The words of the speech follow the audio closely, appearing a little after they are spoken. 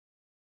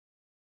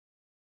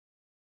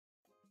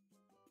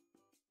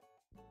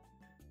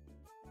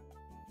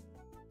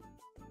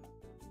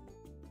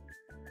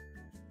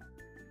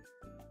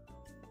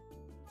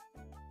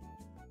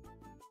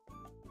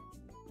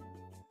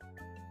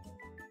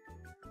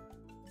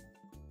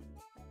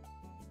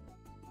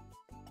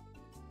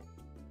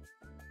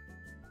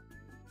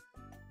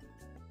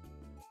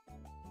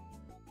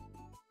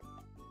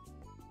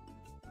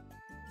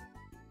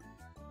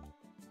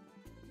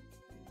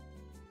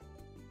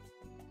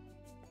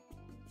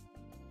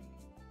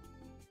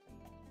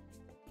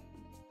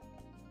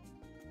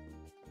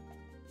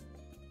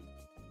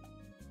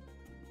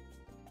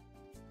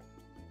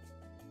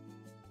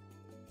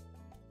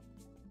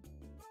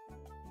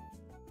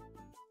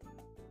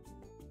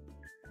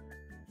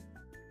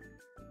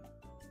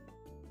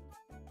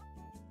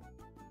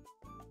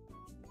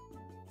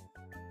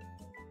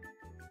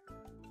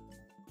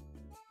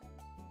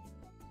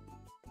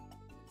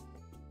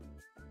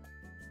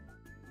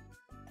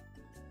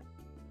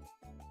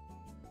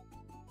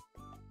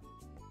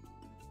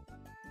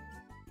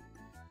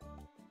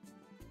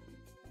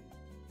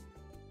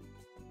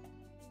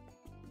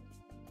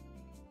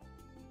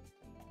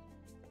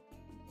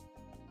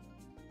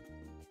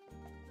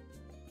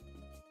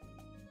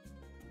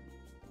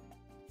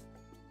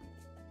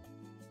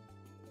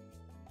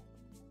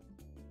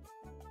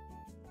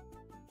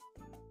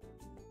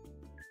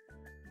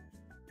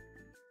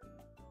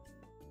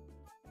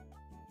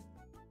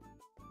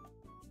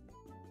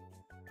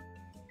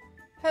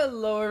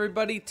Hello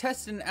everybody,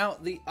 testing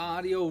out the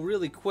audio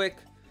really quick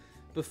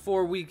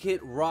before we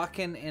get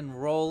rocking and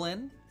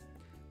rolling.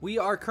 We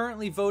are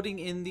currently voting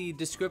in the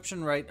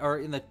description or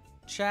in the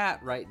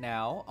chat right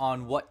now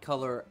on what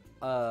color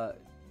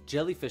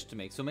jellyfish to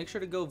make. So make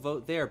sure to go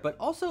vote there, but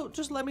also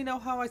just let me know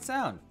how I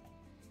sound.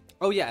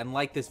 Oh yeah, and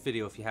like this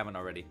video if you haven't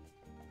already.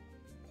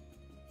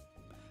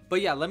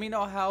 But yeah, let me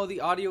know how the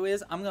audio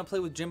is. I'm gonna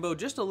play with Jimbo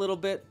just a little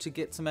bit to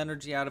get some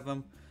energy out of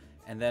him,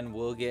 and then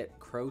we'll get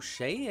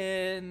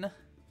crocheting.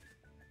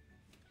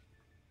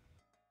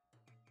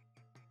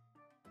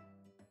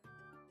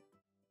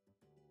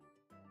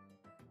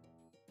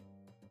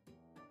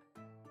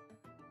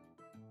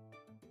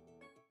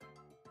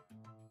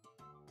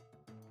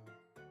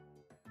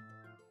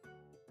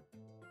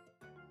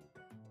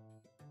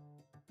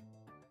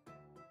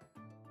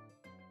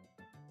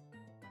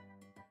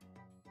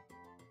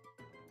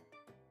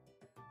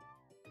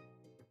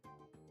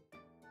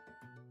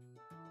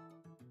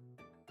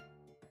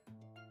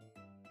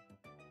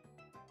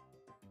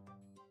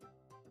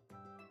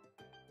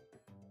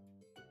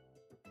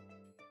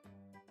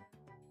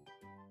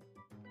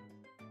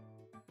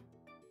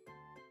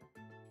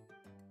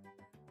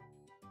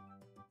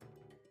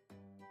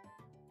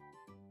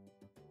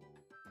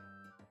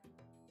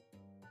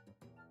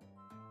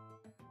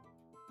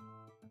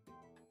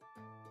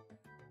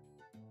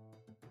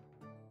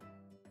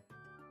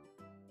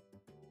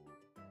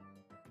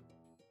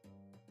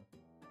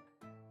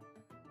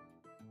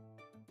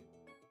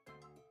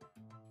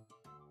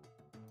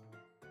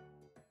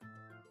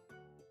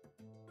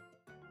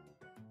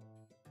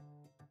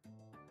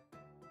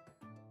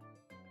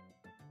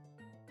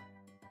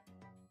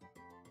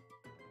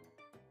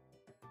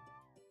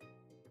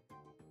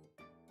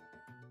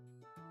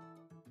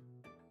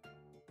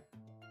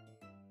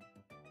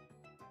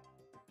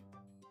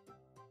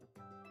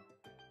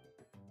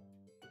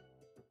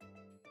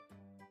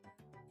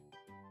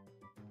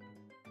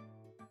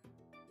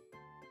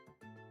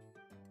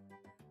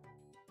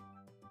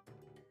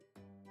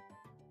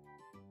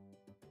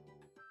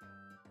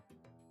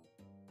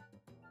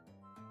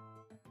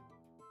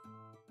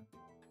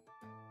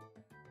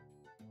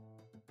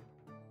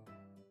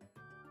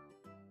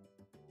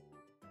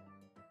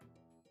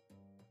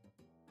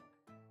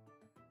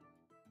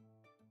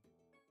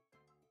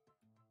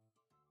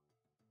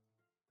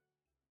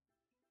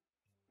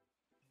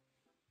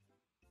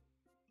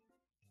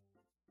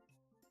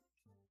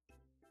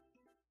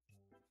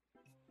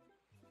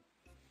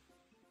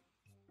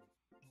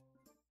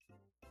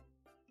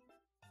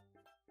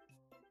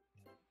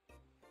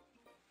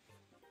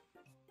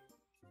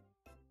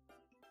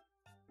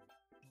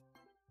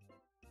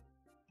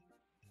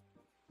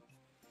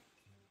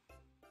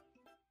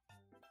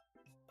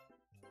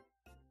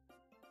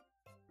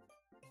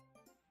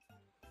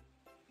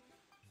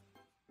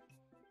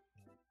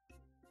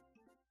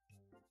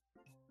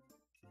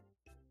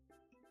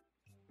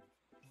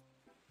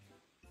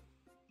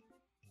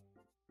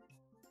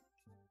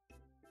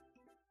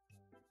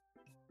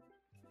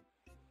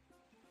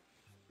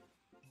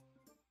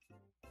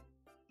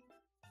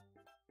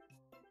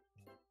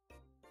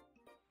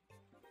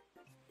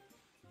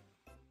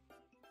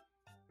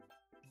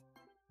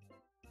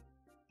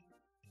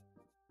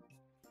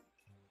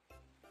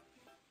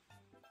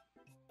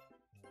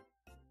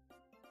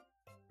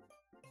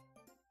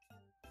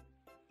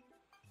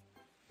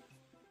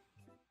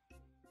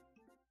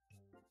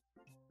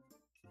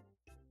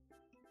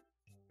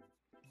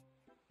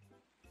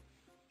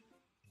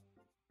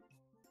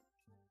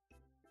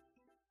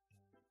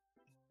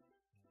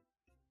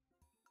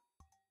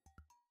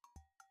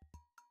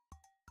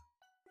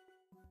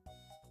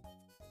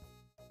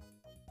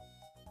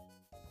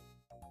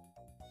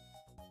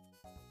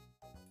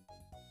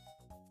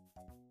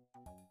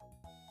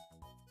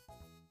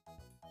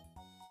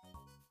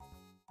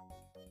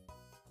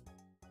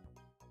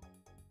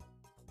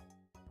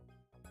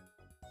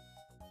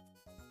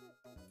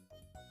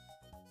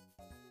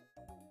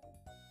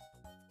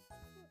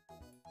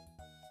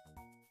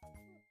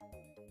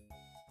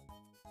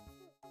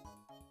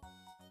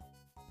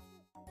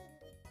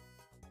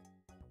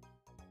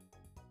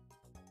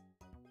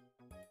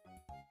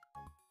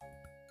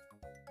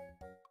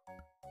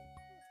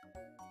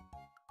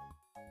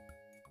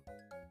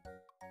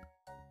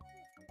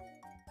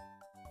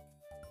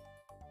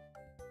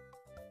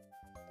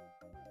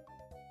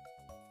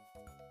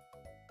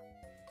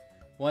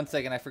 One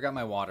second, I forgot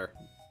my water.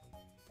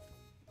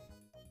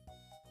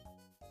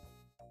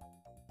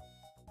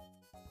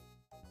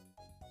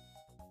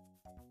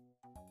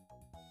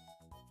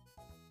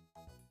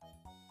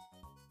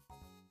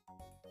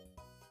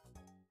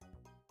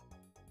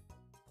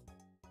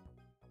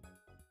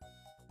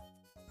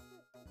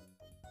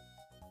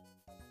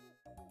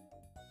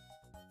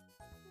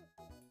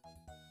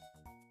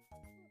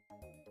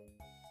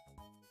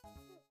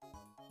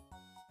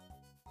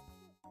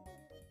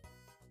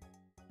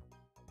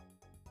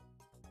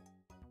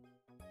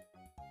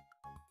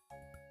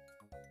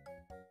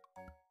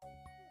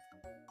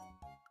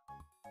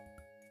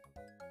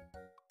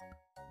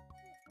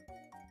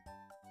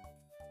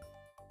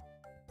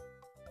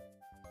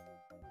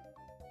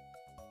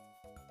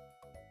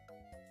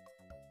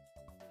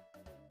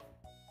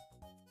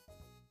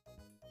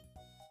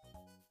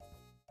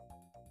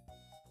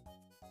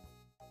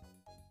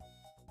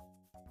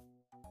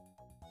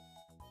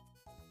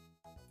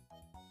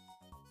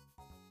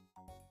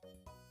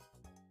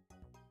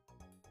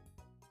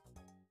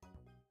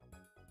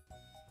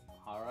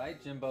 All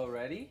right, Jimbo,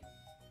 ready?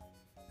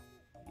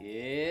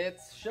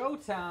 It's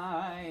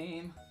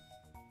showtime.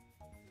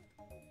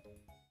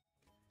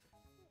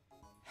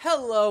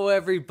 Hello,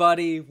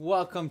 everybody.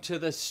 Welcome to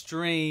the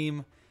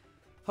stream.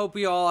 Hope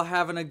you all are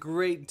having a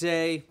great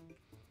day.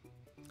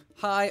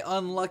 Hi,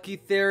 Unlucky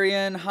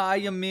Therian. Hi,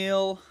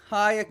 Emil.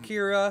 Hi,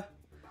 Akira.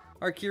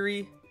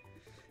 Arkiri.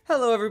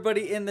 Hello,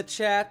 everybody in the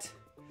chat.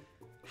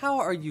 How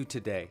are you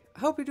today? I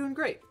hope you're doing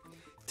great.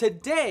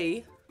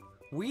 Today,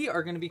 we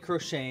are going to be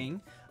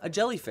crocheting a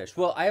jellyfish.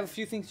 Well, I have a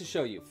few things to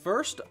show you.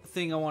 First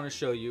thing I want to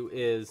show you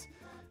is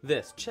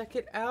this. Check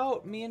it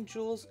out. Me and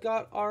Jules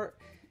got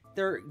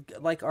they're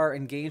like our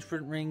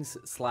engagement rings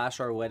 /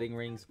 our wedding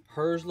rings.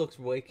 Hers looks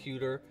way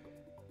cuter,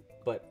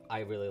 but I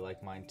really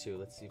like mine too.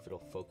 Let's see if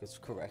it'll focus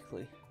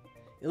correctly.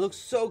 It looks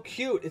so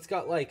cute. It's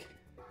got like,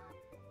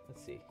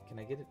 let's see. Can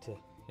I get it to,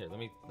 here, let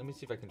me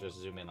see if I can just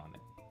zoom in on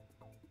it.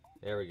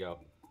 There we go.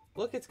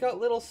 Look, it's got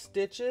little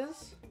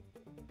stitches.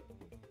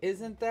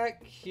 Isn't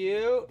that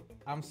cute?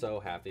 I'm so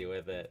happy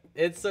with it.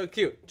 It's so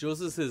cute.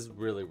 Jules's is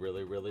really,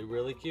 really, really,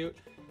 really cute,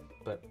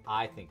 but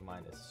I think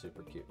mine is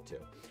super cute too.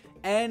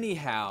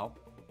 Anyhow,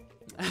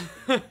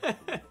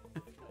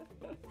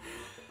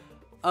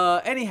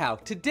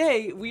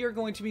 today we are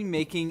going to be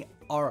making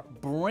our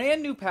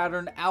brand new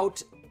pattern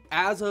out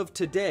as of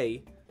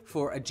today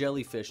for a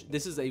jellyfish.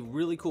 This is a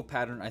really cool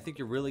pattern. I think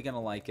you're really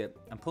gonna like it.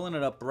 I'm pulling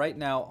it up right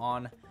now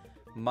on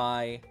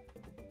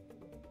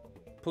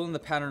pulling the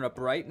pattern up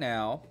right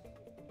now.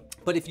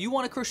 But if you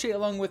want to crochet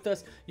along with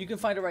us, you can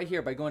find it right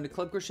here by going to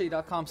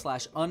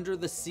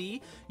clubcrochet.com/underthesea.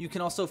 You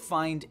can also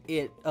find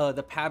it,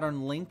 the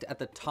pattern linked at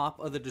the top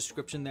of the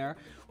description there.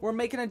 We're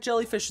making a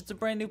jellyfish. It's a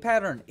brand new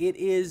pattern. It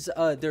is,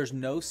 there's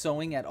no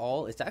sewing at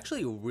all. It's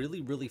actually a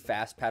really, really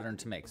fast pattern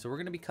to make. So we're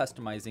going to be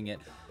customizing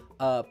it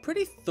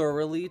pretty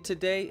thoroughly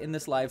today in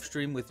this live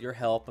stream with your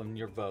help and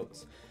your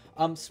votes.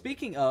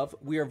 Speaking of,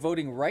 we are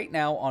voting right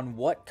now on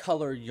what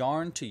color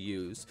yarn to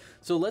use.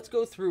 So let's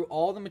go through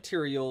all the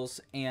materials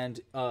and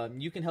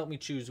you can help me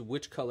choose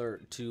which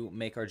color to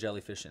make our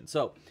jellyfish in.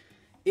 So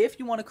if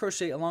you want to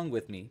crochet along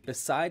with me,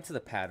 besides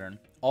the pattern,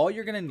 all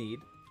you're going to need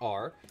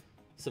are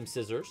some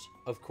scissors,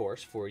 of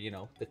course, for, you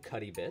know, the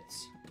cutty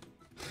bits.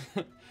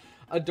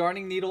 A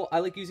darning needle. I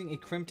like using a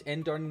crimped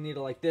end darning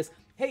needle like this.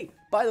 Hey,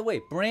 by the way,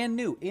 brand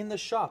new in the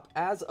shop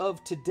as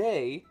of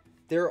today,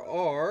 there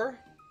are,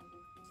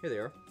 here they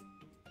are,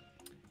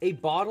 a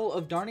bottle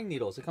of darning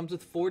needles. It comes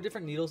with 4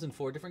 different needles in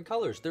 4 different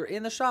colors. They're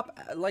in the shop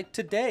like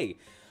today.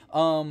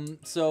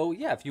 So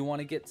yeah, if you want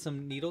to get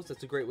some needles,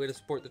 that's a great way to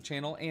support the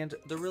channel, and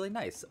they're really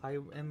nice. I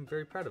am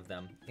very proud of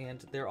them, and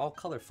they're all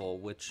colorful,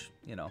 which,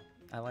 you know,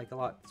 I like a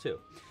lot too.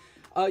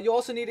 You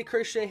also need a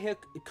crochet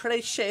hook.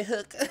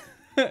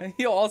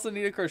 You'll also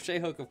need a crochet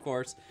hook, of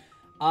course.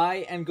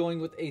 I am going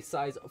with a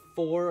size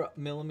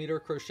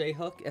 4mm crochet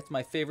hook. It's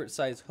my favorite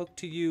size hook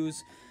to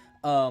use.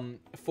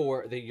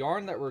 For the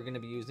yarn that we're going to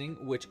be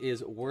using, which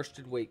is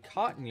worsted weight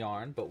cotton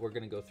yarn, but we're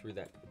going to go through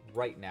that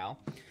right now.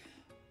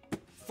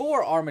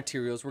 For our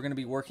materials, we're going to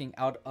be working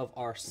out of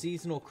our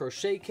seasonal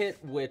crochet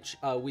kit, which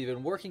we've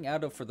been working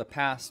out of for the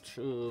past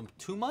 2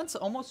 months,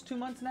 almost 2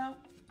 months now,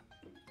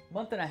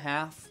 month and a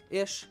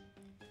half-ish.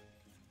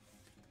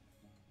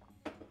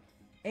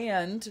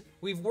 And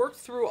we've worked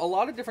through a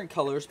lot of different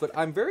colors, but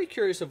I'm very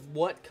curious of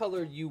what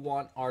color you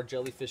want our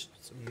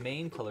jellyfish's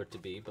main color to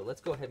be, but let's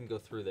go ahead and go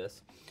through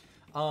this.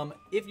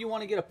 If you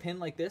want to get a pin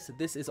like this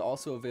is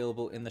also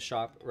available in the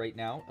shop right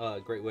now. A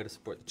great way to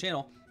support the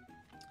channel,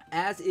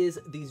 as is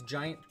these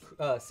giant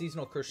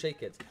seasonal crochet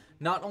kits.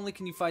 Not only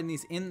can you find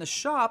these in the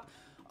shop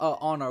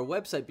on our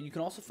website, but you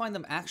can also find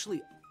them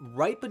actually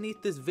right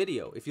beneath this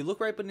video. If you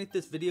look right beneath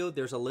this video,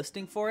 there's a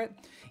listing for it.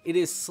 It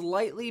is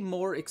slightly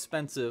more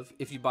expensive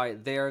if you buy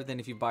it there than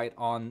if you buy it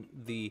on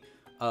the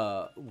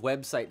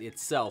website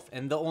itself.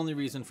 And the only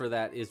reason for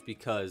that is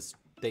because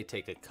they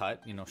take a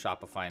cut, you know,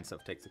 Shopify and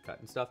stuff takes a cut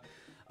and stuff.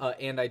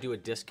 And I do a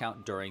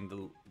discount during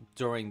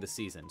the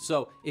season.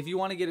 So if you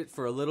want to get it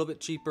for a little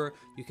bit cheaper,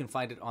 you can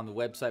find it on the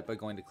website by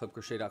going to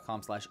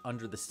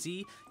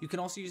clubcrochet.com/underthesea. You can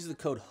also use the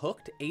code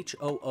HOOKED,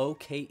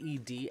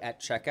 HOOKED, at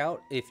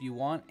checkout if you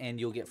want, and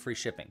you'll get free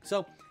shipping.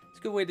 So it's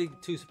a good way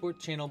to support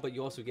the channel, but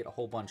you also get a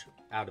whole bunch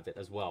out of it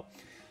as well.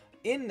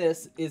 In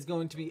this is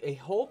going to be a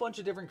whole bunch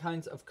of different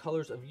kinds of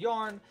colors of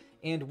yarn,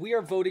 and we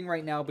are voting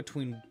right now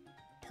between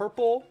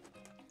purple,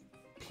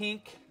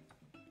 pink,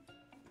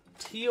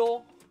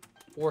 teal,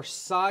 or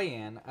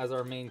cyan as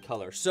our main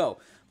color. So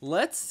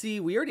let's see,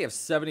 we already have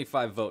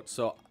 75 votes,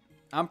 so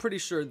I'm pretty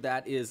sure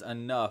that is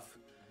enough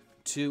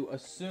to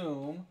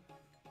assume.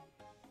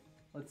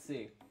 Let's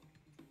see.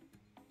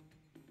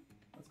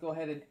 Let's go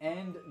ahead and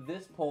end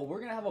this poll. We're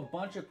gonna have a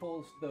bunch of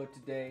polls though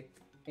today,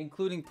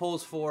 including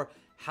polls for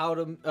how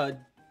to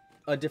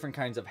different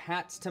kinds of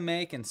hats to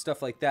make and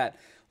stuff like that.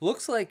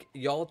 Looks like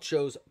y'all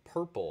chose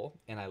purple,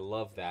 and I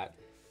love that.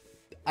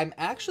 I'm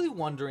actually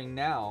wondering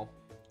now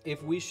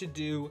if we should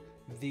do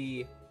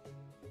the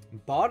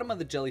bottom of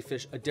the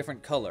jellyfish a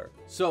different color.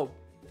 So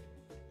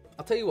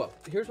I'll tell you what,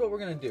 here's what we're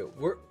gonna do.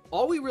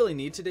 All we really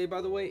need today,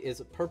 by the way,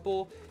 is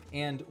purple,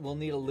 and we'll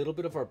need a little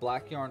bit of our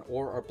black yarn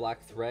or our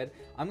black thread.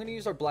 I'm gonna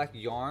use our black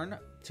yarn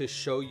to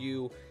show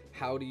you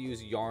how to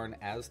use yarn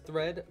as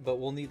thread, but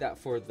we'll need that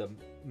for the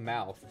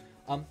mouth.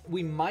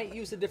 We might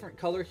use a different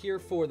color here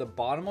for the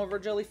bottom of our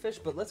jellyfish,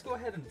 but let's go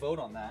ahead and vote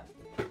on that.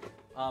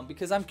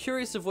 Because I'm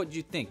curious of what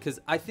you think, because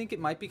I think it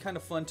might be kind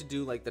of fun to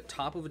do like the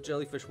top of a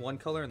jellyfish one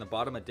color and the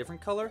bottom a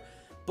different color,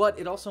 but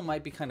it also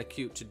might be kind of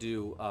cute to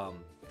do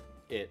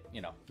it,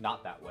 you know,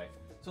 not that way.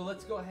 So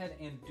let's go ahead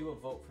and do a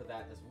vote for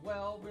that as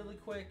well really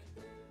quick.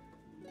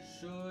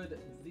 Should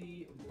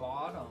the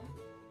bottom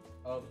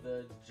of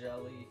the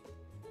jelly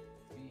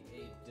be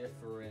a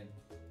different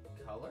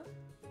color?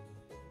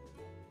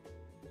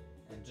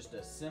 And just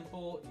a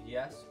simple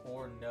yes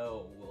or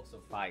no will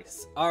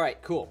suffice. All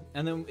right, cool.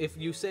 And then if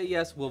you say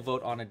yes, we'll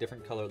vote on a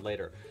different color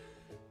later.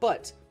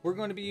 But we're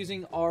going to be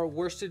using our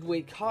worsted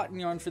weight cotton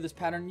yarn for this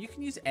pattern. You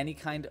can use any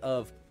kind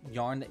of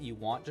yarn that you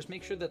want. Just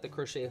make sure that the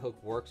crochet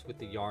hook works with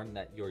the yarn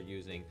that you're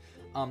using.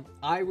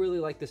 I really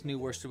like this new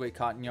worsted weight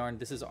cotton yarn.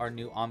 This is our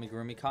new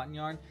Amigurumi cotton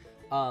yarn.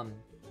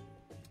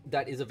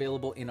 That is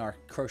available in our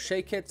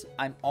crochet kits.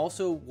 I'm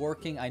also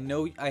working, I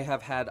know I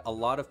have had a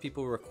lot of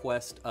people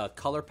request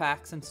color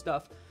packs and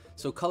stuff.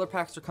 So color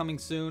packs are coming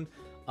soon.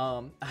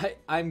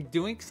 I'm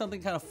doing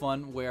something kind of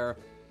fun where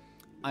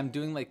I'm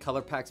doing like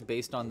color packs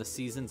based on the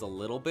seasons a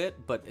little bit,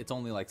 but it's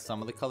only like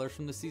some of the colors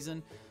from the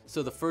season.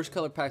 So the first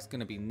color pack is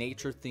going to be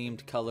nature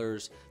themed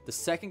colors. The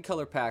second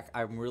color pack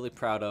I'm really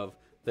proud of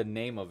the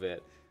name of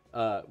it.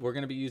 We're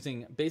going to be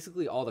using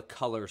basically all the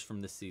colors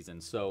from this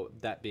season. So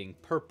that being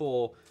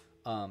purple,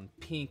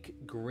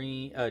 pink,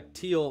 green,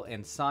 teal,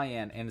 and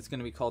cyan, and it's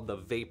going to be called the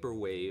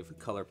Vaporwave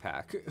color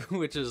pack,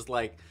 which is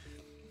like,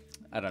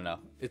 I don't know,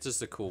 it's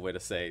just a cool way to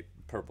say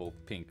purple,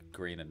 pink,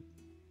 green, and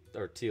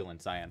or teal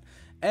and cyan.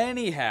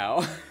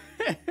 Anyhow,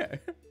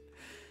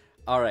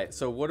 all right,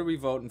 so what are we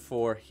voting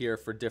for here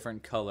for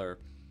different color?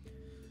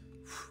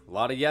 A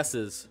lot of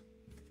yeses.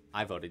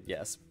 I voted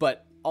yes,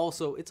 but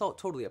also it's all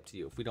totally up to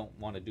you. If we don't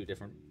want to do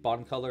different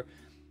bottom color,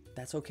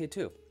 that's okay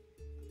too.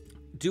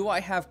 Do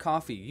I have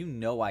coffee? You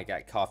know I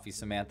got coffee,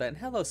 Samantha. And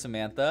hello,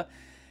 Samantha.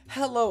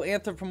 Hello,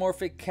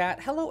 anthropomorphic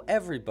cat. Hello,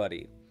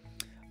 everybody.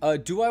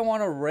 Do I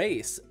want to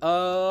race?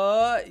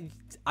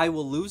 I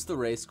will lose the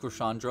race,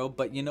 Crochandro,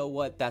 but you know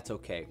what? That's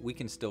okay. We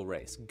can still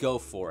race. Go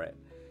for it.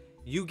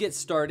 You get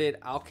started.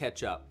 I'll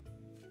catch up.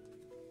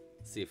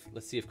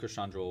 Let's see if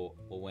Crochandro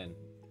will win.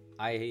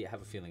 I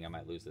have a feeling I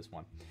might lose this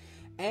one.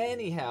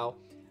 Anyhow,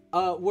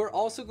 we're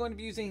also going to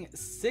be using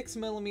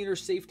 6mm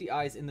safety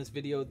eyes in this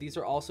video. These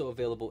are also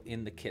available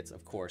in the kits,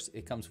 of course.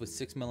 It comes with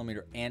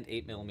 6mm and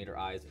 8mm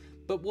eyes,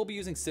 but we'll be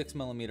using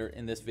 6mm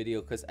in this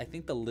video because I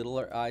think the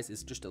littler eyes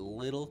is just a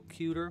little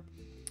cuter.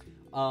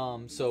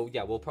 So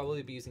yeah, we'll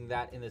probably be using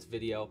that in this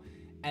video.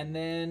 And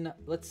then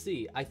let's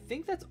see, I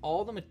think that's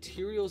all the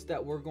materials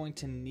that we're going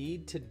to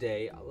need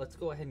today. Let's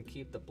go ahead and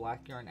keep the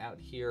black yarn out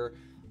here.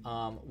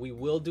 We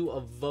will do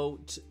a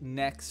vote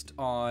next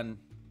on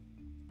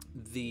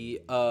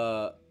the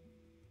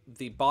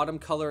bottom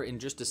color in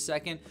just a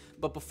second,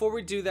 but before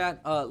we do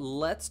that,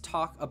 let's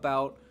talk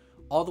about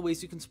all the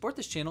ways you can support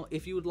this channel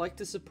if you would like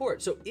to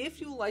support. So if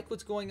you like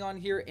what's going on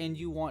here and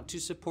you want to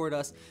support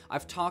us,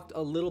 I've talked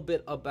a little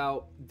bit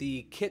about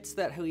the kits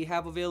that we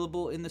have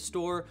available in the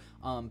store,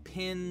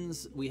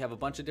 pins. We have a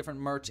bunch of different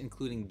merch,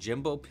 including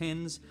Jimbo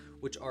pins,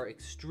 which are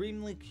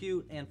extremely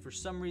cute, and for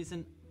some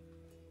reason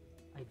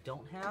I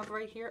don't have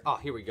right here. Oh,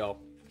 here we go.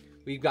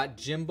 We've got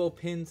Jimbo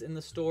pins in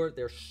the store.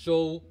 They're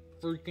so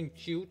freaking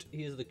cute.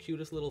 He is the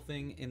cutest little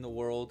thing in the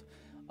world,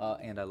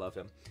 and I love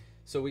him.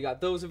 So we got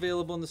those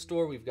available in the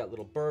store. We've got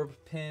little burb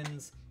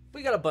pins.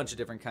 We got a bunch of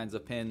different kinds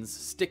of pins,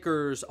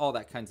 stickers, all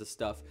that kinds of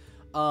stuff.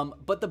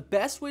 But the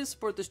best way to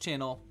support this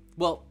channel,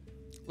 well,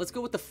 let's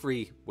go with the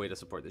free way to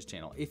support this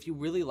channel. If you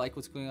really like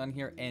what's going on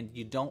here and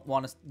you don't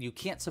want to, you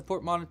can't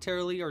support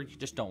monetarily, or you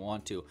just don't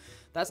want to,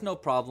 that's no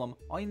problem.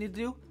 All you need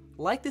to do,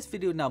 like this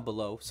video down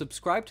below,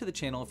 subscribe to the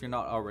channel if you're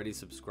not already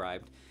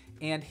subscribed,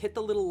 and hit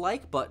the little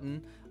like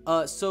button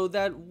so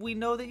that we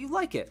know that you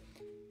like it.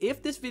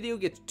 If this video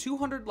gets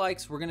 200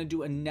 likes, we're going to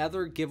do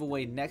another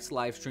giveaway next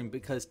live stream,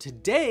 because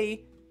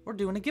today we're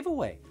doing a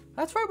giveaway.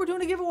 That's right, we're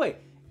doing a giveaway.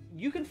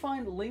 You can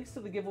find links to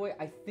the giveaway.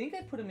 I think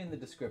I put them in the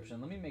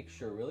description. Let me make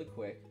sure really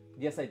quick.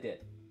 Yes, I did.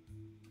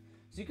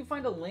 So you can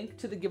find a link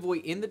to the giveaway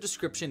in the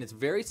description. It's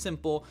very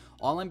simple.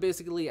 All I'm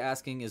basically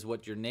asking is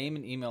what your name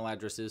and email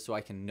address is so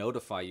I can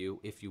notify you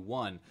if you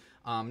won.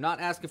 I'm not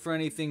asking for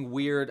anything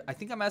weird. I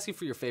think I'm asking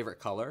for your favorite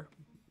color.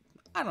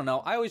 I don't know.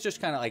 I always just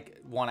kind of like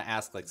want to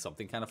ask like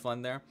something kind of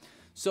fun there.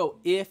 So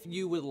if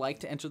you would like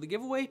to enter the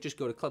giveaway, just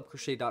go to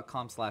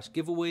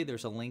clubcrochet.com/giveaway.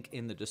 There's a link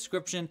in the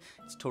description.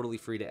 It's totally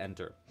free to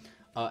enter.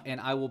 And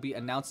I will be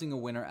announcing a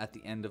winner at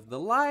the end of the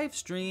live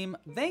stream.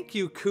 Thank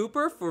you,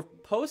 Cooper, for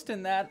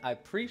posting that. I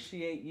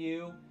appreciate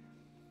you.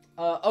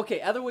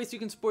 Okay, other ways you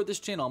can support this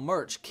channel: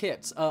 merch,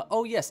 kits.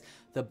 Oh yes,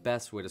 the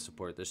best way to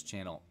support this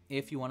channel,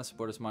 if you want to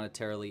support us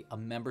monetarily, a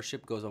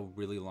membership goes a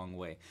really long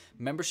way.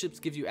 Memberships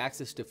give you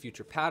access to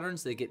future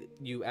patterns. They get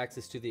you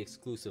access to the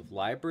exclusive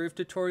library of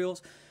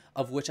tutorials,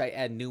 of which I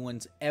add new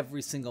ones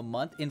every single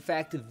month. In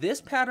fact,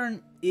 this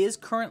pattern is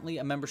currently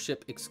a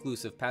membership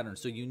exclusive pattern,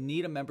 so you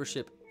need a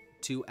membership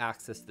to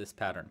access this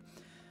pattern.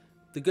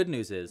 The good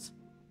news is,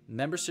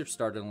 memberships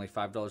start at only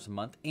 $5 a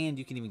month, and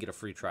you can even get a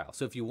free trial.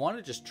 So if you want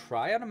to just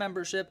try out a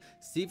membership,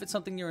 see if it's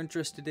something you're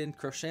interested in,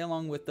 crochet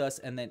along with us,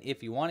 and then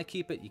if you want to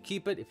keep it, you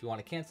keep it. If you want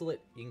to cancel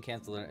it, you can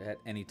cancel it at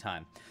any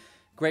time.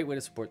 Great way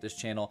to support this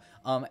channel.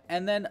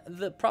 And then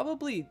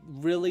probably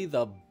really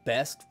the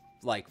best,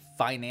 like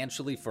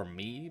financially for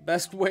me,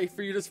 best way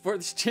for you to support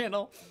this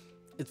channel,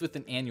 it's with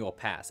an annual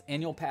pass.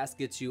 Annual pass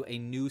gets you a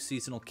new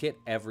seasonal kit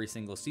every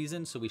single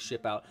season, so we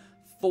ship out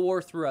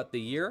 4 throughout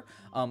the year.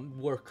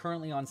 We're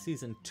currently on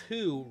season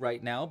 2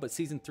 right now, but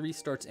season 3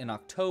 starts in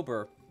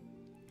October.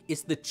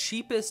 It's the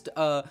cheapest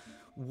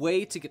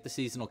way to get the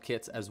seasonal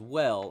kits as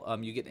well.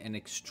 You get an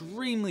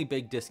extremely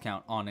big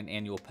discount on an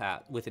annual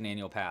pass with an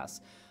annual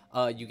pass.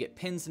 You get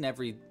pins in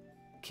every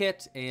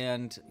kit,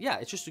 and yeah,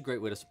 it's just a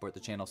great way to support the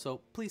channel,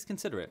 so please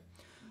consider it.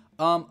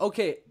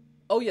 Okay.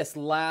 Oh yes,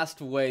 last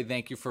way,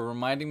 thank you for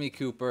reminding me,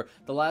 Cooper.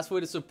 The last way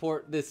to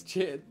support this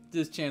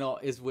channel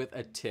is with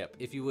a tip.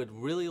 If you would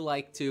really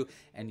like to,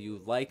 and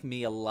you like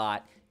me a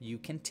lot, you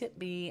can tip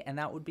me, and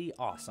that would be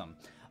awesome.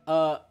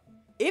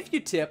 If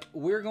you tip,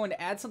 we're going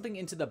to add something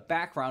into the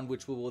background,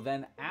 which we will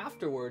then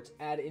afterwards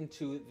add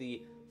into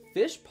the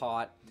fish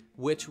pot,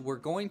 which we're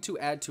going to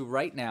add to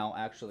right now,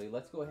 actually.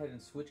 Let's go ahead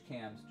and switch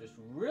cams just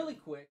really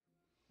quick.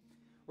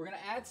 We're gonna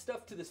add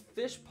stuff to this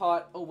fish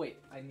pot. Oh wait,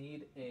 I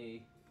need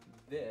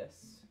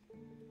this.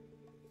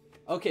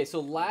 Okay, so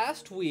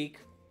last week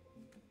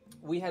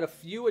we had a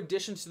few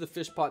additions to the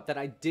fish pot that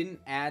I didn't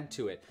add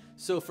to it.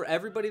 So for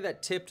everybody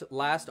that tipped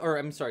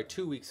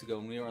 2 weeks ago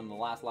when we were on the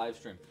last live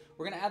stream,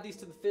 we're gonna add these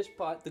to the fish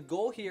pot. The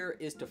goal here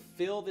is to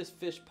fill this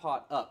fish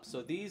pot up.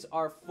 So these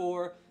are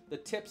for the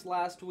tips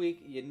last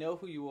week. You know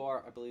who you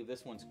are. I believe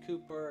this one's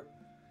Cooper.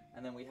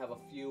 And then we have a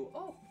few.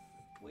 Oh,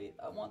 wait,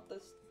 I want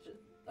this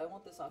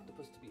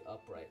octopus to be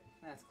upright.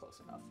 That's close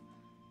enough.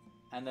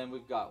 And then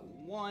we've got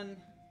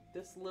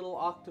this little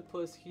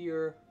octopus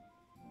here,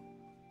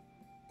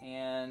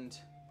 and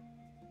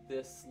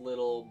this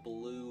little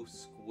blue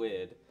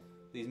squid.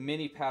 These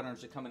mini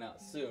patterns are coming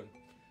out soon.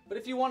 But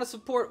if you want to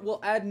support, we'll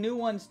add new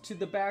ones to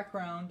the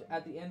background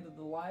at the end of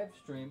the live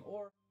stream.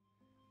 Or,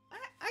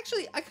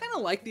 I kind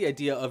of like the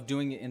idea of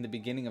doing it in the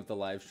beginning of the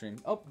live stream.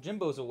 Oh,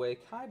 Jimbo's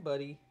awake. Hi,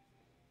 buddy.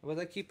 Was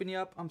I keeping you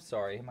up? I'm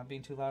sorry. Am I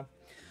being too loud?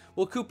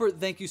 Well, Cooper,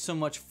 thank you so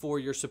much for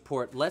your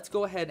support. Let's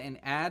go ahead and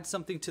add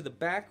something to the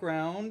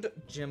background.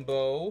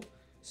 Jimbo,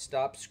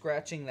 stop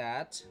scratching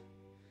that.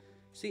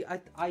 See,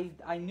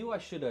 I knew I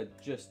should have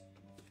just...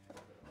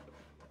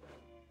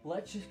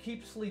 Let's just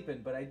keep sleeping,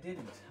 but I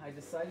didn't. I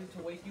decided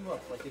to wake you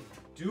up like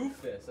a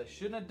doofus. I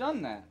shouldn't have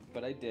done that,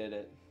 but I did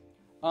it.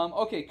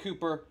 Okay,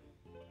 Cooper,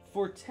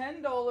 for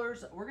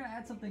 $10, we're going to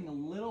add something a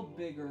little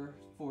bigger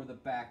for the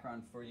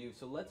background for you.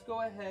 So let's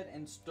go ahead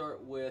and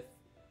start with...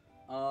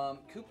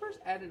 Cooper's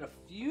added a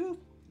few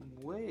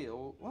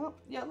whale. Well,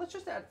 yeah, let's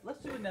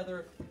do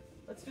another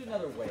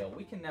whale.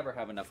 We can never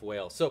have enough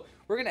whales. So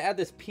we're gonna add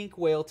this pink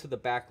whale to the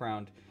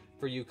background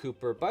for you,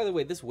 Cooper. By the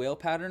way, this whale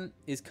pattern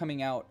is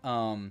coming out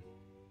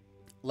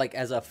like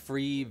as a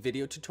free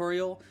video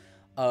tutorial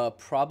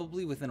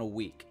probably within a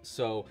week.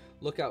 So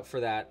look out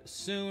for that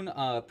soon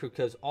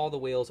because all the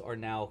whales are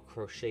now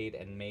crocheted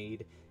and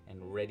made and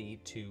ready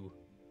to,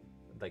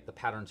 like, the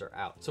patterns are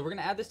out. So we're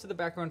gonna add this to the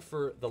background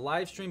for the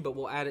live stream, but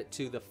we'll add it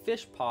to the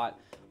fish pot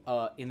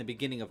in the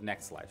beginning of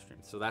next live stream.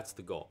 So that's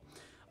the goal.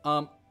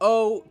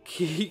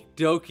 Okie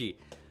dokie.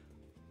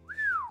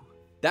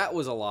 That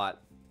was a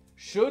lot.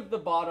 Should the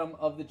bottom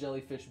of the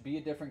jellyfish be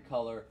a different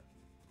color?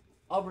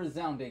 A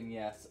resounding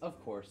yes, of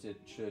course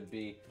it should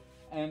be.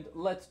 And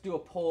let's do a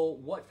poll.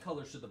 What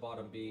color should the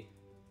bottom be?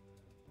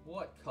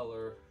 What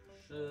color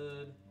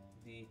should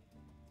the...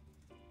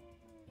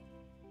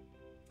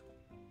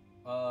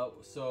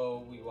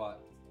 so we got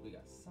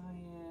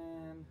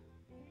cyan,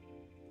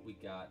 we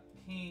got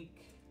pink,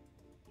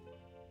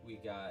 we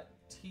got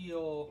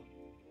teal,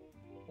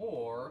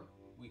 or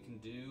we can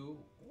do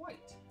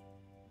white.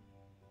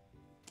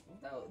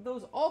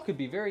 Those all could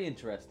be very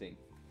interesting.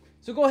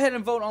 So go ahead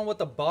and vote on what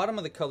the bottom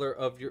of the color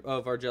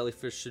of our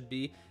jellyfish should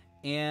be,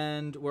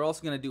 and we're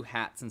also gonna do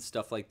hats and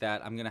stuff like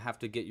that. I'm gonna have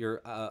to get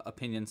your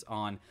opinions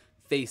on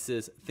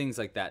faces, things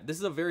like that. This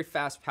is a very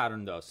fast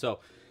pattern though, so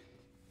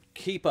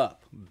keep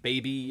up,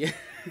 baby.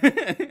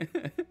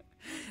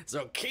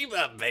 So keep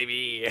up,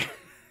 baby.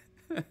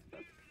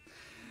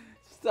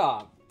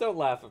 Stop. Don't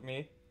laugh at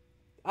me.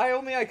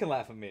 Only I can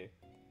laugh at me.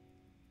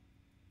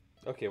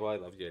 Okay, well, I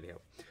love you anyhow.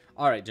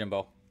 All right,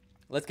 Jimbo.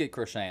 Let's get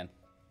crocheting.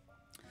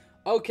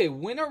 Okay,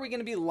 when are we going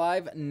to be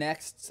live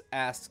next,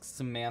 asks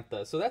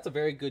Samantha. So that's a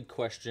very good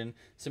question,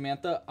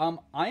 Samantha.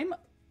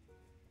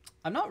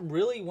 I'm not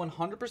really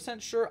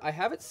 100% sure. I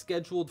have it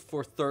scheduled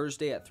for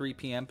Thursday at 3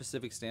 p.m.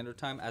 Pacific Standard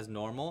Time as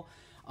normal.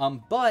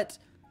 But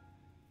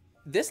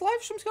this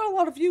live stream's got a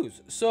lot of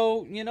views.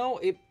 So, you know,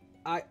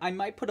 I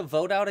might put a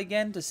vote out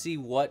again to see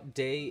what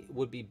day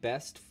would be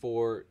best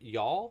for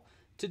y'all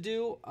to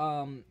do,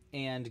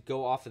 and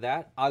go off of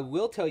that. I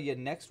will tell you,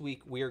 next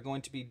week we are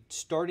going to be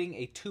starting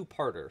a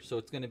two-parter. So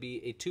it's going to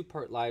be a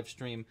two-part live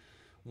stream,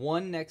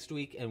 one next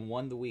week and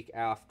one the week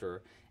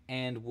after.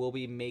 And we'll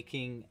be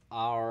making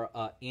our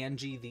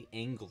Angie the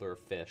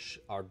Anglerfish,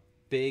 our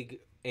big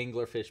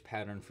anglerfish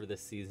pattern for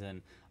this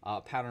season,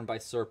 patterned by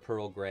Sir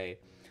Pearl Grey.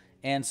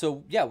 And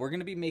so, yeah, we're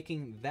going to be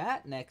making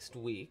that next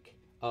week.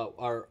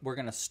 We're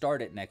going to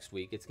start it next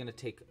week. It's going to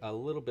take a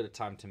little bit of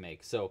time to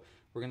make. So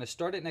we're going to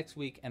start it next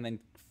week and then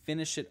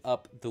finish it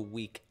up the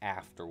week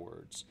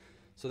afterwards.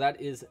 So that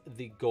is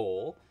the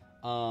goal.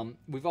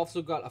 We've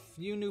also got a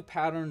few new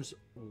patterns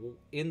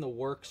in the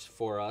works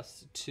for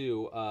us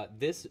too.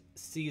 This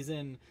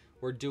season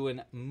we're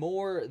doing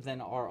more than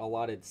our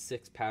allotted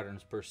 6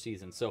 patterns per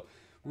season. So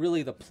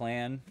really the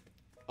plan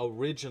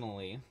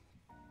originally,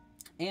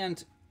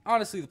 and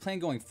honestly the plan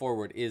going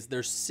forward, is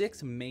there's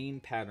 6 main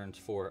patterns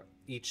for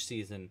each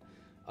season,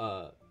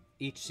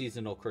 each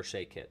seasonal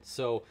crochet kit.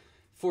 So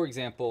for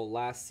example,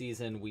 last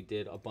season we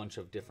did a bunch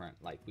of different,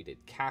 like we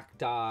did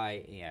cacti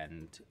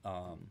and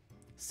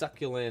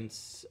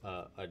succulents,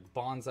 a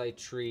bonsai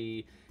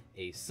tree,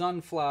 a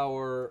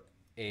sunflower,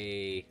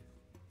 we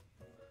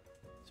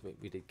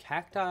did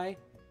cacti,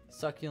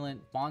 succulent,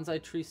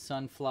 bonsai tree,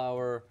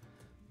 sunflower,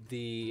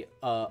 the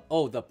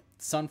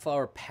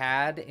sunflower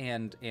pad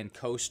and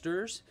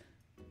coasters,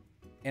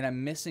 and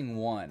I'm missing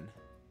one.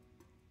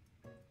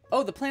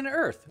 Oh, the planet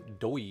Earth.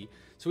 Doi.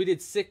 So we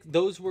did 6.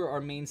 Those were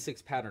our main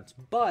 6 patterns.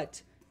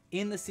 But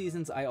in the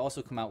seasons, I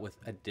also come out with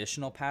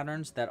additional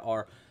patterns that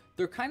are,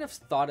 they're kind of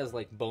thought as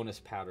like bonus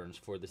patterns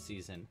for the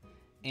season.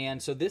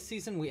 And so this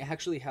season, we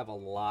actually have a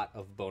lot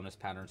of bonus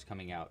patterns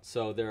coming out.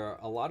 So there are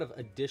a lot of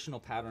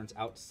additional patterns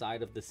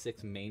outside of the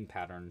 6 main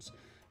patterns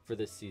for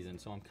this season.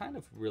 So I'm kind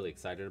of really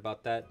excited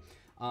about that.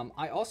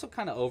 I also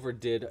kind of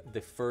overdid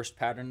the first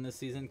pattern this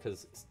season,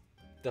 because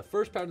the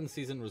first pattern of the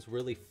season was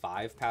really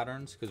 5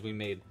 patterns, because we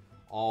made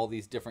all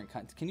these different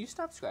kinds. Can you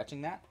stop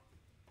scratching that?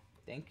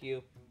 Thank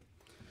you.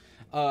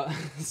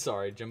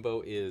 Sorry,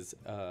 Jimbo is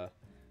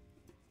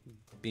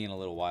being a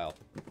little wild.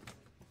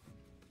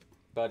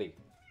 Buddy.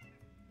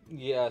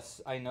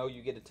 Yes, I know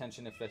you get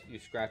attention if you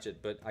scratch it,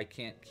 but I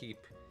can't keep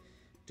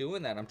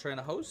doing that. I'm trying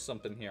to host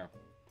something here.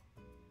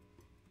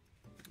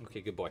 Okay,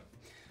 good boy.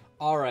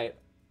 All right.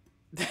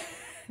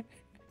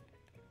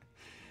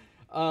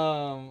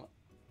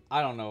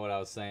 I don't know what I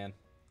was saying.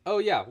 Oh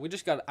yeah, we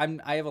just got,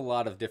 I have a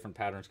lot of different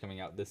patterns coming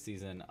out this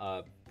season,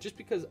 just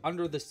because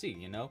under the sea,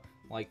 you know,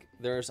 like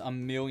there's a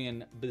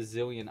million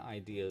bazillion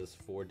ideas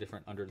for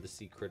different under the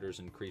sea critters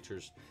and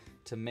creatures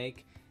to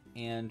make,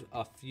 and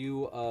a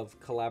few of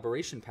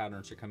collaboration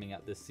patterns are coming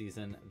out this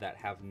season that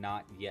have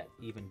not yet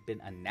even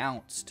been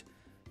announced.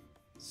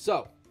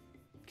 So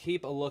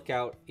keep a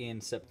lookout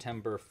in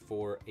September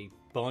for a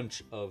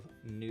bunch of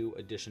new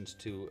additions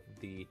to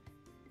the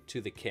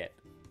kit.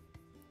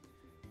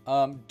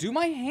 Do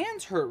my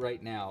hands hurt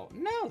right now?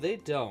 No, they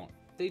don't.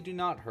 They do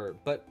not hurt,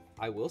 but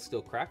I will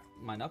still crack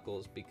my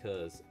knuckles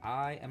because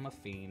I am a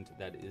fiend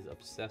that is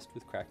obsessed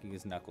with cracking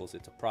his knuckles.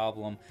 It's a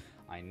problem,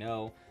 I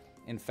know.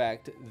 In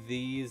fact,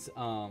 these,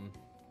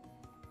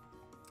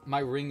 my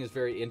ring is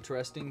very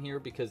interesting here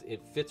because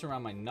it fits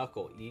around my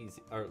knuckle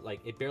easy, or like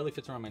it barely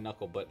fits around my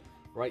knuckle, but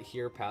right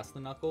here past the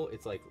knuckle,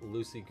 it's like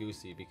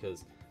loosey-goosey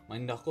because my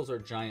knuckles are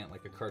giant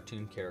like a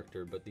cartoon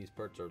character, but these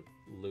parts are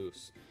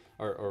loose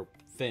or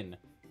thin,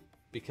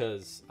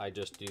 because I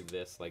just do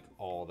this like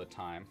all the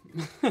time.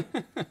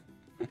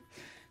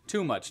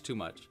 Too much.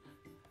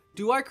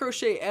 Do I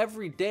crochet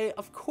every day?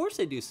 Of course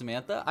I do,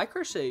 Samantha. I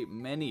crochet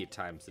many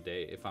times a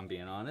day, if I'm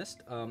being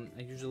honest. I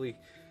usually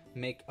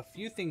make a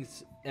few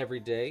things every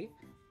day.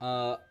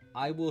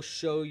 I will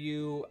show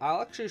you,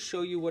 I'll actually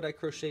show you what I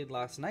crocheted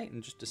last night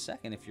in just a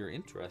second if you're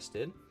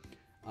interested.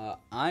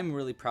 I'm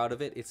really proud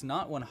of it. It's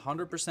not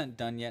 100%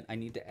 done yet. I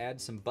need to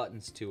add some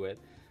buttons to it.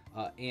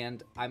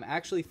 And I'm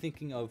actually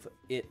thinking of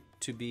it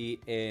to be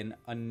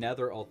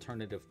another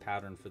alternative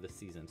pattern for the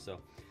season. So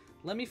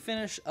let me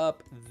finish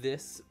up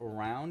this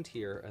round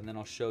here and then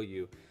I'll show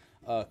you.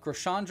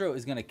 Crochandro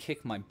is gonna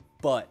kick my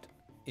butt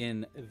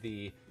in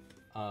the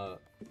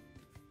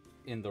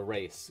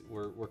race.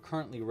 We're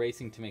currently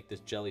racing to make this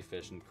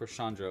jellyfish, and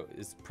Crochandro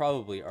is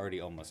probably already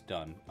almost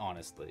done,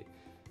 honestly.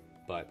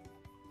 But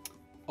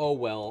oh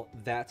well,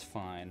 that's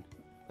fine.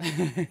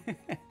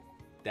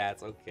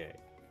 That's okay.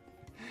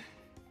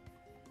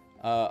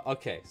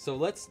 Okay, so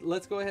let's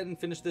go ahead and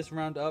finish this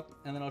round up,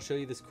 and then I'll show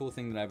you this cool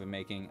thing that I've been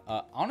making.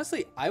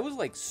 Honestly, I was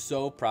like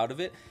so proud of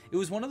it. It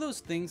was one of those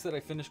things that I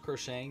finished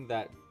crocheting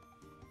that,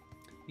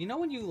 you know,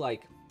 when you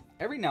like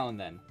every now and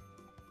then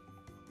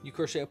you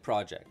crochet a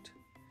project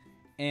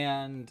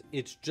and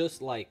it's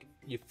just like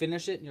you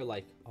finish it and you're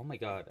like, oh my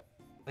god,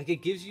 like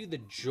it gives you the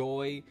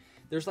joy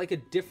there's like a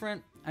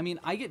different, I mean,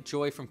 I get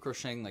joy from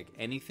crocheting like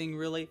anything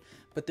really,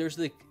 but there's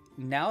like,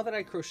 now that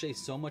I crochet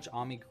so much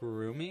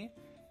amigurumi,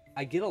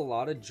 I get a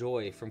lot of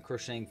joy from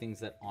crocheting things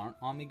that aren't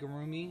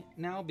amigurumi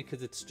now,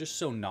 because it's just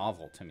so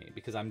novel to me,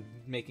 because I'm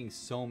making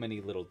so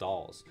many little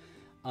dolls.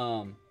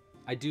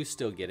 I do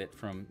still get it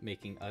from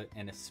making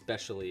an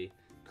especially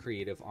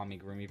creative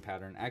amigurumi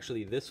pattern.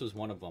 Actually, this was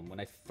one of them. When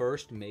I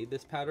first made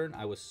this pattern,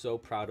 I was so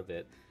proud of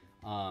it.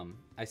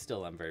 I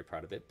still am very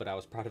proud of it, but I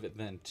was proud of it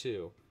then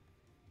too,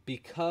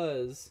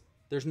 because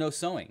there's no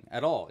sewing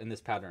at all in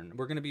this pattern.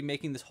 We're going to be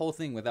making this whole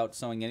thing without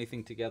sewing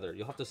anything together.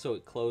 You'll have to sew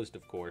it closed,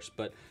 of course,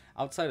 but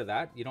outside of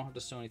that, you don't have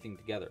to sew anything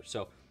together.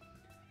 So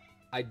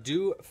I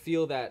do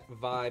feel that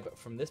vibe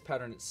from this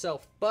pattern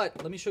itself,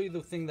 but let me show you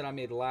the thing that I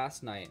made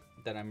last night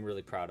that I'm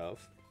really proud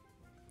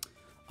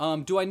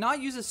of. Do I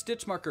not use a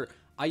stitch marker?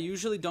 I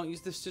usually don't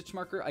use the stitch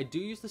marker. I do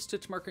use the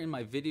stitch marker in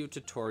my video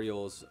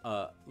tutorials,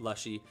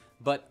 Lushy,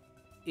 but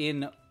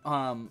in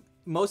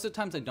most of the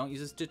times I don't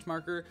use a stitch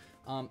marker.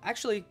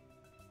 Actually,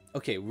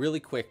 okay, really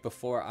quick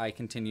before I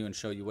continue and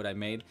show you what I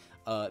made,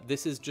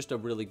 this is just a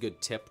really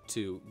good tip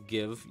to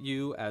give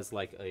you as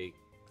like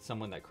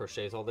someone that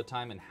crochets all the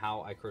time, and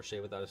how I crochet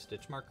without a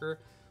stitch marker.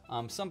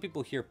 Some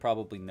people here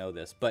probably know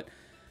this, but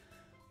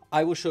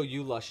I will show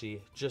you,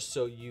 Lushy, just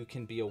so you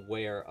can be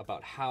aware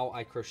about how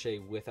I crochet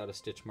without a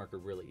stitch marker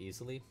really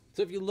easily.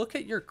 So if you look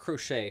at your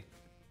crochet,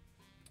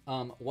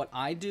 what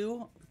I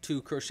do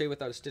to crochet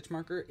without a stitch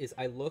marker is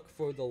I look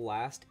for the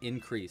last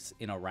increase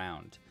in a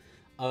round.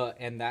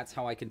 And that's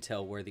how I can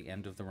tell where the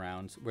end of the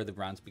rounds, where the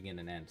rounds begin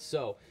and end.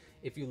 So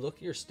if you look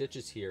at your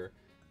stitches here,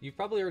 you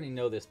probably already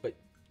know this, but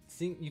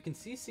you can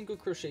see single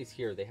crochets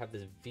here. They have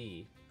this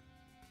V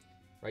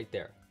right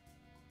there.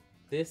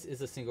 This is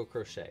a single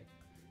crochet.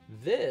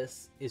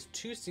 This is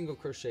 2 single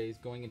crochets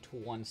going into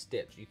 1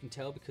 stitch. You can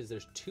tell because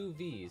there's 2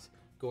 V's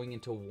going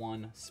into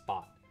 1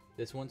 spot.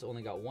 This one's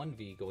only got 1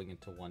 V going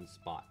into 1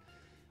 spot.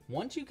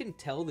 Once you can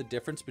tell the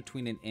difference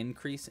between an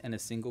increase and a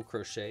single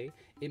crochet,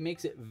 it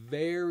makes it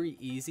very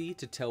easy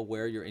to tell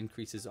where your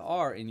increases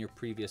are in your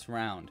previous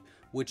round,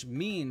 which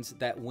means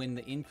that when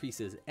the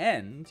increases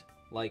end,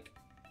 like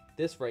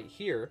this right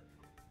here,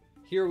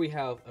 here we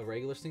have a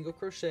regular single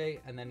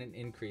crochet and then an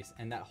increase,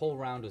 and that whole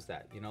round was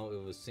that, you know,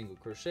 it was single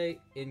crochet,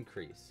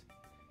 increase,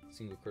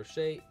 single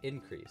crochet,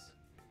 increase,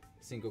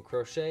 single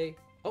crochet,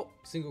 oh,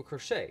 single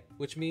crochet,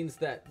 which means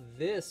that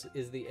this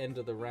is the end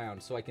of the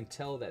round. So I can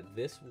tell that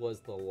this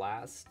was the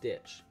last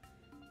stitch,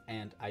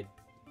 and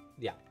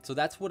yeah, so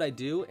that's what I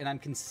do, and I'm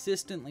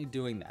consistently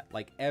doing that.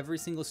 Like every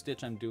single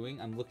stitch I'm doing,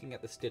 I'm looking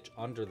at the stitch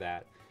under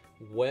that,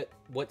 what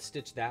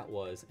stitch that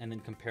was, and then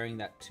comparing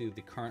that to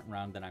the current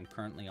round that I'm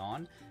currently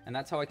on, and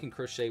that's how I can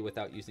crochet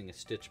without using a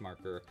stitch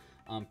marker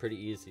pretty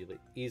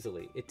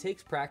easily. It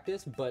takes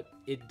practice, but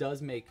it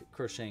does make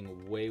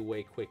crocheting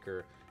way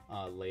quicker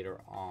later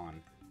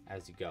on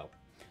as you go.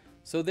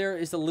 So there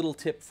is a little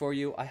tip for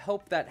you. I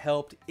hope that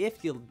helped.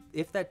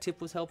 If that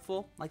tip was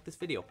helpful, like this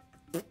video.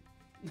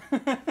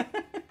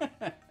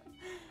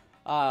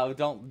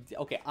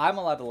 Okay, I'm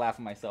allowed to laugh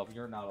at myself.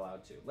 You're not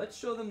allowed to. Let's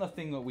show them the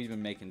thing that we've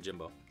been making,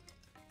 Jimbo,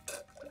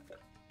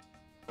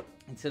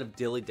 instead of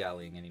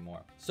dilly-dallying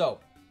anymore. So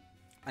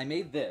I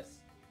made this.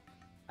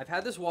 I've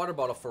had this water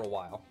bottle for a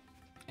while,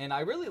 and I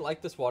really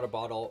like this water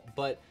bottle,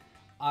 but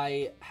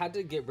I had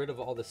to get rid of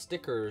all the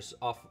stickers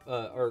off,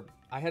 or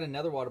I had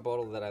another water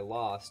bottle that I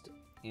lost,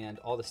 and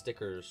all the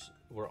stickers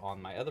were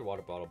on my other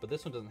water bottle, but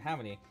this one doesn't have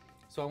any.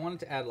 So I wanted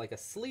to add like a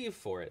sleeve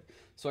for it.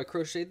 So I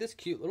crocheted this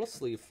cute little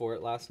sleeve for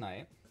it last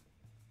night.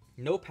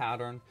 No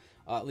pattern,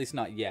 at least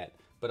not yet,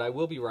 but I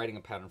will be writing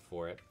a pattern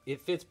for it.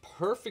 It fits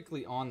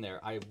perfectly on there.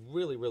 I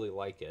really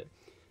like it.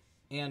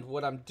 And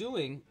what I'm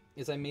doing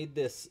is I made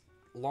this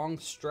long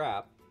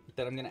strap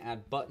that I'm gonna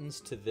add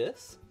buttons to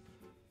this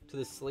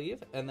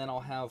sleeve, and then I'll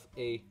have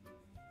a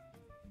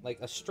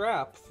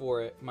strap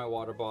for it, my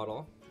water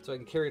bottle, so I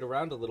can carry it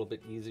around a little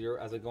bit easier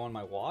as I go on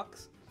my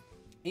walks.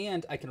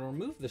 And I can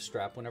remove the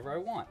strap whenever I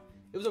want.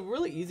 It was a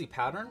really easy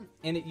pattern,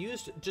 and it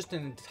used just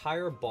an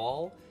entire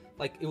ball.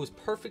 Like, it was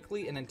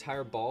perfectly an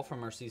entire ball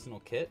from our seasonal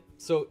kit.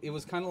 So it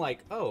was kind of like,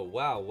 oh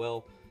wow,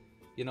 well,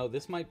 you know,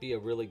 this might be a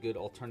really good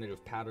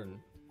alternative pattern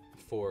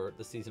for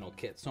the seasonal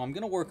kit. So I'm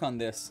gonna work on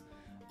this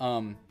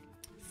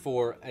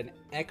for an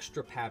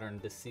extra pattern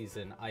this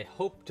season. I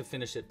hope to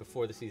finish it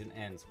before the season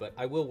ends, but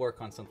I will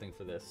work on something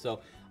for this.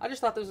 So I just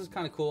thought this was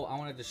kind of cool. I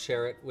wanted to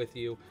share it with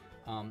you.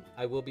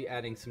 I will be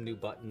adding some new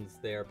buttons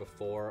there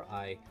before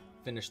I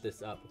finish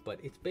this up, but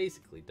it's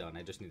basically done.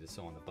 I just need to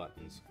sew on the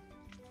buttons.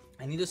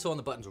 I need to sew on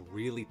the buttons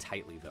really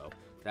tightly though.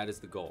 That is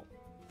the goal.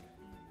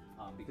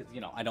 Because,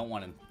 you know, I don't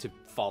want them to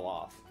fall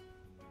off.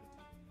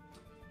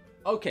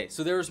 Okay,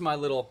 so there's my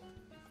little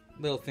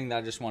thing that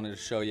I just wanted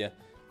to show you.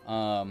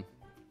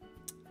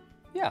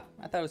 Yeah,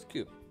 I thought it was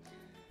cute.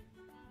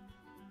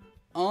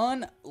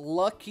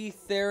 Unlucky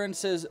Theron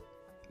says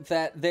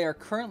that they are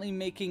currently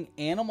making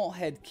animal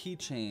head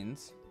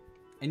keychains,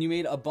 and you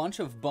made a bunch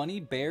of bunny,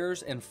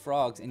 bears, and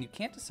frogs, and you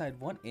can't decide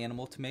what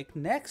animal to make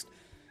next.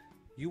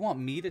 You want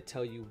me to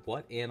tell you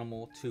what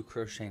animal to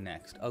crochet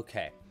next.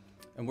 Okay,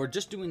 and we're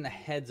just doing the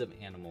heads of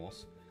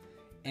animals.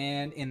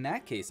 And in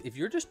that case, if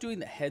you're just doing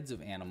the heads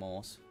of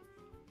animals,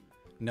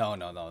 no,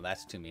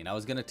 that's too mean. I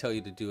was gonna tell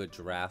you to do a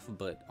giraffe,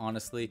 but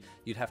honestly,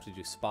 you'd have to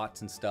do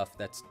spots and stuff.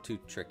 That's too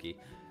tricky.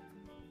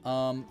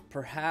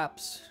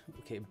 Perhaps,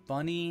 okay,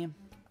 bunny.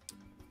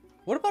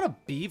 What about a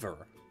beaver?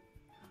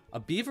 A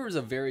beaver is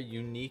a very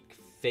unique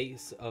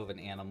face of an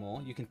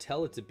animal. You can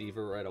tell it's a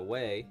beaver right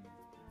away.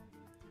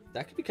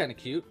 That could be kind of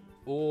cute.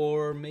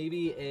 Or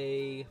maybe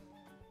a,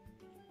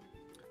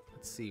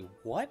 let's see,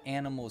 what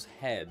animals'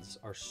 heads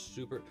are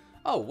super...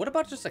 Oh, what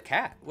about just a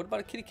cat? What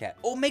about a kitty cat?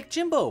 Oh, make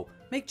Jimbo!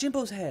 Make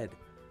Jimbo's head.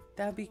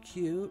 That'd be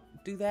cute.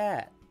 Do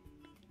that.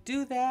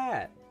 Do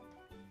that.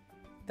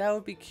 That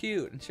would be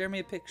cute. And share me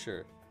a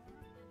picture.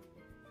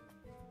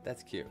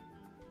 That's cute.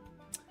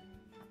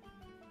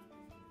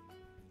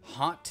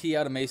 Hot tea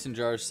out of mason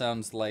jars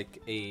sounds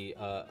like a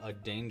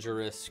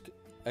dangerous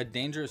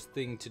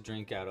thing to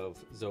drink out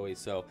of, Zoe.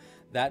 So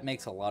that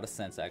makes a lot of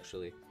sense,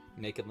 actually.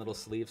 Making little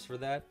sleeves for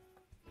that.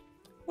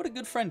 What a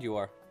good friend you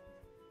are.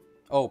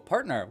 Oh,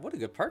 partner. What a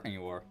good partner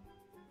you are.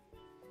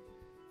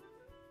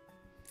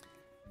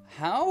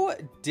 How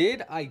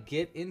did I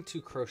get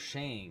into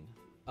crocheting?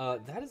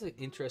 That is an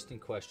interesting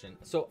question.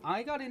 So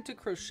I got into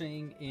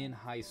crocheting in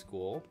high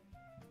school,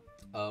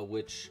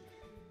 which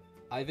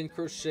I've been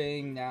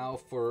crocheting now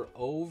for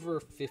over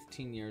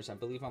 15 years. I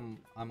believe I'm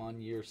on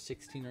year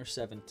 16 or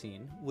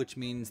 17, which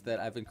means that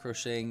I've been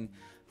crocheting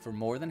for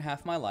more than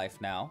half my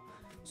life now.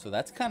 So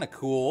that's kind of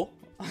cool.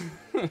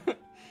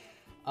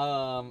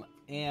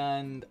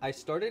 And I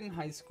started in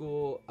high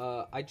school.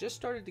 I just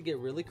started to get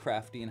really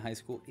crafty in high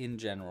school in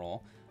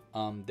general.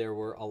 There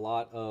were a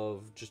lot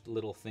of just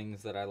little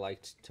things that I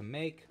liked to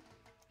make.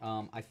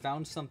 I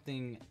found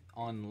something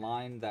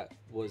online that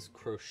was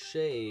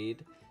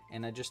crocheted,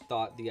 and I just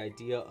thought the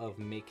idea of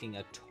making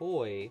a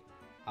toy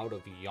out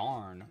of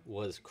yarn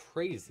was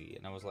crazy.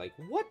 And I was like,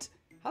 what?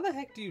 How the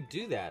heck do you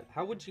do that?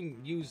 How would you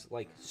use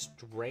like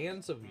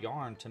strands of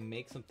yarn to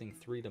make something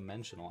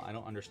three-dimensional? I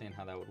don't understand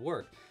how that would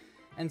work.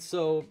 And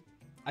so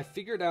I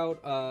figured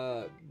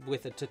out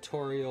with a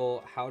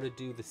tutorial how to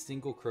do the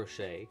single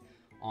crochet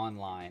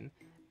online.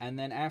 And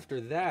then after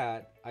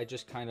that, I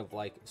just kind of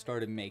like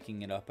started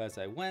making it up as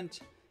I went.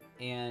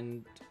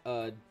 And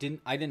I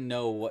didn't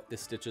know what the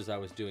stitches I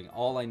was doing.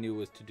 All I knew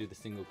was to do the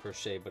single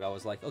crochet, but I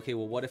was like, okay,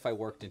 well, what if I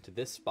worked into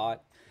this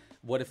spot?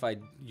 What if I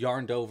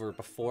yarned over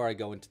before I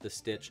go into the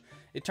stitch?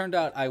 It turned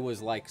out I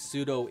was like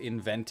pseudo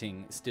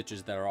inventing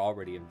stitches that are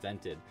already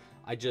invented.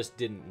 I just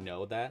didn't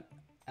know that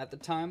at the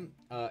time,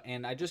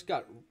 and I just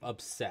got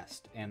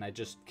obsessed, and I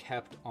just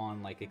kept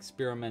on like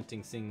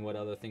experimenting, seeing what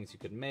other things you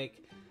could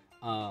make.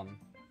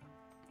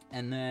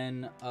 And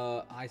then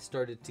I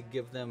started to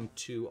give them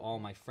to all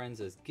my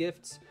friends as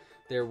gifts.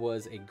 There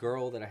was a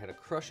girl that I had a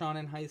crush on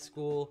in high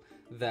school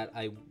that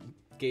I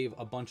gave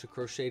a bunch of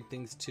crocheted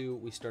things to.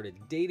 We started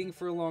dating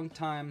for a long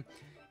time.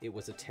 It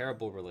was a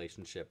terrible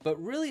relationship. But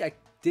really, I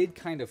did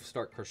kind of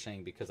start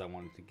crocheting because I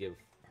wanted to give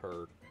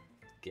her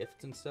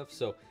gifts and stuff.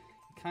 So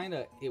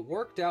it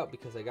worked out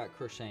because I got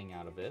crocheting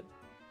out of it.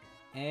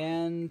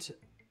 And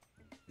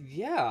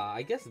yeah,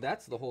 I guess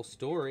that's the whole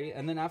story.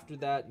 And then after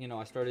that, you know,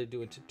 I started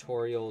doing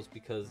tutorials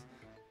because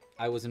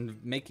I was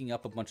making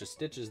up a bunch of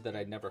stitches that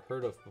I'd never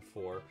heard of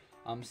before.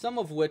 Some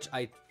of which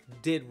I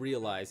did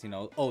realize, you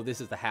know, oh, this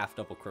is the half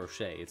double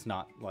crochet. It's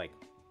not like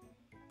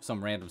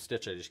some random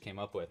stitch I just came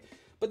up with.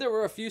 But there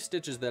were a few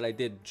stitches that I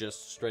did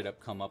just straight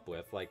up come up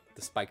with, like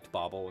the spiked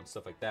bobble and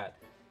stuff like that.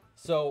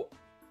 So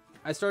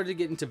I started to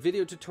get into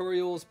video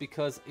tutorials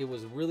because it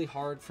was really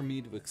hard for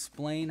me to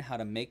explain how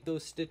to make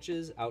those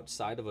stitches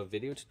outside of a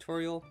video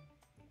tutorial.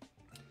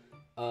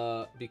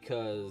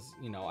 Because,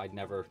 you know, I'd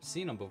never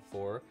seen them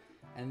before.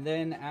 And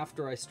then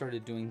after I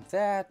started doing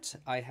that,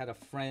 I had a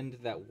friend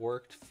that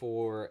worked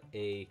for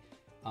a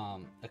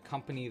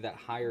company that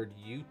hired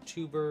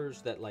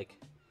YouTubers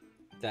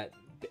that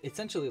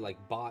essentially like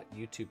bought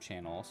YouTube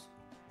channels,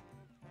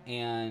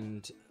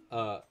 and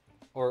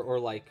or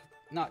like,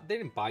 not, they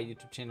didn't buy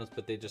YouTube channels,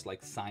 but they just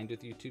like signed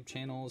with YouTube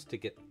channels to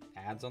get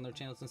ads on their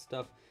channels and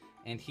stuff.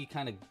 And he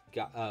kind of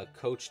got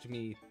coached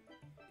me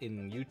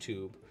in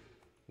YouTube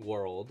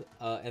world,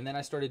 and then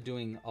I started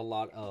doing a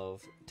lot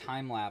of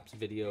time-lapse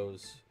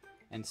videos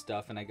and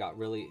stuff, and I got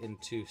really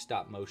into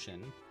stop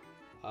motion,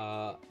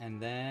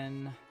 and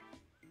then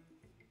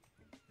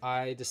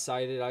I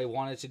decided I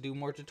wanted to do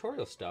more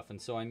tutorial stuff,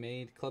 and so I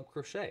made Club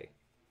Crochet.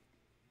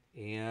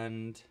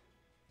 And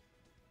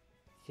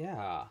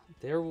yeah,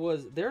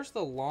 there's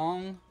the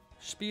long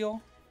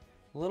spiel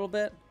a little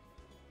bit.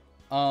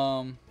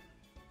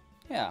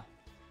 Yeah.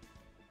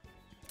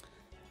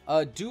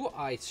 Do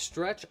I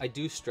stretch? I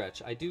do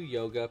stretch. I do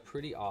yoga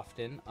pretty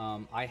often.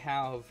 I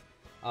have,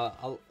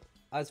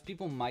 as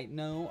people might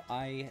know,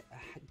 I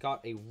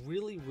got a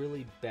really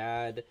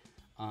bad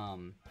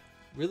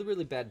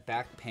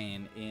back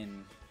pain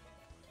in,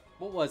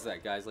 what was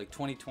that, guys? Like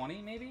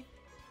 2020, maybe?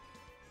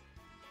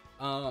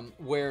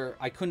 Where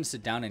I couldn't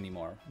sit down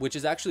anymore, which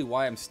is actually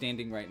why I'm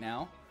standing right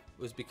now.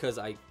 It was because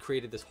I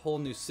created this whole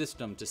new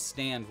system to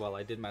stand while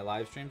I did my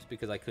live streams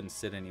because I couldn't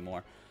sit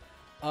anymore.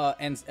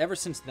 And ever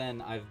since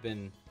then, I've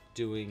been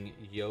doing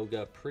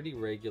yoga pretty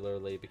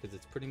regularly because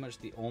it's pretty much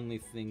the only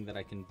thing that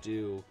I can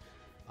do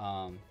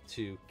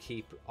to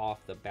keep off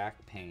the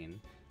back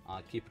pain,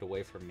 keep it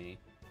away from me.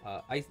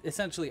 I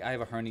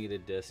have a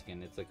herniated disc,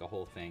 and it's like a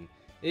whole thing.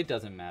 It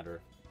doesn't matter.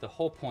 The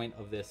whole point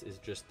of this is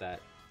just that,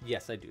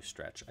 yes, I do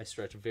stretch. I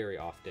stretch very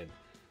often,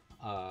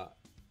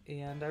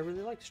 and I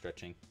really like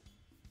stretching.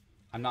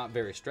 I'm not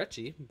very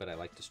stretchy, but I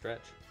like to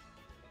stretch.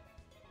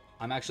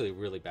 I'm actually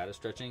really bad at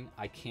stretching.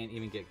 I can't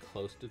even get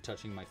close to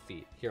touching my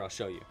feet. Here, I'll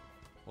show you.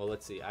 Well,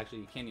 let's see. Actually,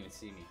 you can't even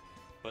see me.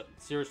 But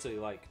seriously,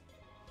 like,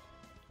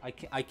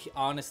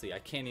 honestly, I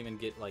can't even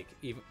get,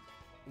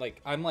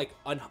 I'm like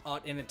an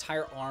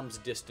entire arm's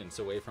distance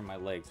away from my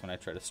legs when I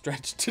try to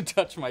stretch to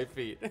touch my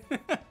feet.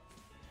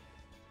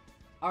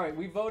 All right,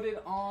 we voted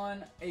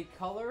on a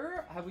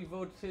color. Have we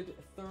voted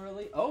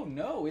thoroughly? Oh,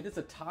 no, it is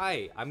a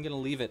tie. I'm going to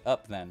leave it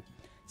up then.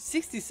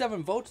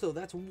 67 votes, though.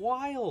 That's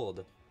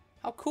wild.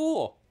 How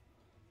cool.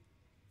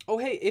 Oh,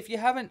 hey, if you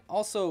haven't,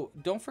 also,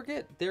 don't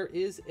forget, there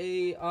is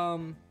a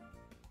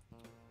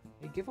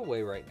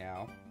giveaway right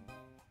now.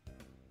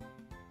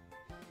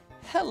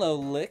 Hello,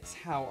 Licks.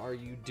 How are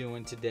you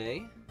doing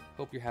today?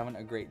 Hope you're having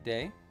a great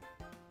day.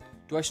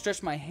 Do I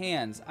stretch my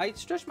hands? I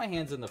stretch my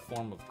hands in the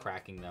form of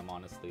cracking them,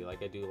 honestly.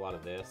 Like, I do a lot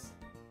of this.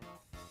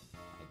 I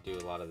do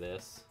a lot of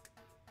this.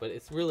 But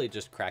it's really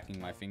just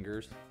cracking my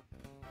fingers,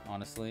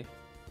 honestly.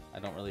 I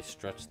don't really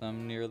stretch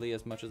them nearly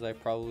as much as I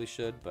probably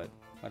should, but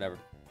whatever.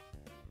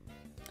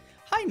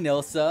 Hi,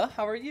 Nilsa.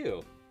 How are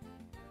you?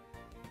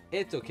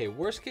 It's okay.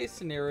 Worst case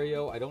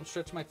scenario, I don't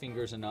stretch my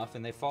fingers enough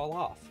and they fall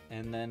off.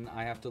 And then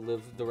I have to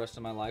live the rest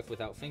of my life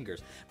without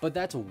fingers. But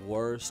that's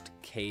worst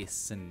case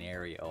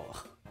scenario.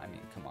 I mean,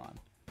 come on.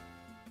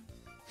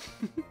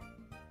 Do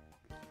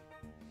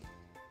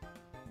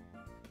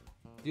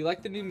you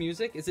like the new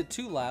music? Is it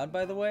too loud,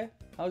 by the way?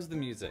 How's the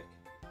music?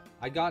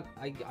 I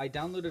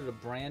downloaded a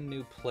brand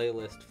new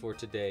playlist for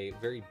today.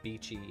 Very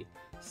beachy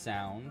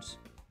sounds.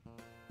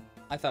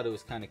 I thought it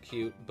was kind of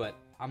cute, but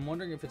I'm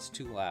wondering if it's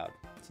too loud.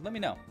 So let me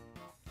know.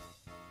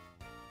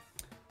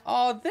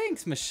 Oh,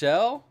 thanks,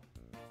 Michelle.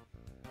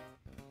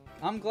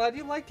 I'm glad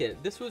you like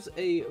it. This was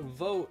a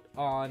vote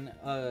on,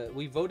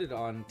 we voted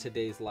on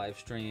today's live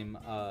stream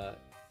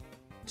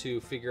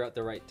to figure out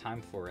the right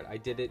time for it. I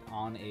did it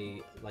on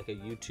a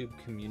YouTube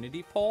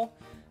community poll.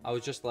 I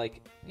was just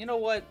like, you know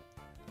what?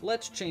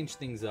 Let's change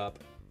things up.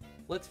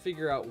 Let's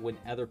figure out when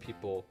other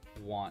people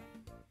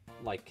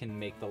can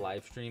make the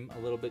live stream a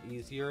little bit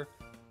easier.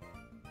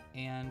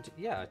 And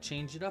yeah,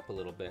 change it up a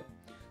little bit.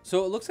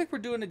 So it looks like we're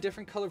doing a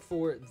different color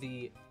for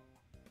the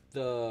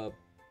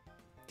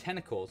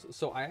tentacles.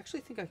 So I actually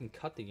think I can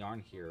cut the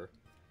yarn here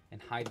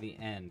and hide the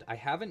end. I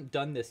haven't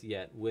done this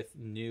yet with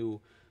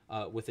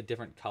with a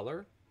different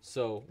color.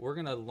 So we're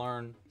gonna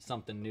learn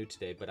something new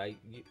today, but I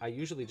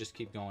usually just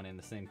keep going in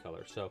the same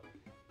color. So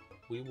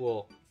we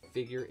will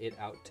figure it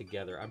out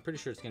together. I'm pretty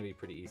sure it's gonna be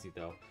pretty easy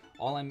though.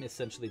 All I'm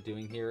essentially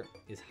doing here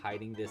is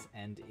hiding this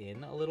end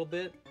in a little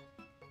bit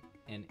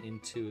and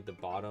into the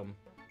bottom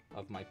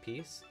of my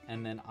piece,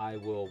 and then I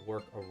will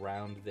work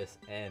around this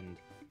end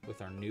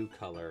with our new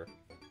color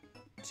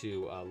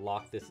to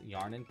lock this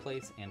yarn in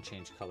place and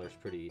change colors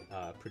pretty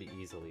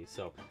easily.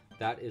 So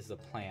that is the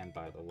plan,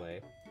 by the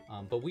way.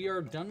 But we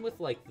are done with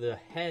the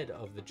head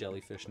of the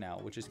jellyfish now,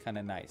 which is kind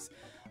of nice.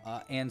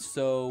 And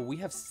so we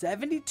have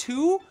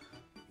 72.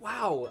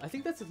 Wow, I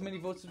think that's as many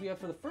votes as we have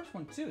for the first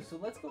one too. So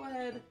let's go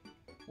ahead.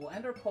 We'll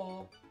end our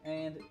poll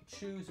and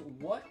choose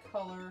what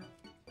color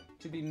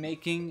to be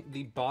making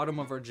the bottom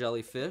of our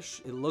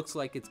jellyfish. It looks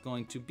like it's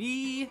going to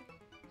be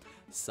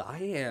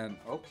cyan.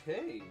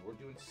 Okay, we're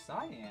doing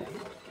cyan.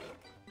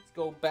 Let's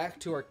go back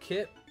to our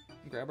kit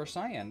and grab our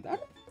cyan.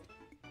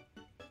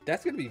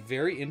 That's going to be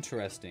very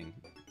interesting.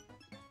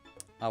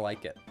 I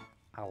like it.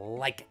 I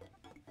like it.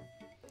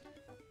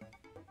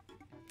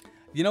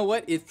 You know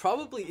what? It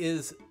probably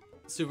is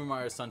Super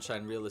Mario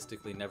Sunshine,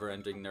 realistically,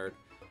 Never-Ending Nerd.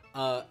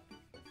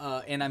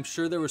 And I'm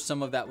sure there was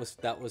some of that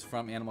was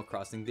from Animal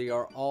Crossing. They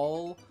are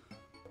all...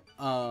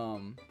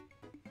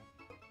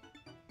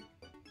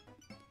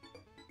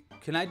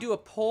 Can I do a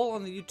poll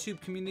on the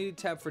YouTube community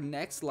tab for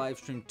next live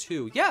stream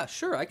too? Yeah,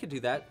 sure, I could do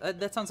that.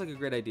 That sounds like a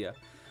great idea.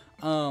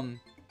 But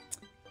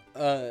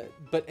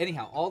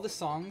anyhow, all the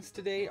songs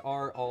today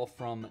are all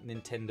from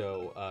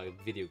Nintendo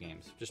video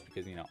games, just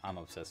because, you know, I'm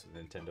obsessed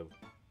with Nintendo.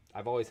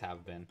 I've always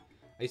have been.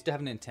 I used to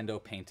have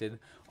Nintendo painted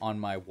on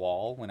my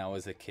wall when I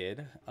was a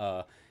kid,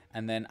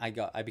 and then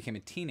I became a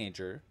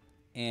teenager,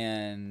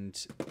 and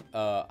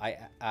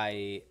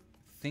I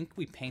think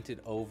we painted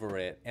over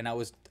it, and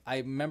I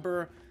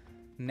remember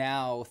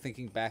now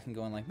thinking back and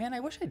going like, man, I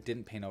wish I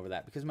didn't paint over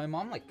that, because my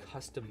mom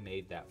custom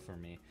made that for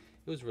me.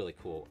 It was really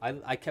cool.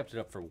 I kept it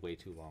up for way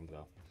too long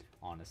though,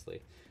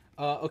 honestly.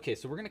 Okay,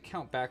 so we're gonna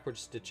count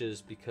backwards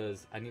stitches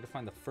because I need to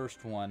find the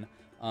first one.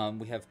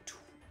 We have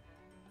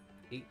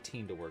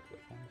 18 to work with.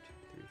 1,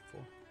 2, 3,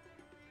 4,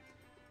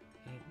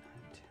 8, 9,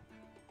 10,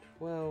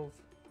 12,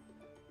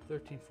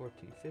 13,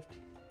 14, 15,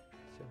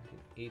 17,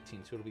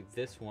 18. So it'll be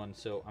this one.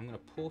 So I'm gonna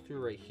pull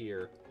through right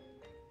here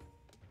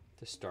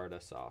to start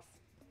us off.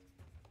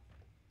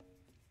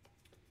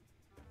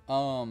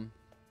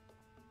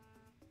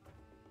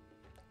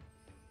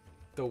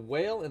 The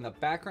whale in the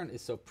background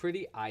is so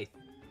pretty. I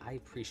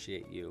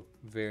appreciate you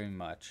very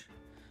much.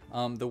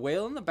 The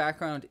whale in the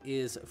background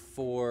is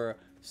for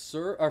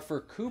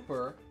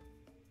Cooper,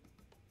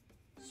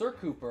 Sir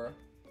Cooper,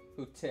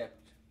 who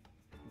tipped,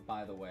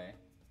 by the way.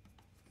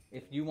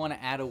 If you want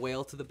to add a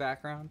whale to the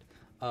background,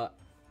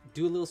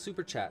 do a little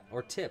super chat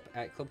or tip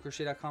at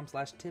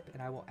clubcrochet.com/tip,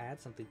 and I will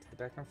add something to the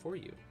background for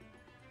you.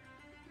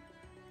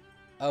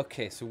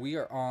 Okay, so we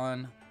are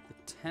on the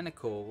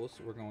tentacles.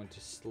 We're going to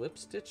slip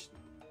stitch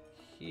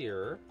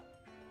here.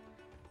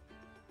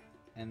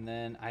 And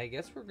then I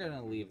guess we're going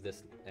to leave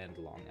this end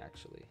long,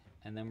 actually.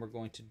 And then we're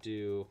going to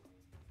do...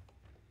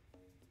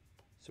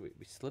 So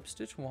we slip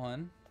stitch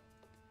one.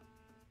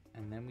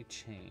 And then we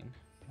chain.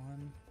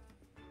 1,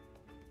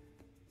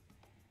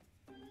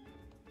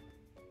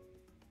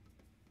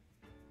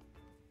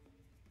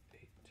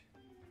 8.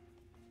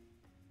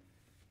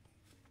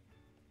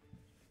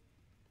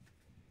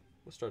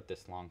 We'll start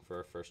this long for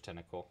our first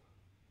tentacle.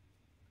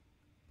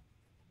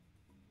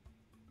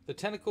 The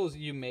tentacles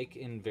you make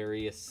in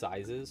various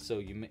sizes, so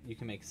you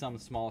can make some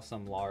small,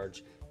 some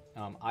large.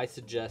 I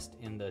suggest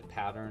in the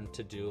pattern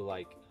to do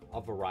like a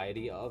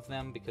variety of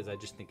them because I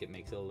just think it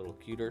makes it a little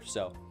cuter.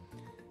 So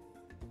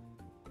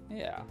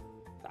yeah,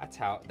 that's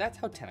how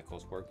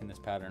tentacles work in this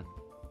pattern.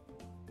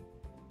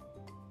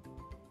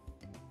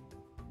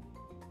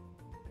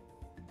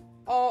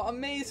 Oh,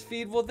 Amaze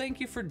Feed, well thank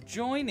you for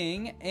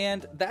joining,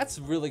 and that's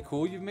really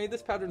cool. You've made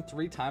this pattern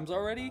 3 times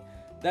already?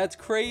 That's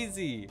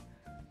crazy.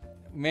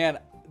 Man,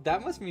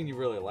 that must mean you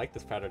really like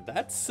this pattern.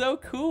 That's so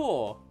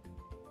cool.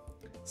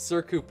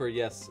 Sir Cooper,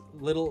 yes.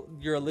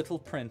 You're a little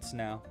prince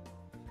now.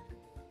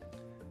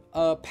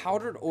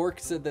 Powdered Orc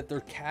said that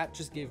their cat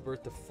just gave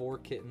birth to 4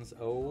 kittens.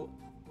 Oh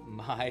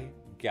my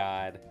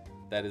god.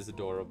 That is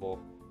adorable.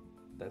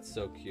 That's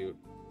so cute.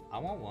 I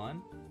want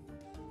one.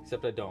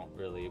 Except I don't,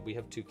 really. We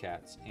have 2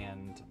 cats,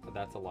 and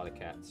that's a lot of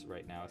cats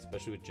right now,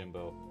 especially with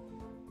Jimbo.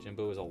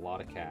 Jimbo is a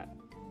lot of cat.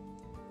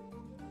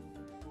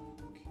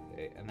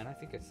 And then I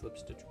think I slip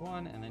stitch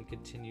 1 and then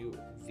continue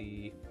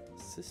the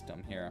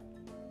system here.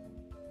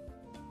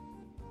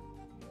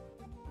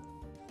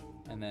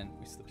 And then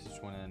we slip stitch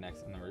 1 in the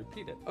next and then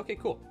repeat it. Okay,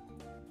 cool.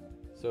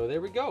 So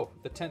there we go.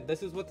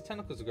 This is what the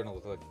tentacles are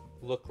going to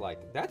look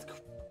like. That's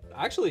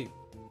actually,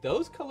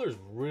 those colors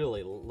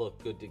really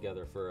look good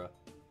together for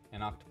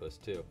an octopus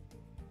too.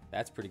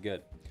 That's pretty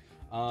good.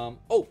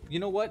 Oh, you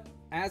know what?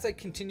 As I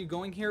continue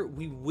going here,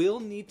 we will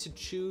need to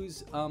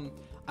choose.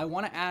 I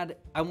want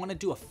to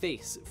do a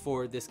face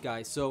for this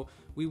guy. So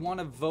we want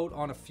to vote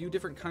on a few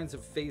different kinds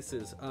of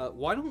faces.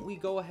 Why don't we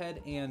go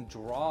ahead and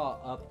draw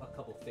up a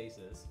couple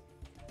faces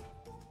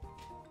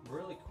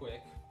really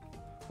quick.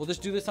 We'll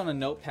just do this on a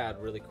notepad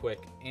really quick.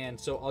 And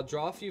so I'll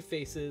draw a few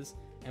faces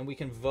and we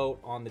can vote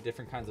on the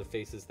different kinds of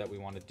faces that we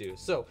want to do.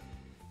 So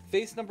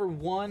face number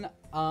 1,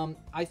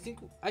 I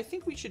think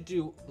we should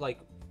do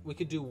we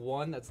could do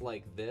one that's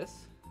like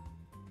this.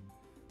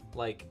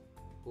 Like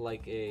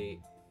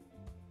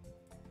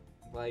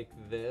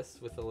this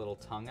with a little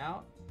tongue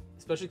out,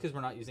 especially because we're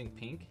not using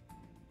pink.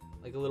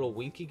 Like a little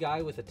winky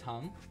guy with a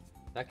tongue.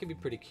 That could be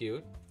pretty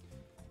cute.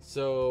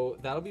 So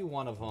that'll be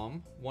one of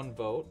them. One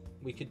vote.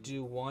 We could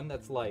do one we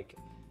could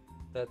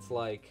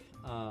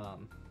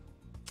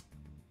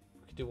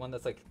do one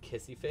that's like a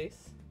kissy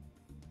face,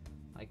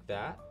 like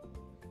that.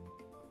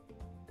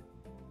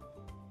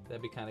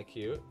 That'd be kind of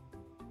cute.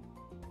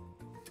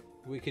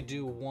 We could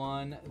do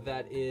one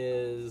that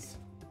is.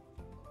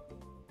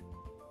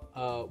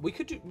 We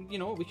could do. You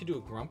know what? We could do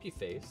a grumpy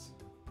face.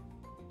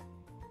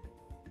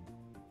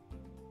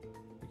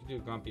 We could do a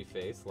grumpy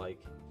face like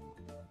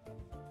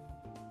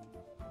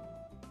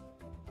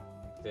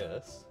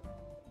this.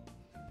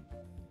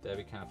 That'd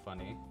be kind of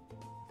funny.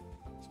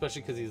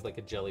 Especially because he's like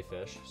a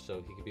jellyfish,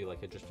 so he could be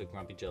like just a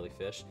grumpy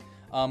jellyfish.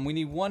 We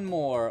need one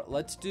more.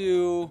 Let's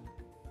do.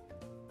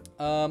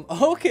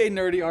 Okay,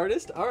 nerdy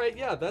artist. All right,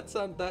 yeah,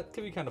 that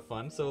could be kind of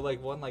fun. So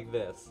like one like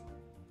this,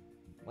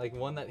 like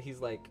one that he's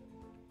like,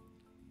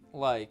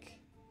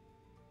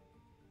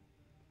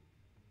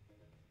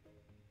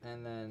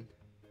 and then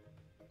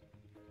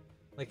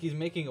like he's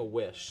making a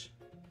wish.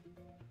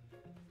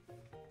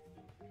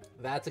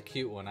 That's a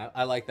cute one.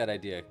 I like that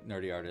idea,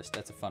 nerdy artist.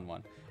 That's a fun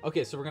one.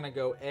 Okay, so we're gonna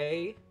go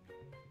A,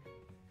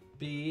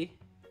 B,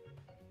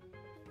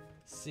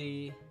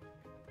 C,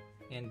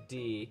 and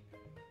D.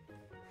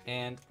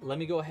 And let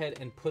me go ahead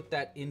and put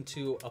that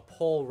into a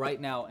poll right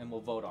now and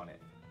we'll vote on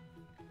it.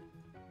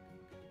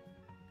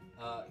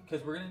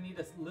 Because we're gonna need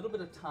a little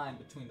bit of time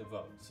between the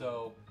vote.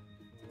 So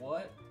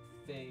what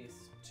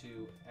face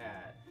to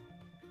add?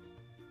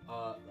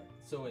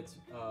 So it's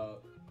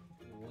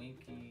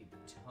winky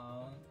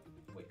tongue.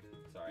 Wait,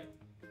 sorry.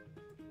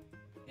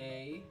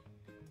 A,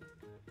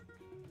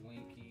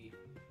 winky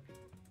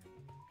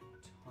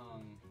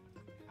tongue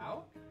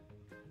out.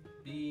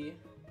 B,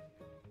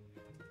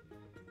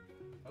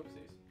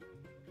 oopsies.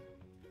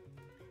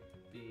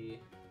 B,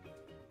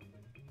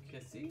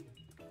 kissy.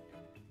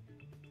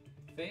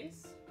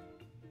 face.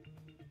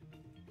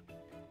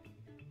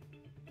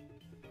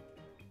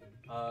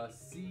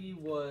 C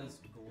was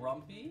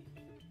grumpy.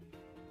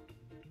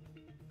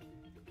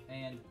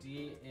 And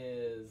D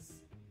is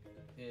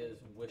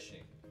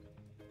wishing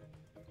face.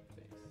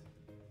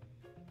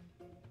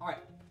 All right,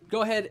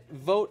 go ahead,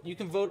 vote. You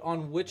can vote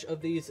on which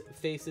of these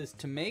faces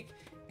to make.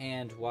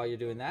 And while you're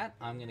doing that,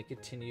 I'm gonna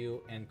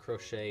continue and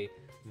crochet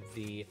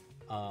the,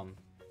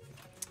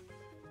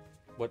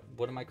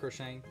 what am I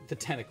crocheting? The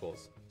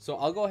tentacles. So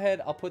I'll go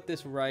ahead, I'll put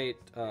this right,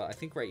 I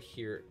think right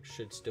here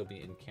should still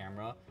be in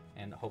camera,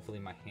 and hopefully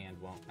my hand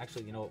won't.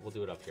 Actually, you know what, we'll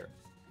do it up here.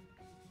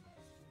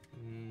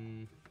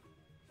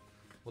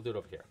 We'll do it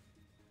up here.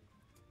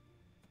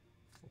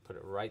 We'll put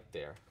it right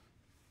there.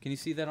 Can you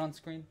see that on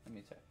screen? Let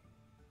me check.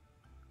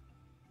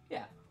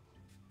 Yeah.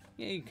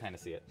 Yeah, you can kind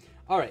of see it.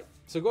 All right,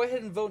 so go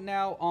ahead and vote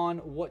now on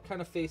what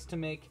kind of face to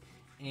make,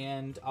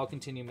 and I'll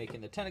continue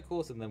making the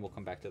tentacles, and then we'll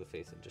come back to the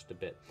face in just a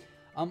bit.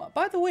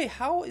 By the way,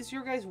 how has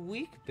your guys'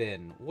 week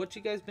been? What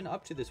you guys been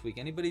up to this week?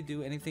 Anybody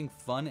do anything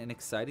fun and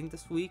exciting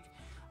this week?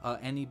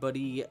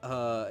 Anybody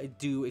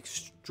do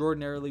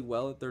extraordinarily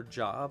well at their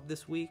job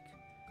this week?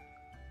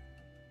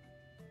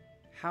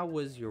 How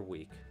was your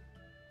week?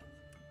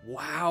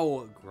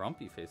 Wow,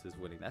 Grumpy Face is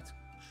winning. That's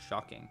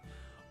shocking.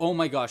 Oh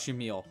my gosh,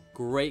 Yamil,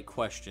 great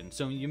question.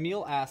 So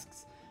Yamil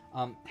asks,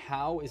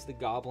 how is the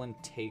goblin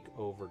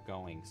takeover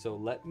going? So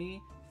let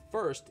me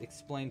first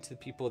explain to the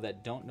people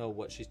that don't know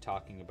what she's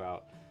talking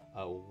about,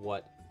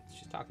 what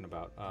she's talking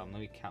about. Let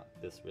me count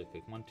this really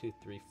quick. 1, 2,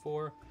 3,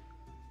 4,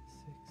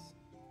 6,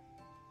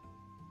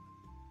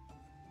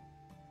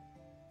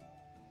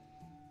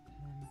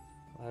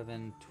 10,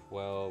 11,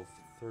 12,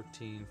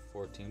 13,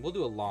 14. We'll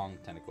do a long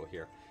tentacle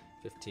here.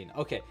 15.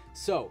 Okay,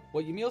 so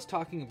what Yamil's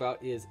talking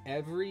about is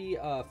every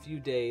few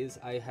days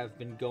I have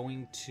been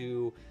going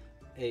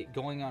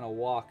on a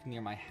walk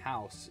near my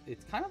house.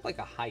 It's kind of like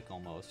a hike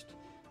almost.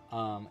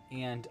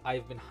 And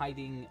I've been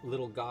hiding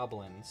little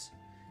goblins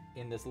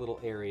in this little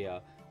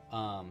area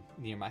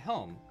near my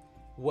home.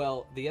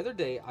 Well, the other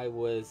day it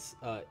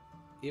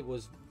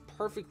was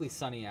perfectly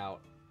sunny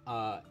out,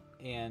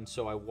 and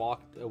so I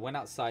went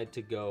outside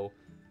to go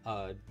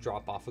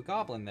drop off a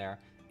goblin there,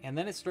 and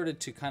then it started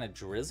to kind of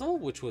drizzle,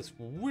 which was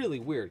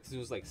really weird because it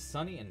was like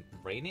sunny and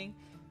raining.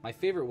 My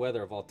favorite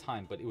weather of all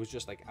time, but it was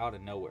just like out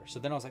of nowhere. So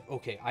then I was like,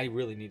 okay, I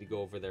really need to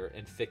go over there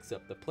and fix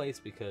up the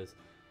place because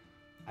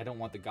I don't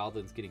want the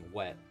goblins getting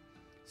wet.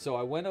 So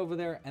I went over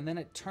there, and then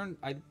it turned,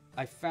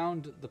 I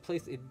found the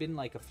place. It'd been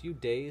like a few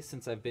days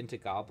since I've been to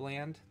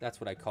Gobland. That's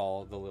what I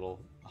call the little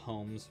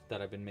homes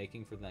that I've been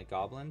making for the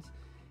goblins.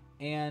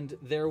 And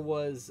there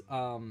was,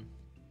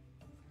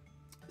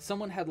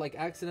 someone had like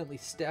accidentally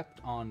stepped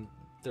on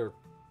their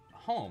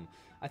home.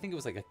 I think it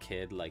was like a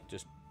kid, like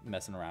just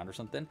messing around or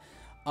something.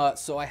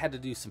 So I had to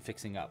do some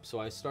fixing up.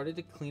 So I started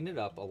to clean it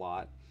up a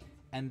lot.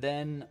 And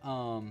then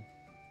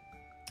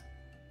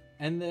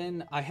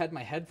I had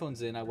my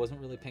headphones in. I wasn't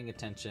really paying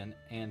attention,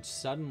 and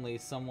suddenly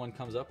someone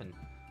comes up and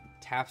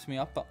taps me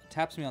on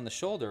the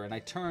shoulder, and I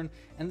turn,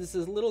 and this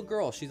is a little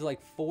girl. She's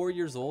like 4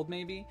 years old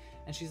maybe,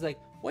 and she's like,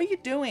 "What are you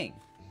doing?"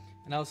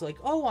 And I was like,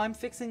 "Oh, I'm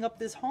fixing up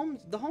the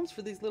homes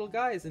for these little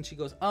guys." And she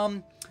goes,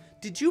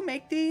 "Did you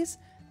make these?"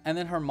 And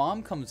then her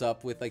mom comes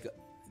up with like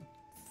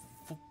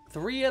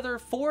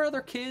 4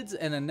 other kids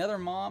and another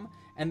mom,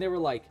 and they were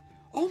like,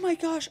 "Oh my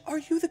gosh, are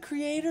you the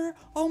creator?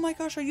 Oh my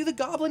gosh, are you the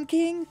Goblin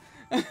King?"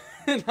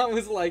 And I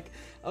was like,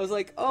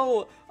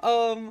 "Oh,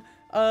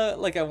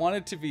 like I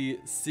wanted to be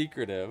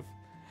secretive,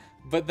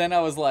 but then I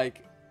was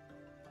like,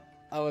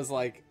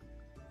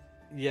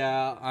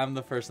 yeah, I'm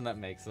the person that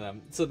makes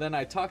them." So then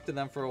I talked to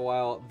them for a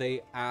while.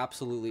 They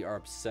absolutely are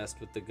obsessed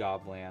with the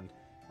Gobland.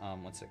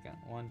 1 second.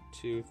 1,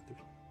 2, 3,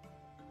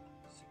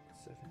 6,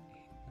 7,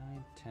 8,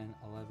 9, 10,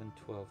 11,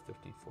 12,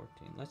 13,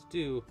 14. Let's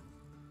do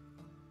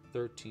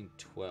 13,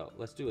 12.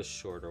 Let's do a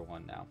shorter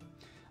one now.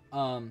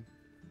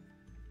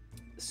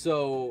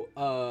 So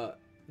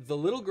the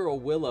little girl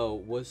Willow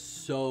was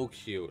so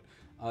cute.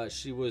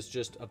 She was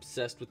just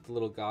obsessed with the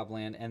little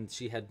goblin, and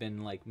she had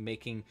been like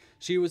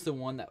she was the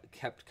one that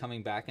kept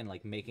coming back and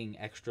like making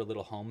extra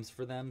little homes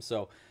for them.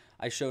 So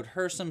I showed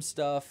her some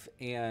stuff,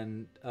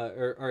 and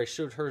or I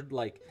showed her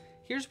like,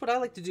 here's what I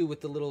like to do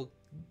with their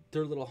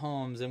little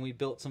homes, and we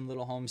built some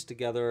little homes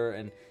together,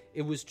 and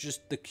it was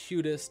just the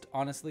cutest.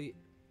 Honestly,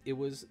 it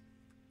was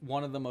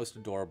one of the most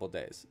adorable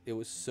days. It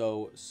was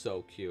so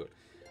cute.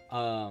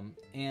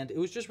 And it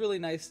was just really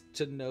nice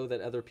to know that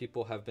other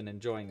people have been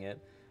enjoying it.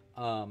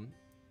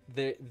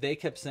 They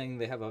kept saying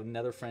they have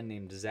another friend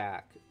named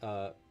Zach,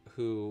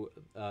 who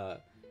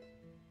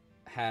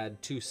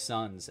had 2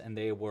 sons, and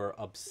they were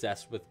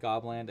obsessed with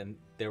Gobland, and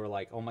they were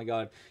like, "Oh my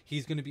god,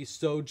 he's gonna be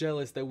so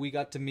jealous that we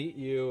got to meet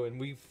you and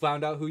we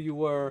found out who you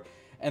were."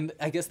 And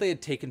I guess they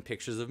had taken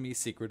pictures of me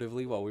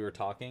secretively while we were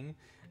talking,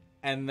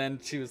 and then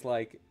she was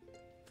like,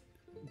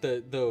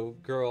 the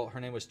girl, her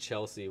name was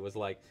Chelsea, was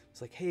like,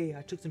 "Hey,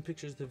 I took some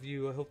pictures of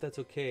you. I hope that's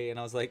okay." And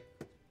I was like,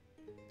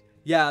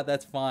 "Yeah,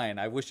 that's fine.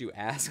 I wish you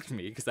asked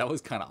me, because that was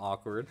kind of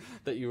awkward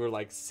that you were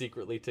like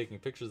secretly taking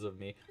pictures of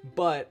me."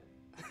 But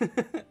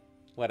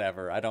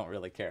Whatever, I don't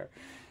really care.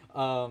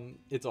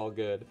 It's all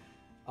good.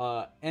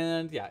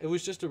 And yeah, it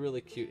was just a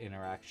really cute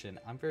interaction.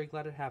 I'm very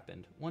glad it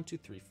happened. 1, 2,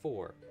 3,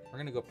 4. We're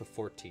gonna go up to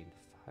 14.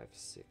 5,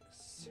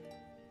 6,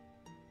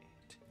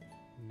 8,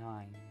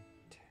 9,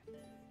 10,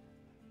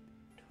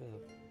 12,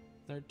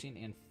 13,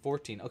 and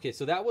 14. Okay,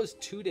 so that was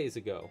 2 days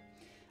ago.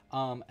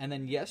 And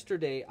then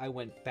yesterday I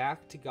went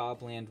back to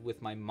Gobland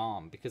with my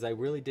mom because I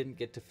really didn't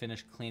get to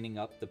finish cleaning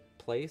up the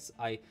place.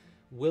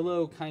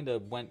 Willow kind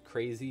of went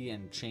crazy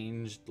and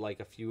changed like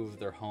a few of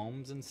their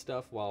homes and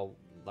stuff while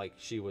like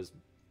she was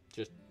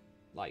just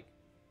like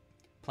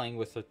playing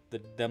with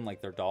them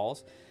like their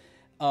dolls.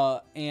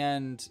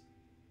 And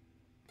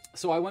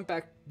so I went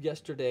back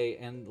yesterday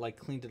and like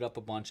cleaned it up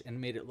a bunch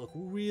and made it look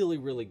really,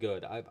 really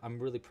good. I'm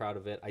really proud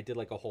of it. I did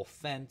like a whole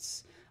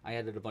fence. I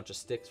added a bunch of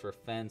sticks for a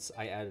fence.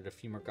 I added a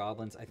few more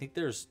goblins. I think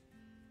there's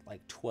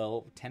like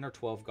 10 or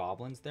 12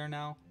 goblins there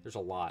now. There's a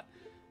lot.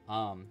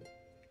 Yeah,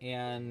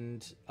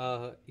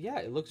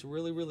 it looks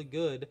really, really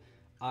good.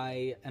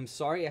 I am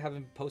sorry I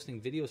haven't been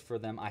posting videos for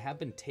them. I have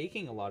been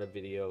taking a lot of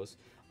videos,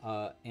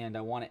 and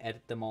I want to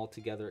edit them all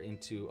together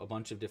into a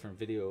bunch of different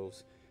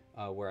videos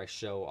where I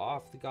show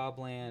off the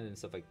Gobland and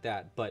stuff like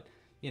that. But,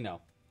 you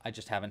know, I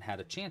just haven't had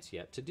a chance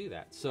yet to do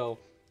that. So,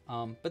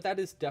 but that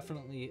is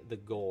definitely the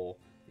goal,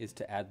 is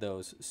to add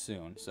those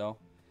soon. So,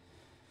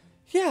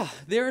 yeah,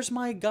 there's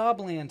my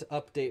Gobland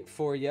update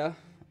for you.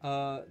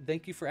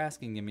 Thank you for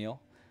asking,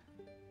 Emil.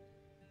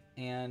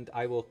 And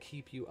I will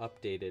keep you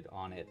updated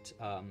on it.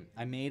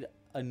 I made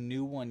a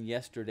new one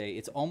yesterday.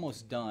 It's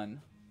almost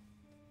done.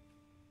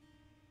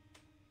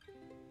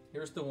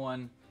 Here's the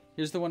one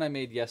I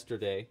made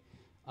yesterday.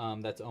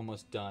 That's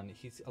almost done.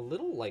 He's a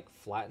little like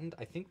flattened.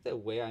 I think the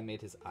way I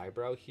made his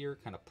eyebrow here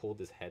kind of pulled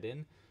his head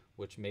in,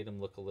 which made him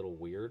look a little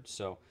weird.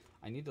 So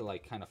I need to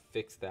like kind of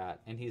fix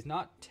that. And he's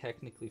not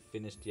technically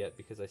finished yet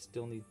because I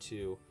still need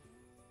to,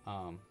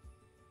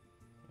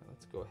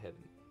 let's go ahead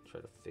and try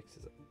to fix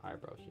his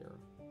eyebrow here.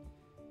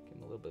 Give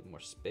him a little bit more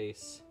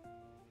space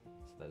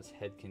so that his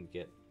head can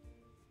get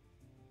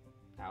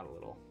out a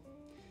little.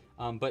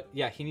 But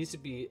yeah, he needs to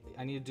be,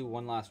 I need to do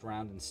one last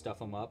round and stuff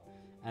him up.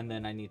 And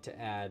then I need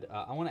to add,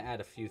 I want to add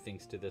a few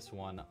things to this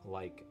one.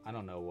 Like, I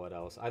don't know what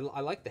else. I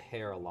like the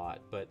hair a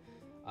lot, but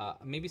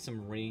maybe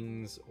some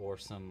rings or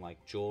some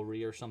like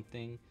jewelry or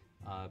something.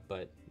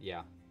 But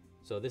yeah,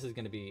 so this is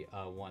going to be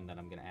one that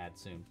I'm going to add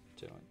soon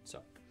to it.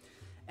 So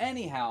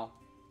anyhow,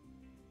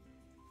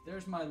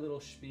 there's my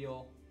little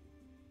spiel.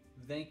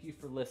 Thank you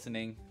for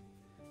listening.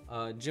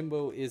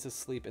 Jimbo is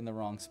asleep in the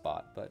wrong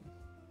spot, but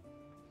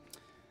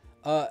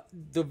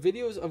the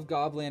videos of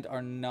Gobland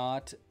are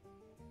not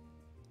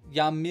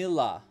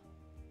Yamila.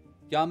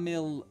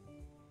 Yamila.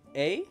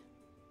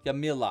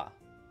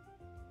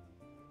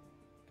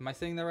 Am I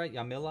saying that right?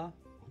 Yamila? 1,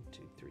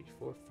 2, 3,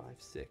 4, 5,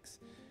 6,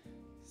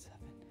 7,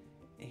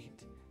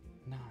 8,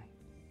 9,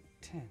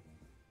 10,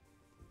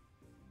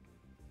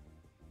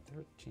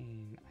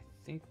 13. I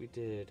think we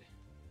did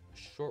a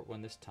short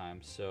one this time,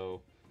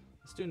 so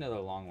let's do another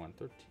long one.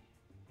 13,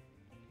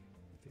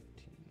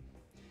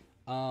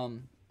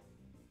 15.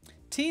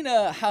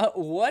 Tina,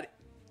 what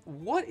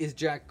is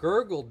Jack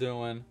Gurgle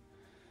doing?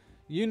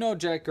 You know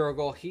Jack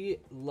Gurgle, he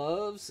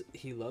loves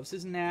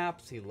his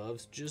naps. He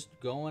loves just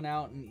going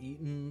out and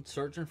eating,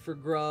 searching for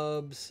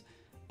grubs.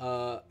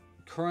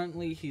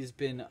 Currently, he's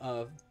been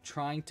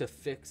trying to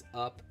fix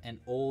up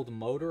an old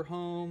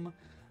motorhome,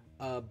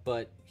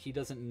 but he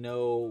doesn't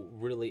know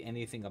really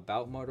anything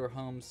about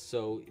motorhomes.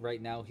 So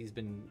right now, he's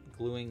been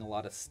gluing a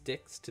lot of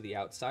sticks to the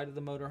outside of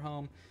the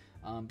motorhome.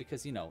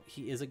 Because, you know,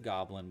 he is a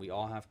goblin. We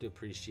all have to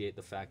appreciate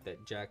the fact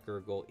that Jack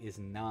Gurgle is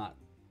not,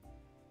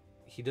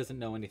 he doesn't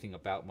know anything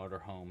about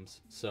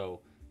motorhomes. So,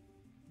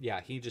 yeah,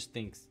 he just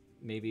thinks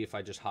maybe if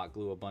I just hot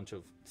glue a bunch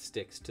of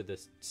sticks to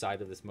this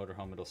side of this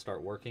motorhome, it'll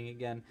start working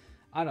again.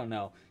 I don't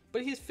know.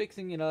 But he's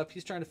fixing it up.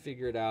 He's trying to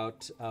figure it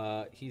out.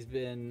 He's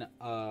been,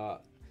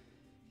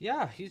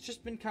 yeah, he's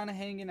just been kind of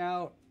hanging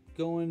out,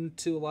 going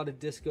to a lot of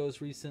discos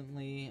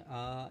recently,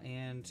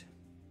 and,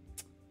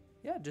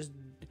 yeah, just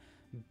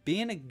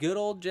being a good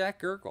old Jack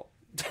Gurgle.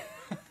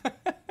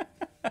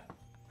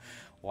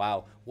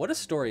 Wow, what a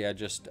story I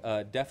just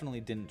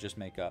definitely didn't just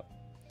make up.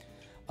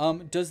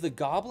 Does the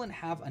goblin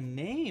have a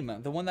name?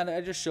 The one that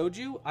I just showed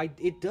you?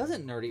 It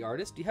doesn't, Nerdy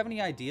Artist. Do you have any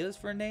ideas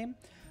for a name?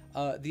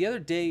 The other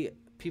day,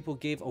 people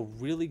gave a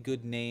really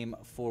good name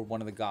for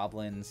one of the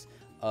goblins.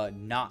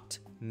 Not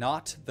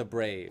the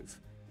Brave,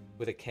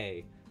 with a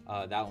K.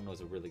 That one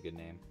was a really good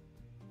name.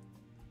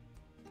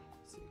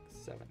 6,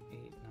 7, 8,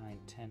 9,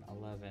 10,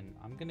 11.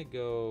 I'm gonna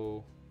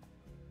go,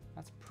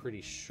 that's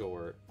pretty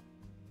short.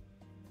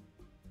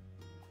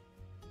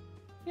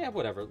 Yeah,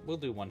 whatever. We'll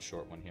do one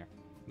short one here.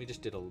 We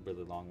just did a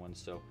really long one,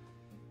 so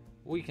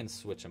we can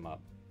switch them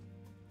up.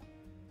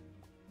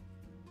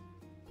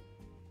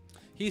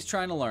 He's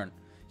trying to learn.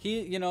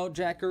 You know,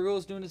 Jack Gurgle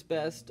is doing his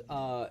best,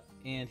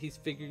 and he's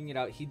figuring it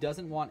out. He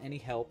doesn't want any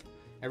help.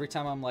 Every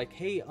time I'm like,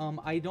 hey,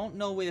 I don't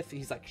know if,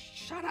 he's like,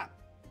 shut up.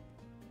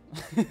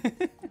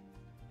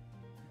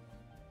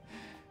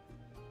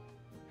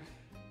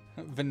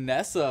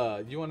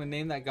 Vanessa. You want to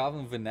name that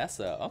goblin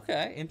Vanessa?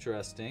 Okay,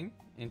 interesting.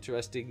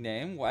 Interesting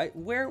name. Why?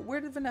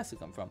 Where did Vanessa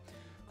come from?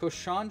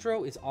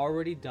 Coshandro is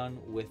already done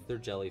with their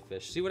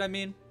jellyfish. See what I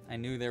mean? I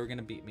knew they were going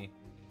to beat me.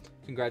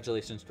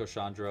 Congratulations,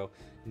 Coshandro.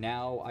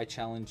 Now I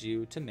challenge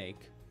you to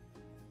make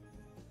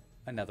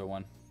another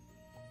one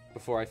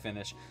before I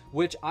finish.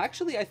 Which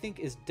actually I think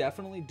is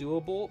definitely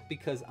doable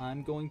because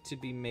I'm going to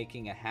be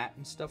making a hat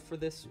and stuff for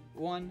this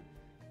one.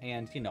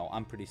 And, you know,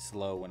 I'm pretty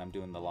slow when I'm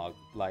doing the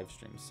live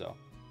stream, so.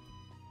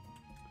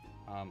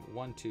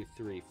 1, 2,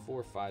 3,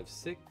 4, 5,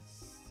 6,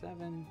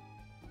 7,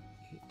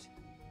 8,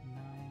 9.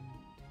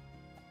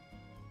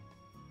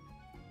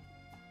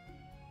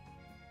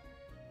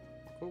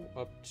 Go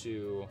up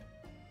to,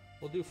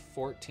 we'll do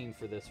 14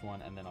 for this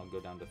one, and then I'll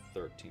go down to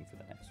 13 for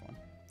the next one.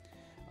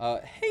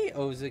 Hey,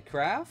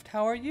 Ozecraft,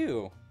 how are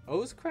you?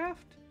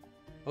 Ozecraft?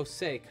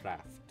 Osecraft.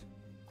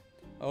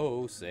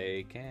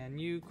 Ose, can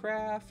you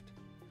craft?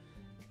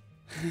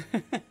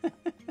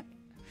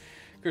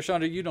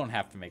 Krishandra, you don't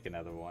have to make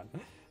another one.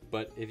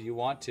 But if you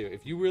want to,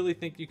 if you really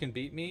think you can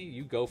beat me,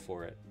 you go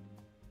for it.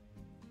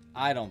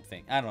 I don't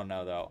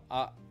know though.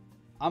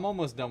 I'm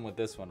almost done with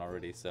this one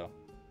already, so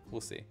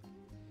we'll see.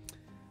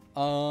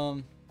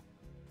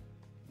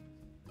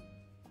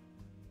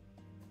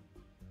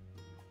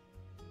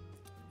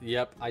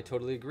 Yep, I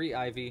totally agree,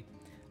 Ivy.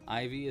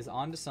 Ivy is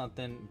onto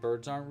something.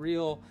 Birds aren't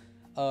real.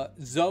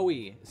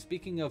 Zoe,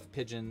 speaking of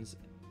pigeons,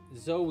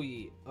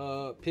 Zoe,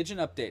 pigeon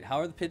update. How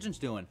are the pigeons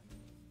doing?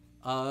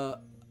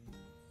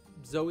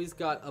 Zoe's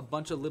got a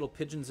bunch of little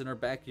pigeons in her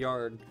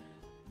backyard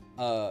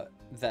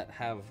that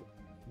have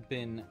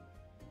been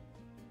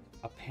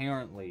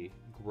apparently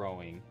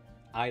growing.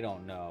 I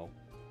don't know.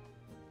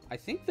 I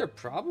think they're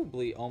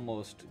probably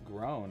almost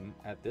grown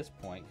at this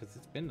point because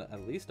it's been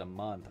at least a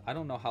month. I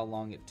don't know how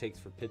long it takes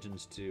for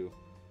pigeons to,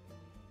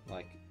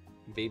 like,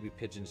 baby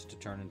pigeons to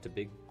turn into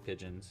big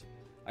pigeons.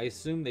 I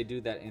assume they do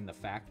that in the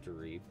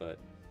factory, but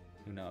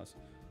who knows?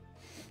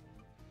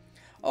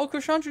 Oh,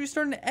 Krishandra, you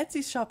started an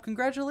Etsy shop.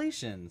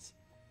 Congratulations.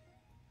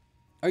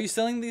 Are you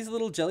selling these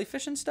little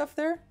jellyfish and stuff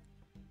there?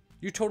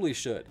 You totally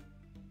should.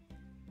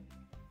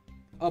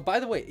 Oh, by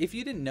the way, if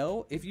you didn't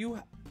know, if you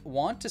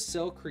want to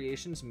sell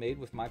creations made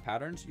with my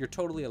patterns, you're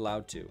totally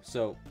allowed to.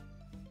 So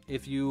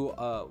if you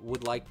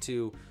would like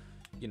to,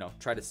 you know,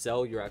 try to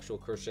sell your actual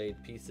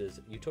crocheted pieces,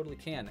 you totally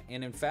can.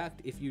 And in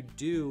fact, if you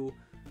do,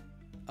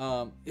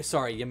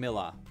 sorry,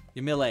 Yamile.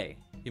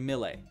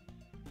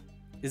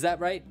 Is that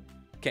right?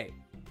 Okay.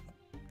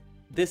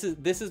 This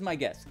is my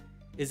guess.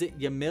 Is it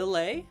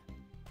Yamile?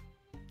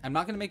 I'm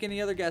not going to make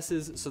any other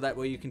guesses, so that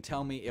way you can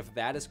tell me if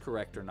that is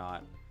correct or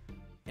not.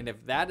 And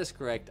if that is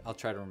correct, I'll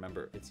try to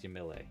remember it's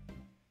Yamile.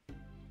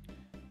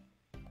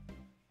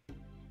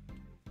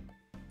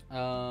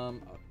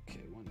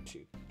 Okay, 1, 2,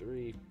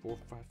 3, 4,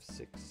 5,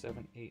 6,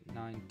 7, 8,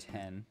 9,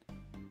 10,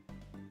 11,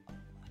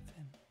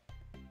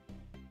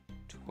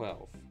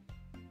 12.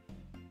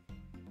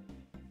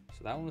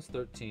 So that one was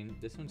 13.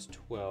 This one's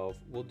 12.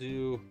 We'll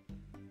do...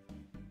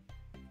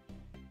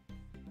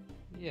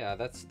 Yeah,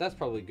 that's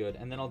probably good.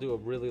 And then I'll do a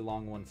really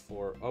long one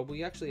for... Oh,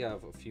 we actually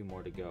have a few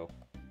more to go.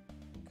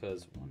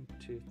 Because 1,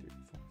 2, 3,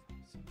 4, 5,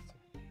 6, 7,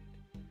 8.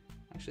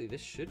 Actually, this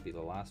should be the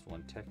last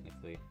one,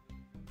 technically.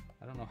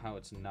 I don't know how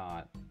it's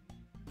not.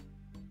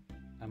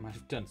 I might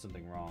have done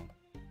something wrong.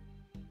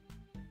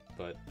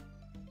 But,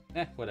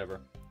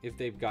 whatever. If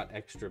they've got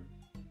extra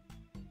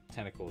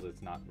tentacles,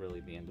 it's not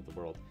really the end of the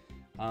world.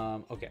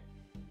 Okay.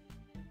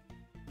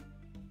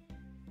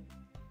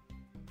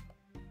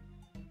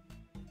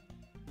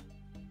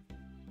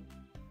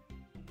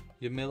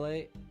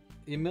 Yamile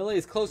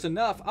is close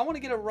enough. I want to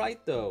get it right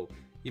though.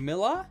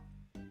 Yamile?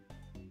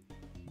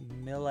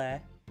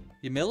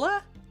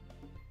 Yamile?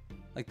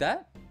 Like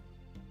that?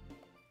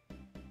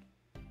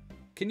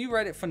 Can you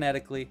write it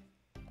phonetically?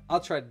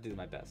 I'll try to do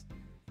my best.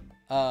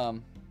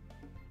 Oh,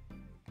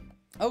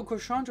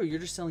 Crochandro, you're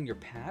just selling your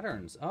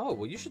patterns. Oh,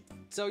 well, you should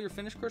sell your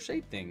finished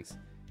crochet things.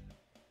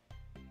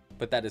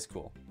 But that is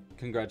cool.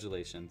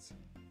 Congratulations.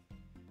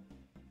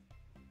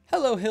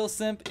 Hello, Hill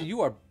Simp.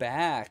 You are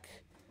back.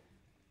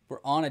 We're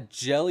on a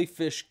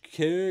jellyfish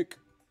kick.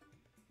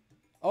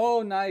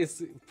 Oh,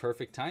 nice.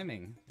 Perfect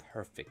timing.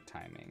 Perfect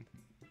timing.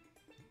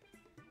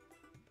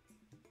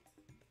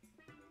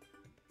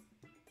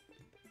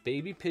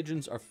 Baby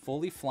pigeons are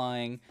fully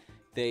flying.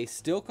 They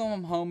still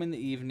come home in the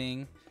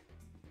evening.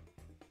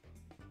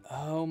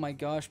 Oh my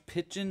gosh.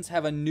 Pigeons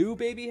have a new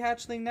baby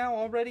hatchling now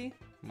already?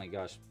 Oh my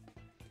gosh.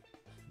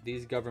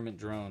 These government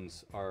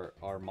drones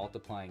are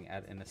multiplying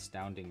at an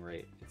astounding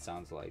rate, it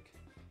sounds like.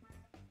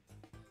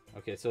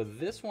 Okay, so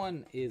this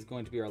one is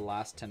going to be our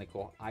last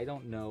tentacle. I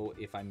don't know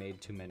if I made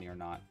too many or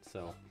not,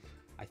 so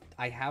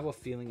I have a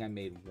feeling I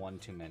made one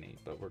too many,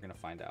 but we're going to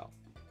find out.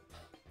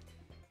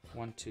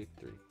 1, 2,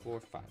 3, 4,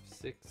 5,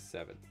 6,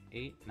 7,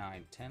 8,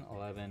 9, 10,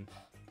 11.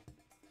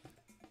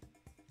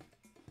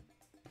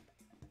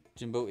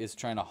 Jimbo is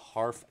trying to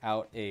harf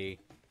out a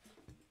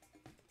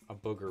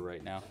booger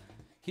right now.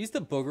 He's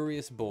the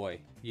boogeriest boy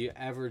you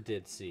ever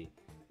did see.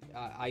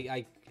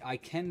 I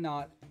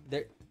cannot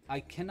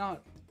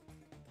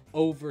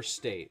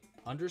overstate.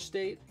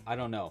 Understate? I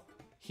don't know.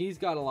 He's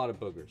got a lot of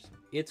boogers.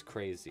 It's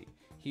crazy.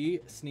 He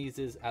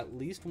sneezes at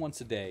least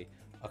once a day.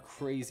 A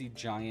crazy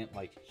giant,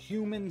 like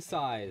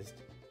human-sized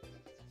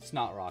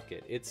snot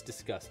rocket. It's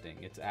disgusting.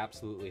 It's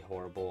absolutely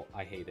horrible.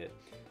 I hate it.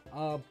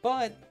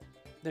 But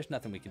there's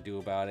nothing we can do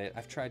about it.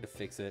 I've tried to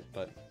fix it,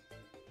 but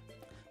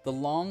the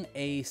long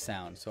A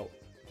sound. So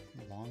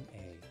long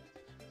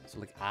A. So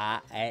like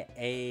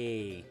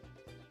A.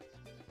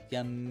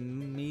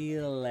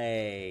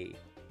 Yamile.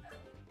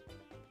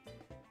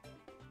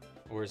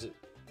 Or is it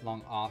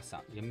long A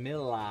sound?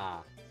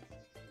 Yamila.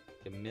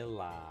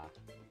 Yamila.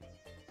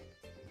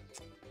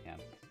 Yeah.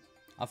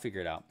 I'll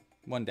figure it out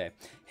one day.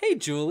 Hey,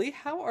 Julie,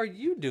 how are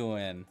you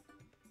doing?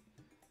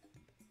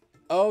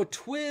 Oh,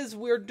 Twiz,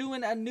 we're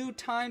doing a new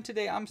time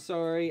today. I'm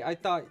sorry. I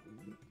thought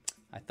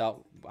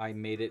I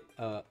made it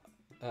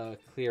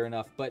clear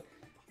enough, but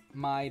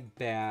my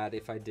bad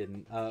if I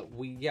didn't.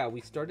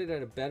 We started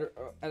at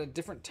a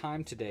different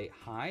time today.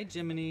 Hi,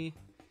 Jiminy.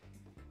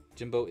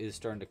 Jimbo is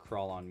starting to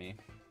crawl on me,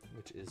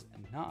 which is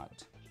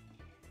not.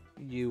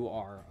 You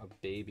are a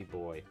baby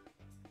boy.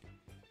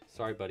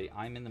 Sorry, buddy.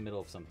 I'm in the middle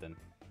of something.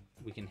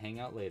 We can hang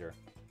out later.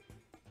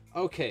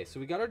 Okay, so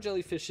we got our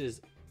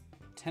jellyfish's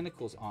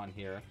tentacles on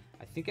here.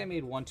 I think I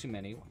made one too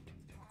many. 1, 2,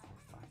 3,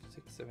 4, 5,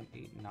 6, 7,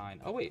 8,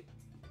 9. Oh, wait.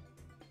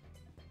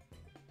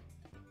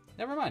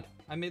 Never mind.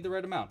 I made the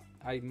right amount.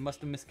 I must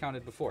have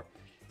miscounted before.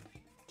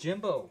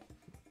 Jimbo.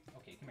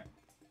 Okay, come here.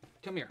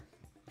 Come here.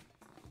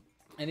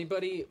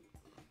 Anybody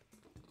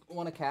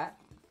want a cat?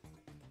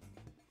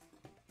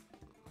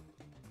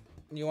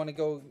 You want to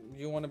go?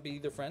 You want to be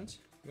their friends?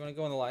 You want to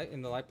go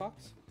in the light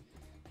box?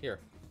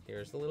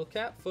 Here's the little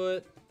cat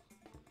foot.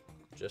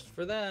 Just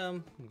for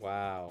them.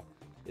 Wow.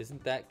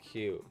 Isn't that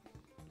cute?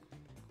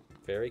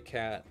 Very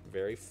cat,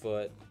 very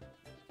foot,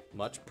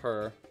 much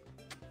purr.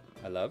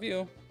 I love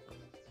you.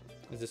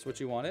 Is this what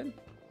you wanted?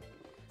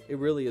 It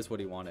really is what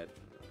he wanted.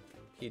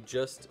 He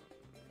just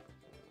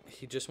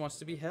wants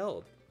to be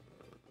held.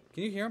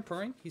 Can you hear him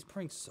purring? He's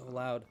purring so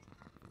loud.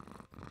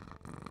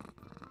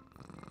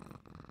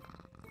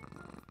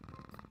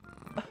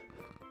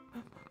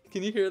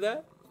 Can you hear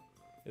that?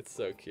 It's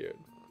so cute.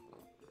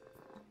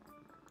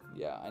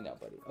 Yeah, I know,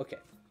 buddy. Okay,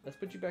 let's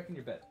put you back in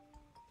your bed.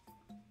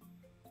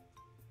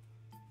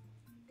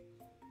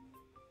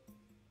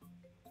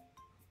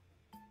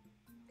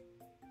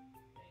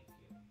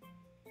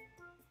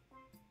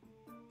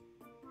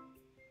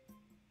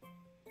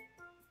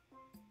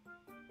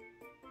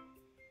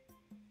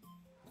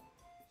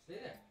 Stay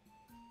there.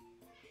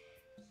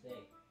 Stay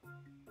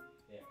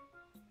there.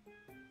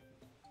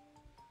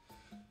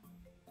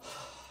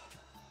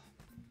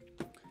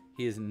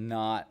 He is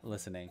not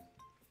listening.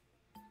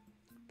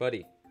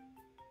 Buddy.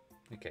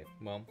 Okay,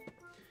 well,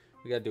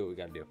 we gotta do what we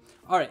gotta do.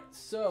 Alright,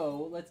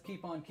 so let's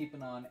keep on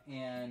keeping on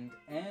and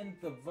end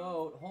the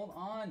vote. Hold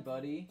on,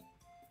 buddy.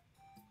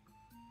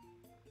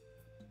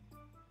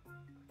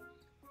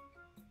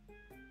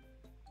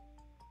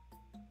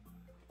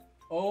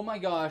 Oh my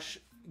gosh.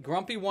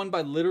 Grumpy won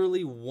by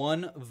literally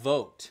 1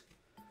 vote.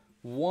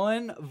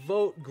 1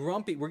 vote,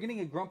 Grumpy. We're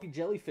getting a Grumpy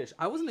Jellyfish.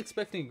 I wasn't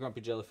expecting a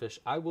Grumpy Jellyfish,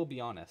 I will be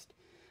honest.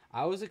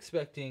 I was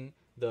expecting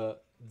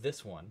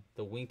this one,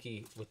 the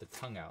Winky with the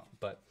tongue out,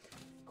 but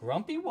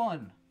Grumpy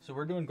won. So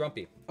we're doing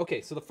Grumpy.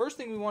 Okay, so the first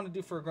thing we want to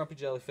do for a Grumpy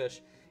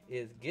Jellyfish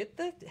is get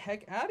the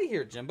heck out of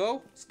here,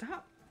 Jimbo.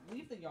 Stop.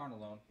 Leave the yarn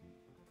alone.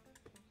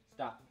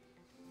 Stop.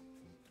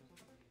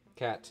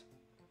 Cat.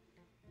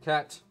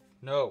 Cat.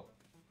 No.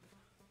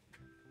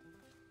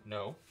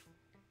 No.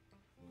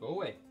 Go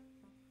away.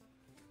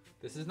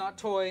 This is not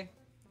toy,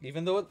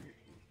 even though it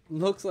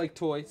looks like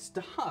toy.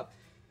 Stop.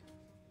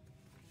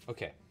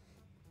 Okay,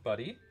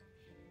 buddy.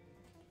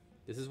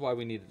 This is why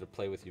we needed to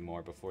play with you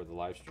more before the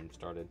live stream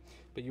started.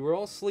 But you were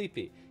all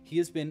sleepy. He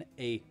has been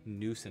a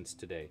nuisance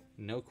today.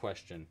 No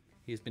question.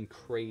 He has been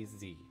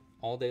crazy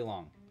all day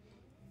long.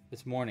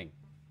 This morning,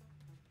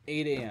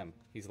 8 a.m.,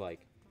 he's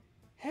like,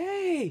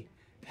 hey,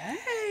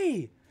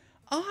 I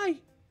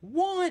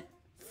want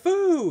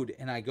food.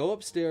 And I go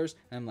upstairs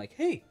and I'm like,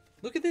 hey,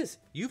 look at this.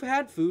 You've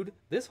had food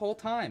this whole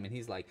time. And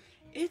he's like,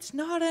 it's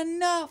not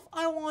enough.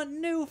 I want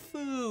new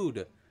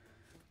food.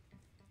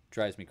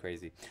 Drives me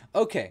crazy.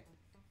 Okay.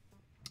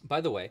 By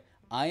the way,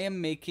 I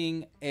am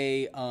making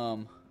a,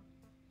 oh,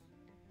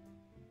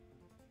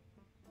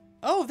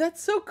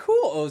 that's so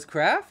cool,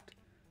 Ozcraft.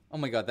 Oh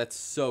my God, that's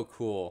so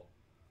cool.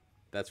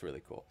 That's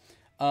really cool.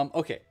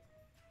 Okay.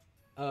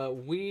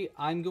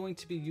 I'm going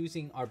to be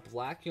using our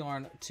black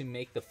yarn to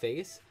make the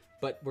face,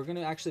 but we're going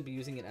to actually be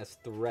using it as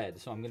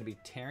thread. So I'm going to be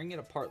tearing it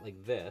apart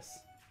like this.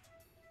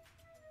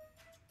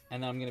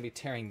 And then I'm going to be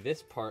tearing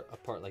this part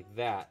apart like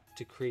that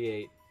to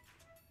create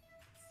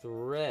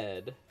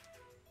thread.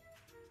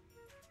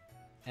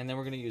 And then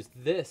we're going to use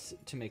this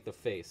to make the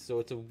face. So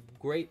it's a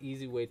great,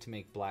 easy way to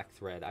make black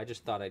thread. I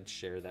just thought I'd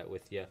share that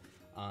with you.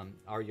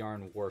 Our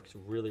yarn works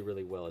really,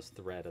 really well as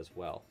thread as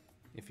well,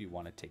 if you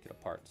want to take it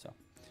apart. So,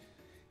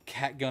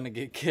 cat gonna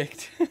get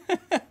kicked?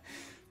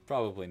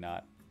 Probably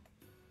not.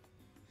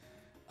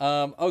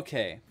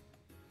 Okay.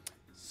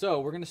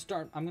 So we're gonna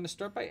start. I'm gonna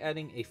start by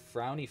adding a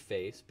frowny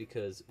face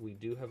because we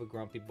do have a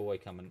grumpy boy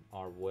coming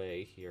our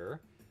way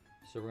here.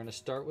 So we're gonna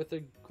start with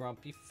a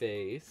grumpy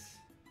face,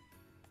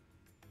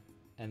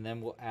 and then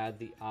we'll add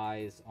the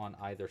eyes on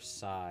either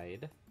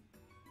side.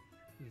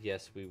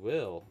 Yes, we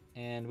will,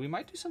 and we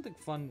might do something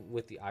fun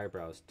with the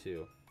eyebrows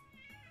too.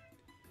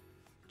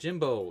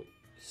 Jimbo,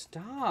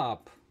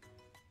 stop!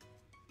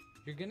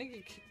 You're gonna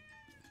get.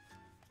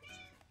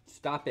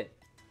 Stop it!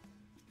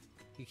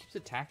 He keeps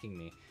attacking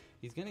me.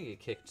 He's gonna get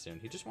kicked soon.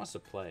 He just wants to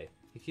play.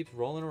 He keeps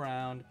rolling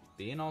around,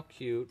 being all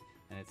cute,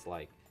 and it's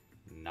like,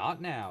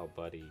 not now,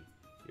 buddy.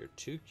 You're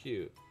too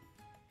cute.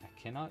 I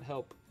cannot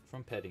help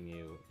from petting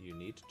you. You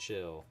need to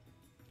chill.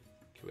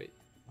 Okay, wait.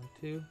 1,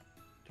 2,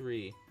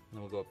 3, and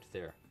then we'll go up to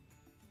there.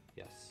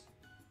 Yes.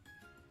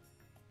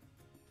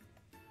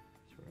 So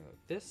we're gonna go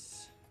like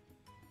this.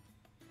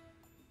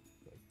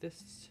 Like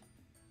this.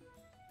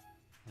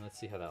 And let's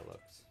see how that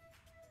looks.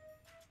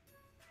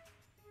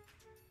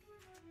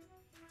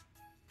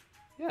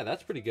 Yeah,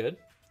 that's pretty good.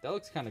 That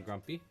looks kind of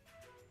grumpy.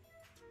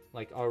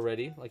 Like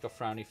already, like a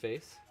frowny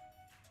face.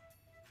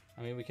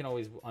 I mean, we can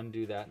always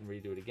undo that and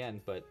redo it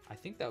again, but I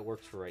think that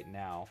works for right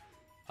now.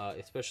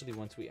 Especially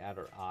once we add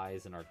our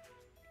eyes and our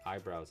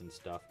eyebrows and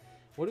stuff.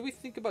 What do we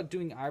think about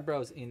doing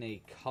eyebrows in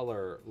a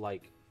color,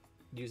 like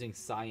using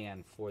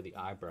cyan for the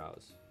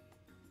eyebrows?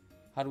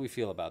 How do we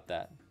feel about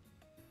that?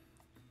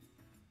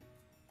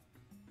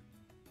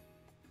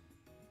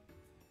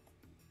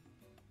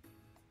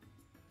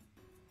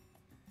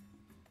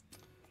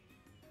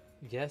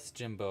 Yes,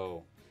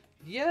 Jimbo.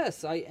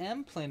 Yes, I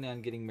am planning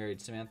on getting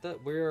married, Samantha.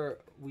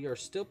 We are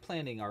still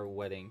planning our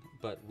wedding,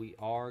 but we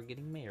are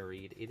getting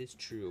married. It is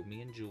true.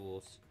 Me and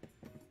Jules.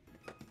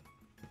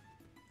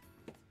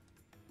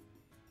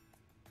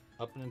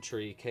 Up in a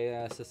tree.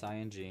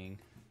 K-I-S-S-I-N-G.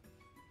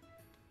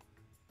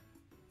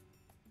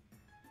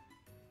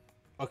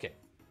 Okay.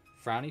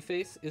 Frowny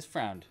face is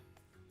frowned.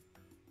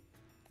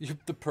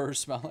 The purrs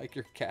smell like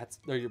your cat's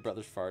or your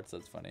brother's farts.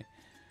 That's funny.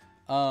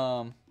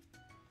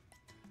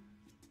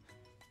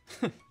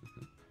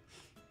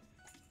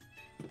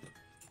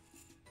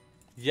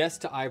 Yes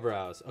to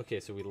eyebrows. Okay,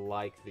 so we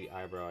like the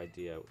eyebrow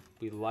idea.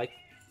 We like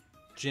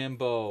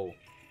Jimbo.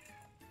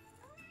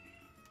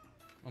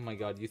 Oh my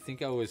god, you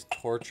think I was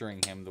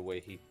torturing him the way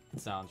he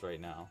sounds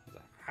right now.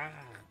 Like, ah.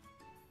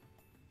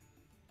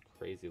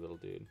 Crazy little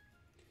dude.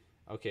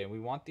 Okay, and we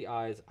want the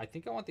eyes. I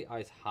think I want the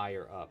eyes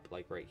higher up,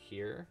 like right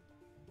here.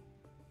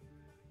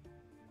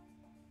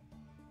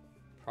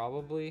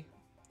 Probably.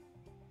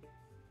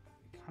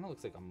 It kind of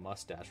looks like a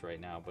mustache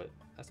right now, but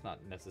that's not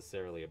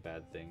necessarily a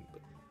bad thing.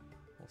 But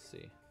we'll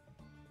see.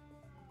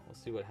 We'll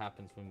see what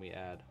happens when we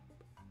add.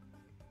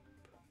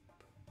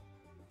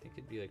 I think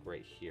it'd be like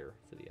right here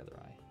for the other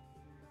eye.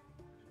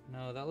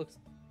 No, that looks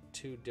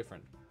two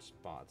different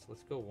spots.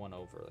 Let's go one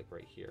over, like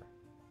right here.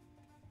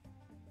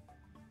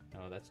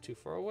 No, that's too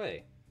far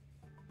away.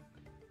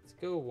 Let's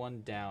go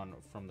one down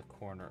from the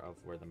corner of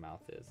where the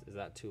mouth is. Is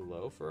that too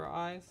low for our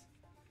eyes?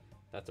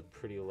 That's a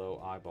pretty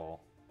low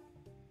eyeball.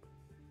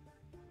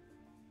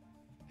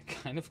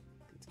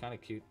 It's kind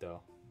of cute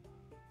though.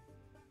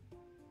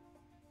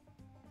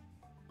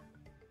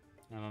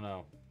 I don't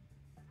know.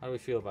 How do we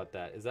feel about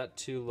that? Is that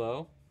too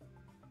low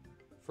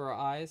for our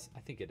eyes? I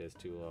think it is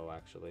too low,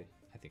 actually.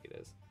 I think it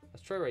is.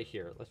 Let's try right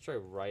here. Let's try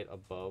right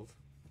above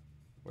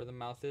where the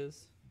mouth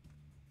is.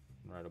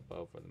 And right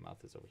above where the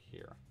mouth is over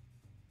here.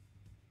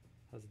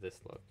 How's this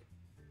look?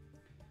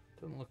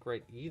 Doesn't look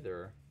right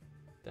either.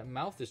 That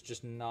mouth is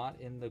just not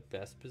in the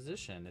best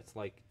position. It's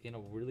like in a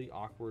really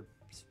awkward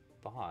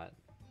spot.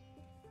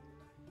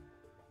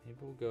 Maybe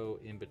we'll go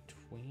in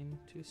between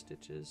two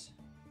stitches.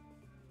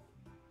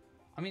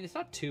 I mean, it's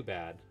not too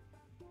bad.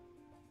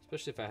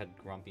 Especially if I had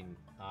grumpy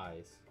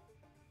eyes.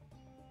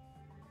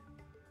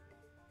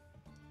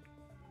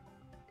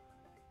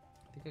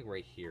 I think like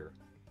right here.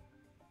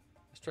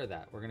 Let's try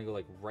that. We're gonna go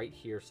like right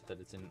here so that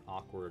it's an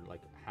awkward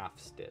like half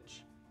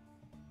stitch.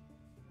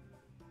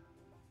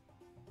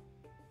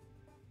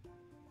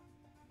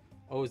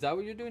 Oh, is that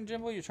what you're doing,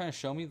 Jimbo? You're trying to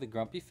show me the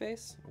grumpy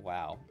face?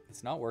 Wow.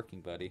 It's not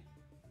working, buddy.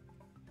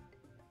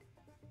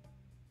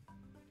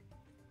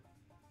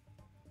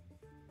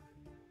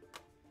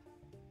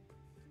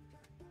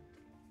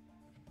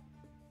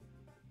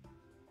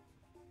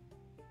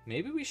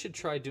 Maybe we should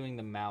try doing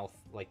the mouth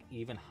like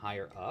even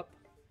higher up.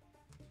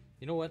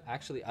 You know what?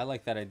 Actually, I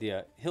like that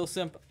idea.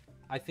 Hillsimp,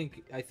 I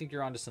think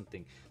you're onto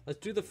something. Let's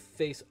do the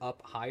face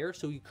up higher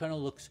so he kind of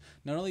looks.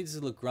 Not only does he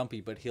look grumpy,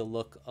 but he'll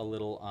look a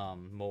little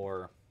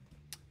more.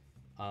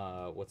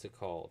 What's it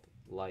called?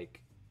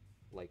 Like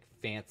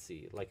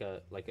fancy, like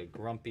a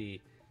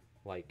grumpy,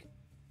 like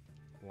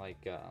I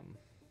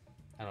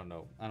don't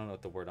know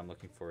what the word I'm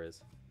looking for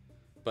is,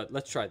 but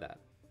let's try that.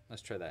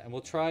 Let's try that, and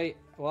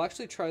we'll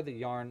actually try the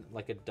yarn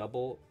like a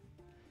double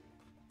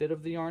bit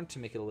of the yarn to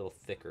make it a little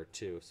thicker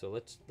too. So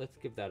let's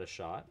give that a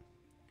shot.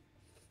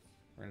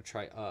 We're gonna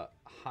try a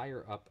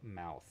higher up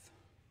mouth,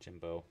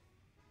 Jimbo.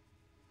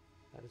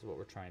 That is what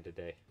we're trying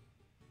today.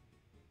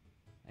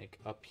 Like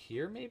up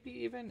here maybe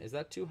even? Is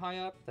that too high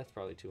up? That's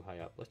probably too high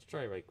up. Let's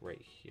try like right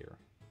here.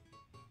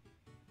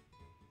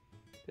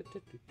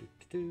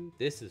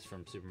 This is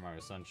from Super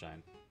Mario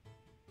Sunshine.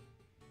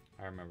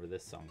 I remember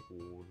this song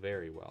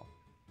very well.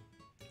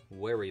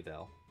 Very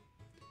well.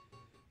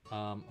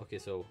 Okay,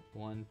 so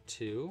 1,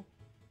 2,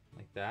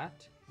 like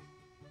that,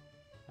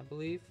 I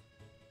believe.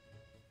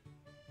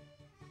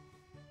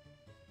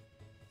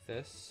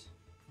 This.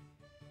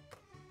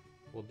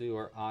 We'll do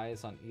our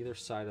eyes on either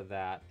side of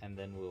that, and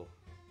then we'll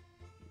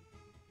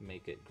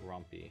make it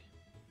grumpy.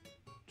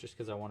 Just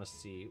because I want to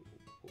see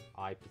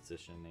eye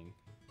positioning.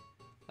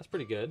 That's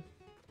pretty good.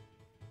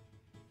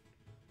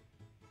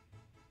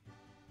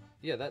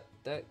 Yeah,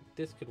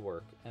 this could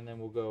work. And then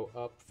we'll go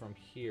up from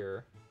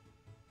here,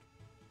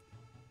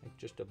 like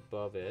just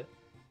above it.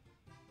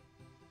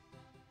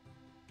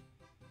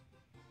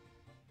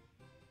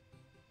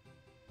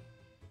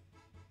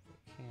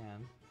 If I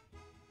can.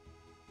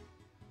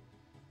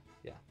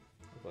 Yeah,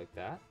 like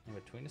that, in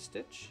between a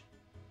stitch.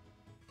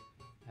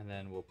 And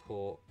then we'll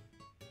pull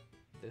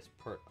this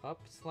part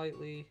up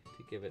slightly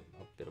to give it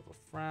a bit of a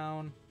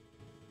frown.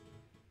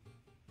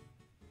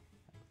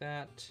 Like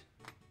that.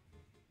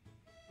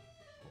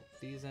 Pull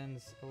these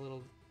ends a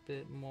little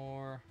bit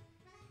more.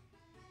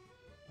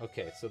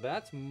 Okay, so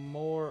that's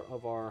more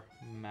of our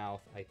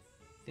mouth, I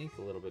think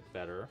a little bit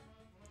better.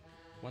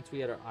 Once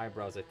we add our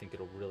eyebrows, I think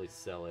it'll really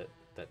sell it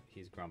that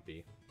he's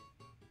grumpy.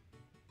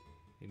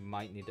 We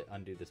might need to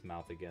undo this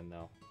mouth again,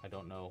 though. I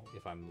don't know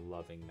if I'm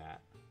loving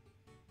that.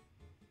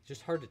 It's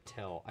just hard to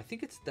tell. I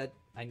think it's that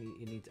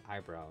it needs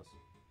eyebrows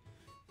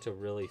to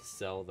really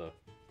sell the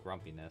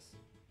grumpiness.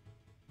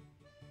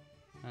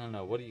 I don't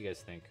know. What do you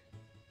guys think?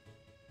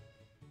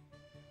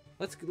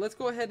 Let's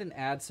go ahead and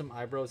add some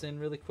eyebrows in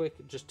really quick,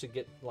 just to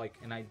get like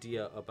an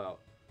idea about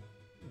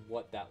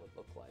what that would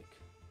look like.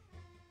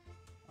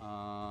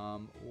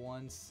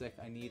 1 sec.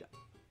 I need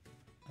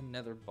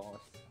another ball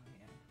of cyan.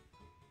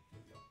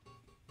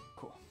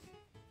 Cool.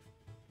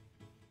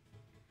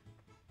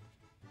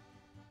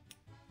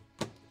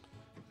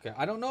 Okay,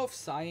 I don't know if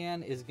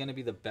cyan is going to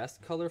be the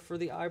best color for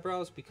the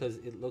eyebrows because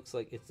it looks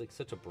like it's like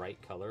such a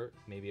bright color.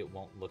 Maybe it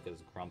won't look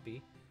as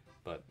grumpy,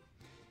 but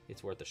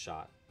it's worth a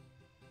shot.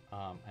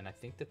 And I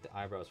think that the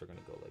eyebrows are going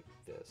to go like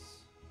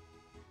this.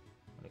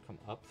 I'm going to come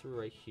up through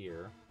right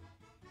here.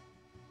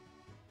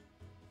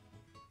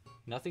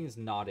 Nothing's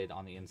knotted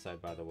on the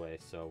inside, by the way,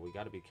 so we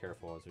got to be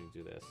careful as we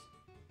do this.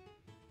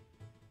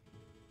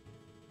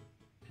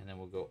 And then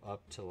we'll go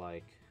up to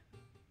like...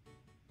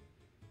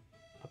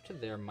 Up to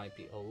there might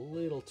be a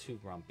little too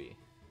grumpy.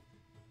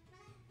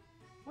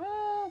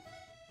 Well,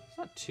 it's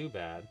not too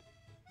bad.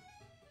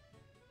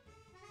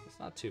 It's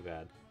not too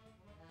bad.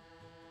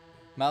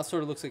 Mouth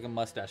sort of looks like a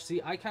mustache.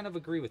 See, I kind of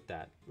agree with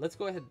that. Let's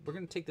go ahead. We're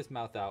going to take this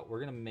mouth out. We're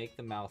going to make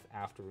the mouth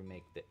after we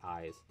make the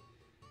eyes.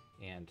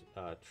 And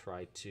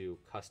try to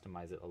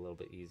customize it a little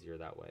bit easier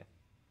that way.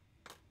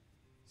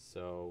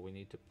 So we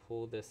need to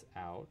pull this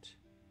out.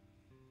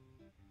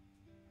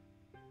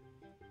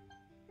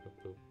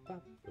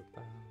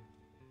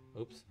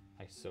 Oops,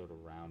 I sewed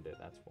around it.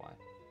 That's why.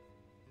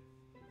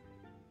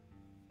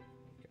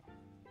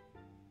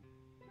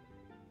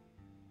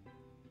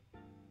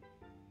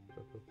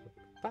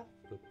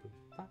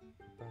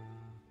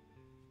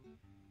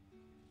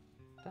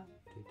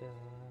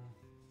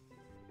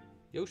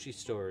 Yoshi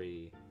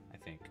story, I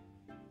think.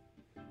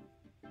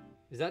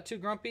 Is that too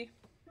grumpy?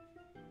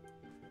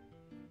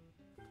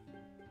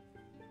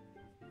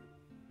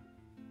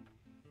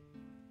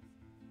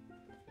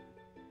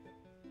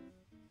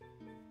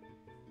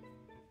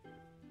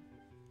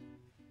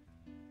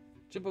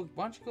 Jimbo,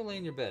 why don't you go lay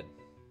in your bed?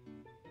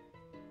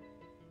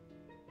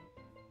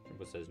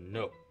 Jimbo says,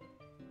 no,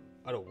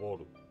 I don't want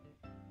to.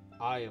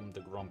 I am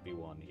the grumpy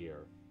one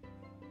here.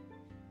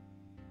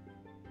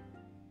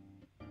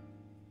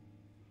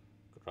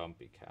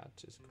 Grumpy cat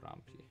is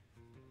grumpy.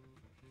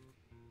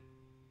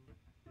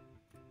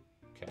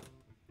 Okay.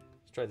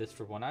 Let's try this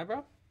for one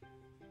eyebrow.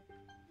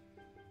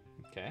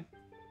 Okay. I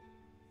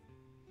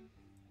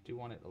do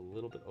want it a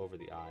little bit over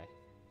the eye.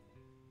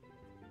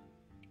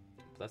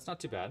 But that's not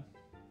too bad.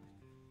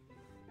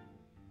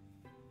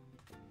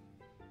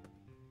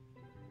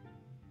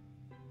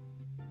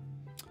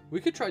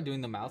 We could try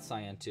doing the mouth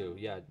cyan too.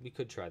 Yeah, we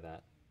could try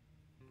that.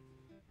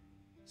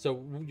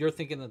 So you're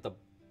thinking that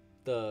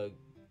the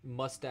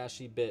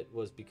mustachy bit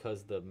was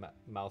because the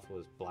mouth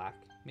was black,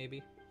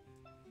 maybe?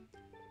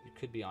 You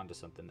could be onto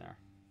something there.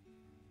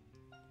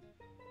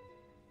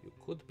 You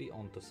could be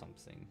onto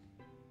something.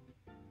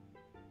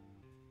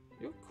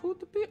 You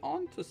could be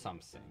onto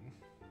something.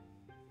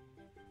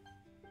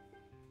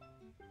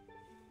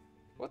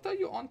 What are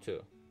you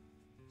onto?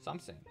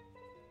 Something.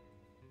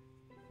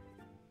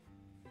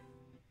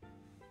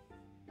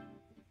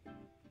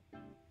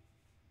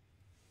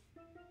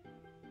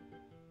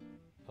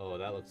 Oh,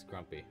 that looks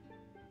grumpy.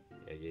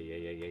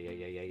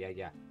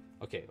 Yeah.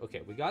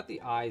 Okay, we got the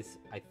eyes,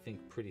 I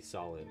think, pretty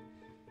solid.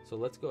 So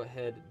let's go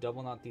ahead,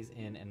 double knot these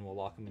in, and we'll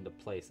lock them into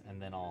place,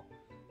 and then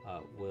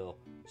we'll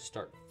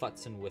start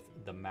futzing with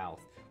the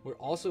mouth. We're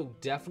also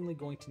definitely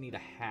going to need a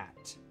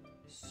hat.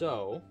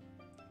 So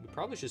we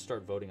probably should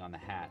start voting on the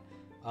hat.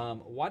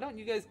 Why don't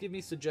you guys give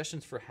me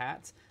suggestions for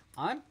hats?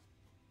 I'm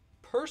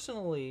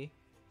personally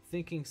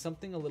thinking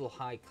something a little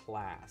high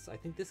class. I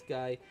think this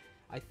guy,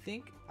 I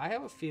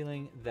have a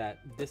feeling that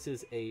this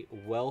is a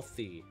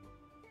wealthy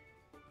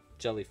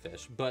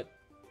jellyfish, but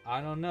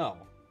I don't know.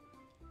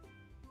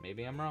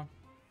 Maybe I'm wrong.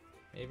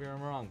 Maybe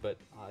I'm wrong, but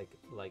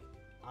like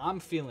I'm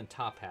feeling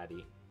top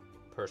hatty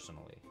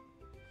personally.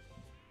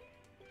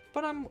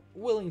 But I'm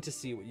willing to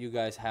see what you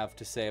guys have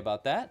to say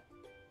about that.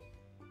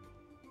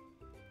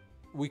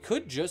 We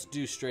could just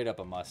do straight up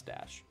a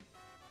mustache.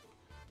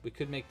 We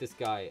could make this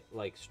guy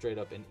like straight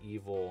up an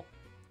evil,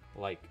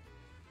 like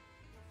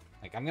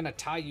I'm gonna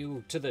tie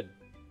you to the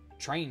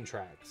train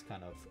tracks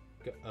kind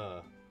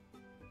of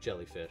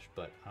jellyfish,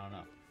 but I don't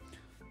know.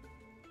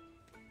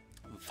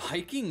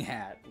 Viking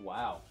hat.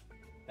 Wow.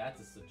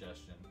 That's a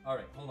suggestion. All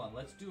right, hold on.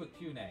 Let's do a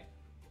Q&A.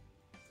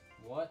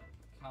 What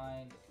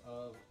kind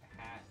of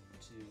hat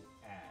to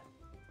add?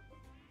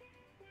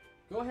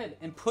 Go ahead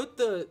and put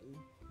the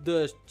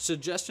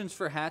suggestions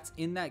for hats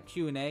in that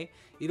Q&A.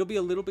 It'll be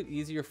a little bit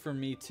easier for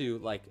me to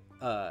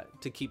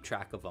to keep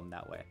track of them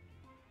that way.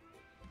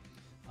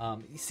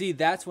 See,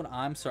 that's what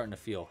I'm starting to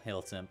feel,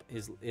 Hail Simp,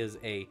 is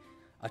a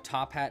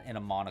top hat and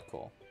a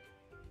monocle.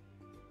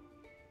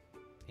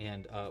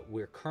 And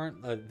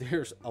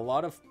there's a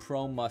lot of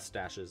pro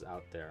mustaches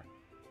out there.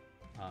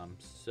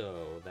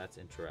 So that's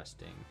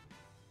interesting.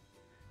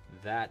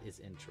 That is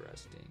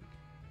interesting.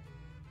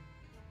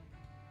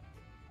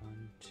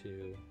 1,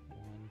 2,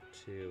 1,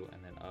 2,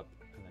 and then up,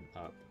 and then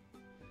up.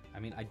 I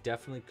mean, I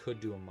definitely could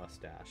do a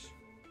mustache.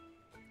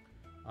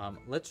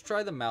 Let's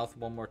try the mouth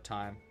one more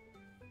time.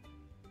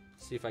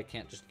 See if I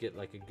can't just get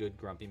like a good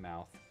grumpy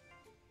mouth.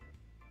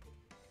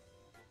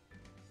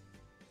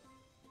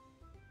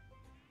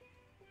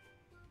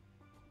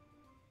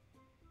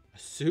 A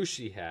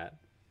sushi hat.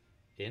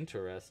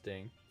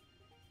 Interesting.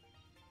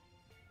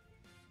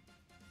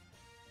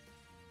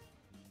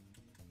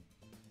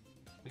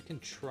 We can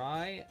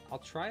try... I'll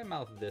try a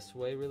mouth this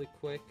way really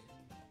quick,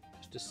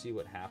 just to see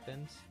what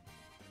happens.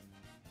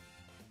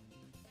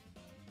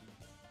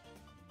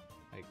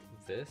 Like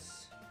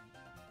this.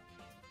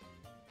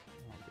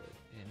 I'll go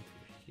in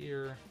through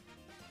here.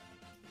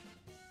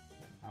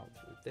 Out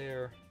through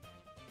there.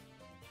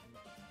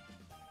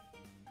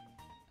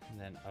 And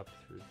then up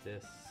through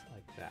this,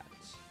 like that.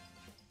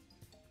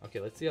 Okay,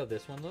 let's see how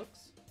this one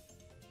looks.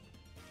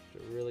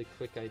 Just a really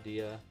quick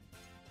idea.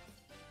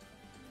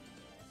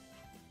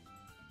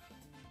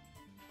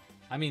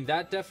 I mean,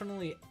 that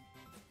definitely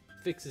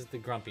fixes the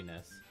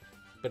grumpiness,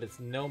 but it's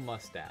no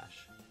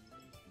mustache.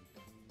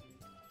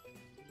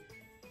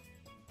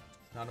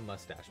 It's not a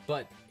mustache,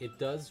 but it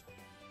does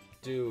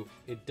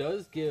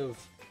give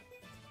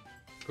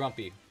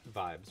grumpy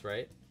vibes,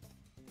 right?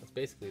 That's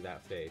basically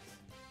that face.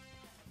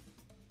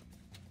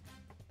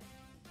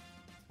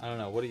 I don't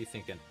know, what are you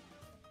thinking?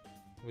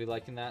 Are we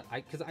liking that?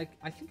 Because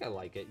I think I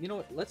like it. You know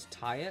what, let's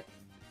tie it.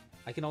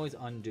 I can always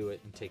undo it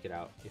and take it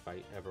out if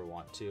I ever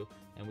want to.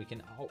 And we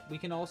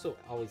can also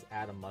always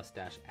add a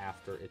mustache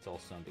after it's all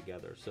sewn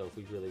together. So if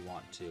we really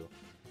want to,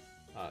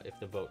 if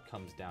the vote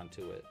comes down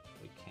to it,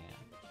 we can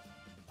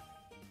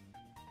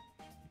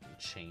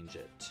change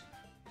it.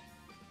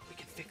 We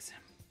can fix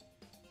him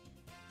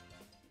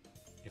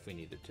if we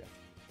needed to.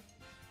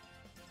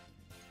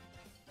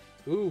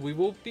 Ooh, we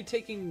will be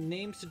taking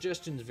name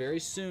suggestions very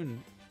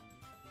soon.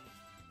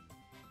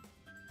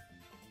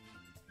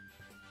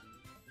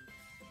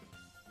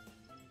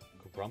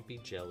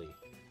 Grumpy Jelly.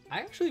 I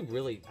actually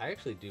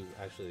do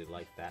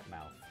like that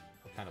mouth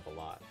kind of a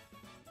lot.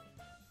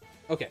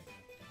 Okay,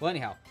 well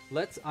anyhow,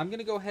 I'm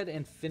gonna go ahead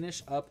and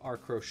finish up our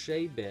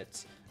crochet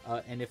bits,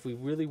 and if we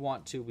really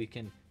want to, we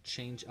can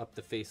change up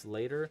the face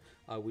later.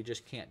 We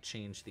just can't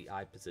change the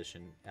eye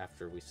position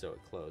after we sew it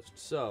closed.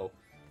 So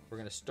we're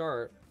gonna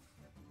start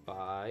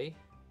by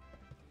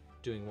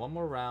doing one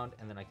more round,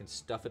 and then I can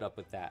stuff it up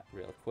with that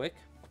real quick.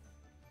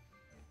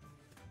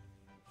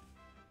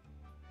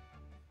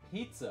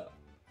 Pizza.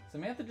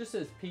 Samantha just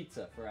says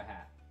pizza for a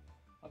hat.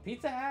 A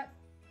pizza hat?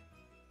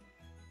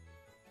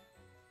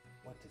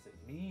 What does it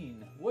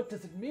mean? What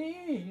does it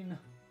mean?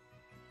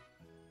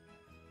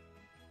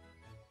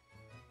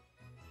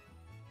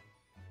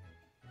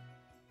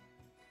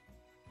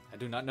 I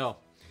do not know.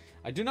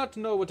 I do not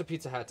know what a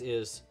pizza hat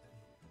is.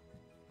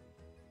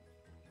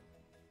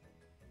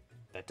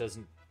 That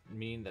doesn't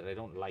mean that I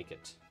don't like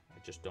it. I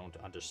just don't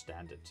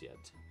understand it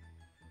yet.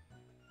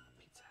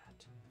 Pizza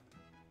hat.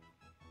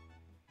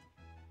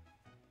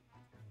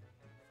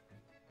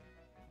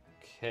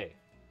 Okay.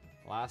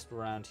 Last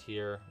round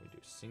here. We do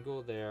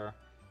single there.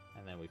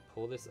 And then we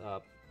pull this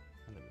up.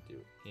 And then we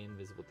do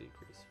invisible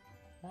decrease.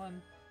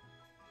 1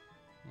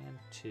 and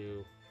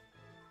 2.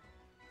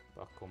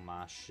 Buckle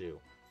my shoe.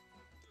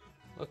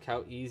 Look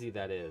how easy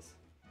that is.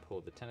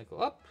 Pull the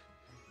tentacle up.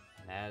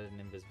 And add an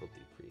invisible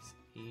decrease.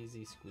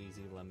 Easy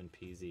squeezy lemon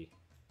peasy.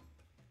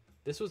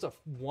 This was a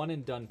one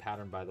and done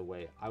pattern, by the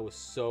way.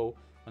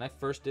 When I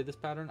first did this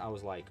pattern, I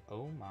was like,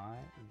 oh my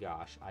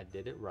gosh, I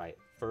did it right.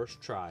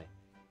 First try.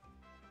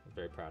 I'm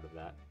very proud of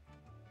that.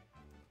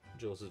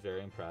 Jules is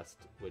very impressed,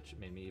 which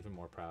made me even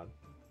more proud.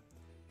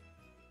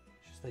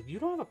 She's like, you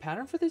don't have a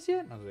pattern for this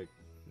yet? And I was like,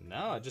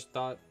 no, I just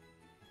thought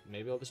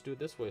maybe I'll just do it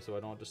this way so I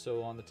don't have to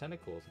sew on the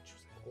tentacles. And she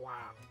was like,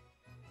 wow.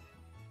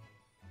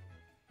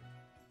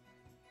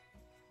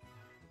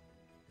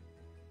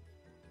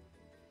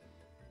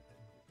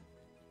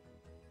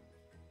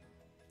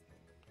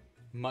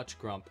 Much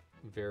grump.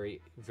 Very,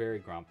 very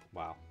grump.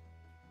 Wow.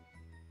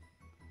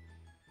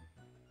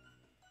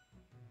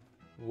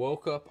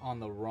 Woke up on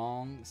the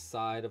wrong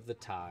side of the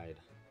tide.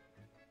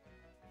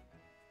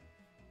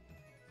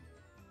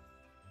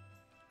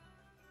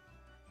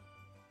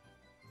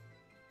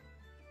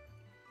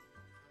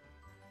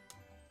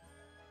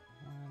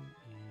 One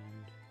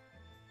and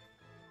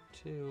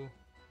two.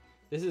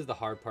 This is the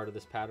hard part of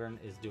this pattern,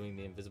 is doing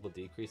the invisible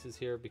decreases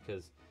here,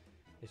 because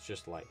it's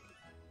just like,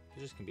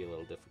 it just can be a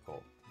little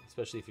difficult.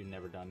 Especially if you've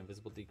never done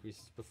invisible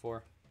decreases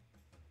before.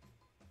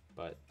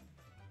 But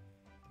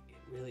it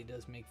really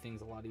does make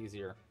things a lot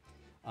easier.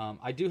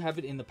 I do have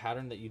it in the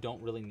pattern that you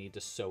don't really need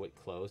to sew it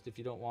closed if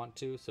you don't want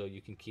to. So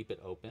you can keep it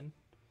open.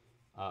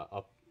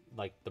 Up,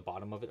 like the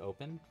bottom of it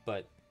open.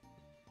 But,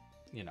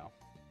 you know,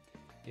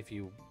 if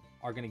you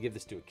are going to give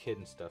this to a kid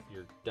and stuff,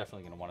 you're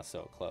definitely going to want to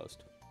sew it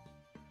closed.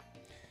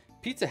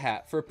 Pizza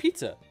hat for a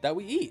pizza that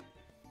we eat.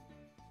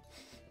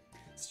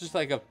 It's just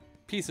like a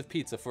piece of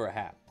pizza for a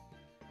hat.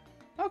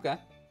 Okay.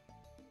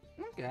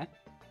 Okay.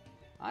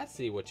 I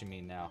see what you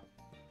mean now.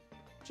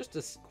 Just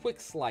a quick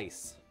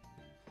slice.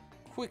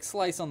 Quick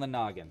slice on the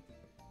noggin.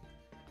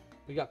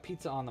 We got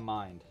pizza on the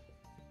mind.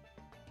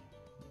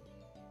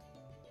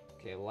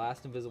 Okay,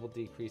 last invisible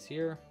decrease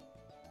here.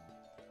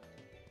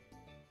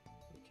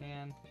 We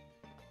can.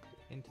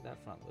 Into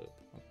that front loop.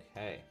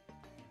 Okay.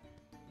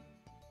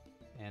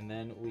 And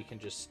then we can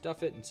just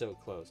stuff it and sew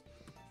it closed.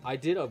 I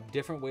did a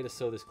different way to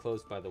sew this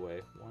closed, by the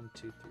way. 1,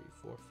 2, 3,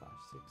 4, 5,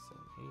 6,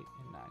 7, 8,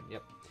 and 9.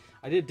 Yep.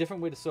 I did a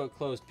different way to sew it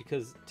closed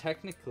because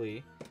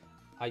technically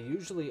I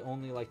usually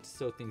only like to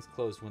sew things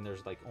closed when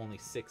there's like only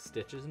 6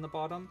 stitches in the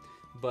bottom.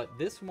 But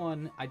this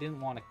one, I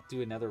didn't want to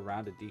do another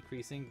round of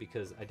decreasing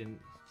because I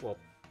didn't, well,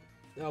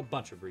 a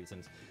bunch of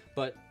reasons.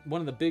 But one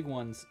of the big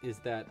ones is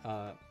that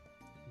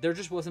there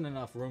just wasn't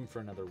enough room for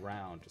another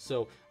round.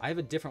 So I have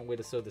a different way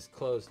to sew this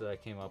closed that I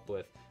came up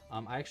with.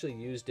 I actually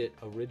used it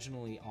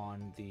originally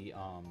on the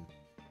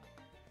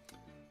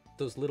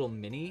those little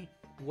mini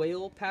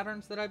whale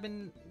patterns that I've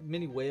been,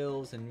 mini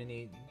whales and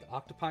mini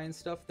octopi and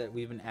stuff that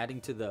we've been adding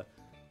to the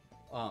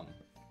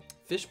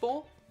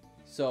fishbowl.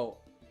 So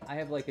I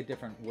have like a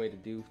different way to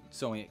do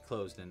sewing it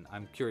closed, and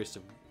I'm curious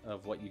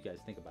of what you guys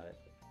think about it.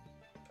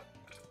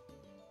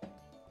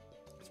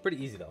 It's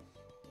pretty easy though.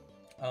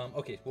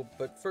 Okay, well,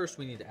 but first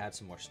we need to add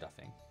some more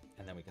stuffing,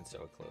 and then we can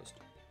sew it closed.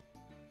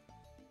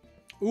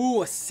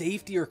 Ooh, a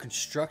safety or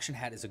construction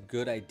hat is a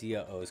good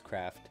idea,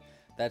 Ozcraft.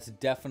 That's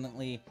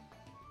definitely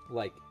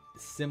like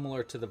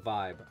similar to the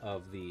vibe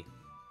of the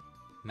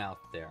mouth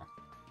there.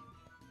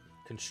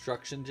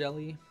 Construction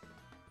jelly.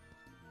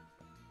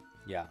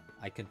 Yeah,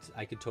 I could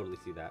totally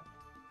see that.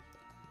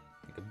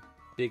 Like a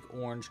big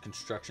orange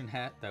construction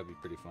hat. That would be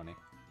pretty funny.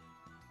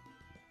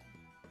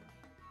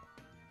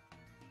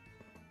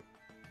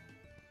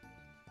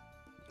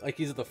 Like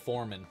he's the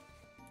foreman.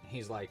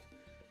 He's like,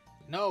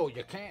 no,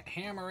 you can't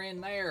hammer in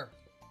there.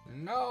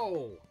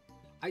 No.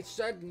 I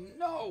said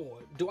no.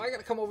 Do I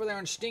gotta come over there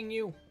and sting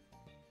you?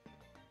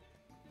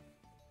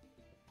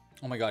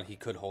 Oh my god, he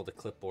could hold a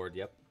clipboard,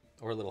 yep.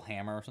 Or a little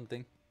hammer or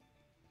something.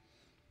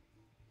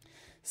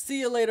 See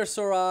you later,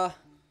 Sora.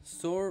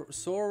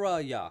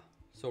 Soraya.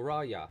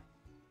 Soraya.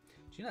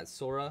 Do you know that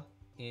Sora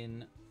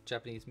in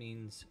Japanese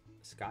means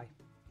sky?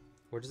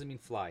 Or does it mean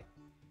fly?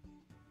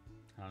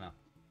 I don't know.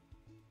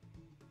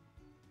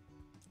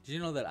 Did you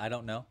know that I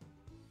don't know?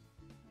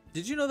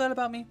 Did you know that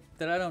about me?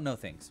 That I don't know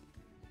things.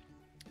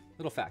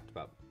 Little fact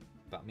about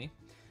me.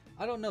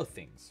 I don't know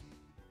things.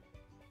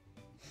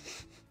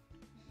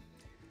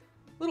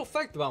 Little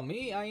fact about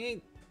me, I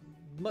ain't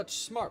much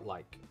smart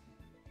like.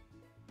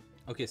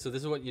 Okay, so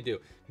this is what you do.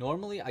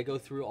 Normally I go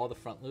through all the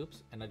front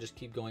loops and I just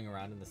keep going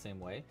around in the same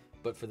way.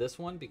 But for this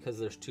one, because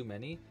there's too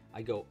many,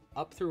 I go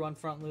up through one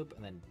front loop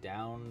and then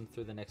down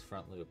through the next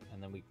front loop.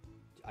 And then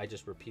I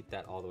just repeat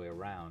that all the way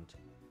around.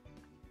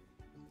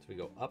 So we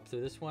go up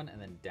through this one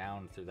and then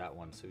down through that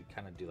one. So we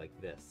kind of do like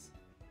this.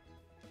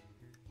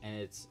 And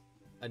it's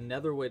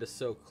another way to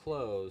sew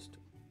closed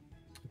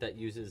that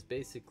uses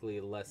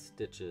basically less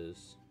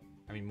stitches.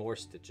 I mean, more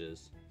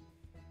stitches.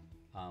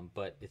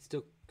 But it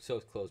still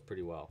sews closed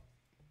pretty well.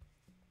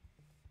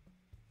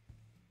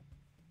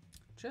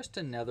 Just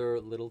another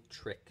little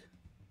trick.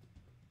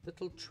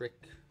 Little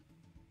trick.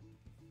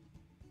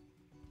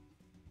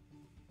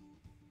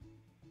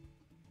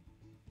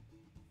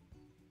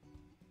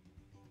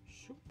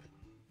 Shoop.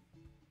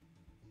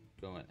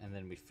 Going, and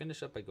then we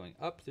finish up by going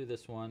up through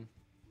this one.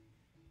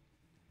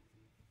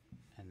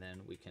 And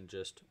then we can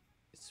just,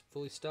 it's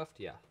fully stuffed,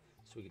 yeah.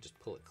 So we can just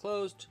pull it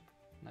closed,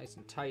 nice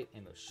and tight,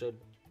 and it should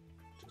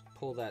just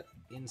pull that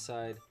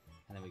inside,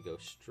 and then we go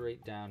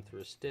straight down through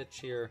a stitch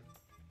here.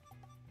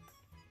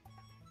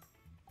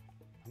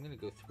 I'm gonna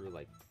go through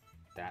like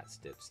that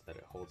stitch so that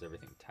it holds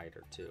everything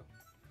tighter too.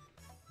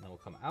 And then we'll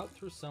come out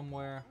through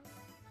somewhere.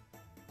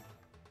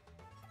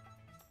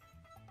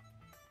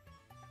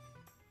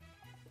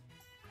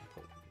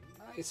 Pull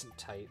it nice and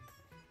tight.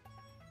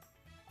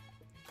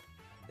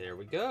 There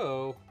we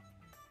go.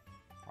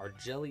 Our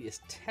jelly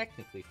is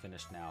technically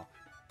finished now.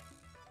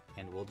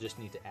 And we'll just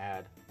need to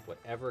add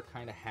whatever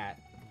kind of hat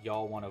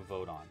y'all want to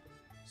vote on.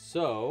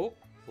 So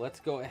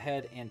let's go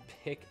ahead and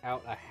pick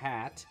out a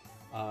hat.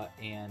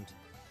 And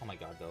oh my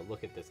god, though,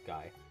 look at this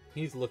guy.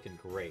 He's looking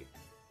great.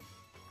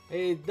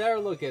 Hey, they're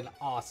looking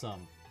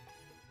awesome.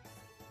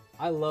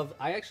 I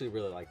actually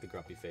really like the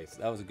grumpy face.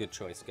 That was a good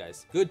choice,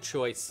 guys. Good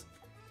choice.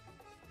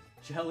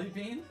 Jelly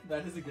Bean?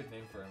 That is a good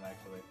name for him,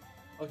 actually.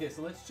 Okay,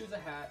 so let's choose a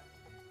hat.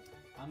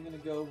 I'm gonna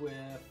go with...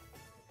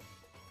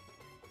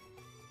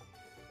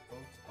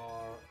 Votes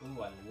are...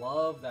 Ooh, I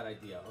love that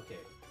idea. Okay.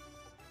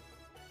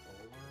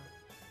 Bowler.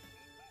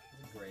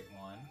 That's a great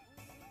one.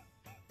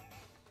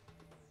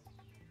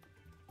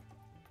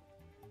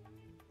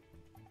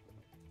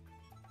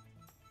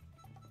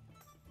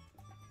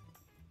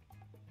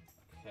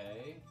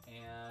 Okay,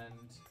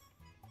 and...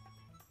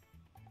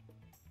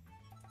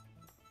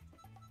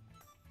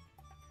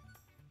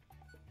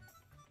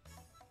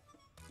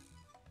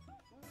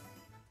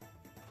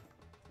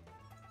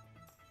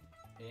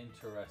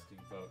 Interesting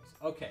votes.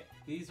 Okay,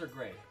 these are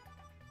great.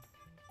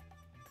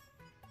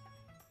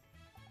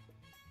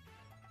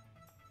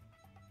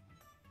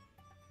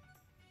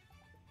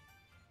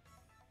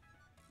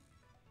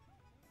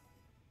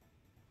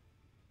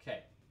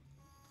 Okay.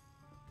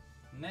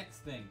 Next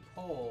thing,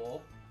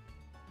 poll.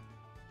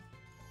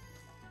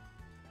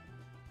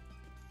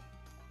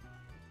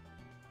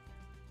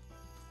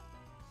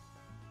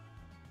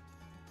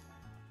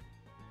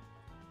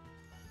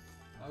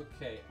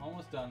 Okay,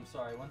 almost done.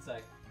 Sorry, one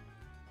sec.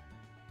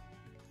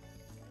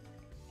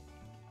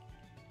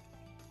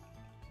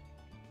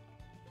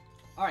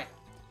 All right,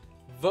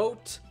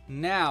 vote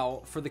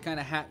now for the kind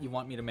of hat you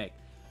want me to make.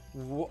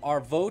 Our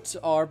votes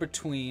are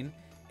between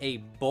a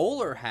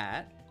bowler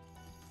hat,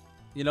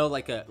 you know,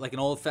 like an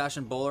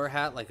old-fashioned bowler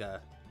hat, like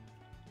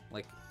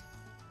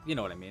you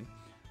know what I mean.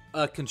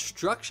 A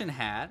construction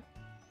hat,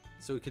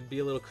 so it could be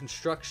a little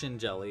construction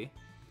jelly.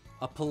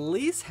 A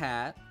police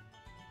hat,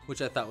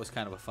 which I thought was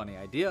kind of a funny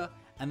idea,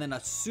 and then a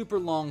super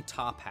long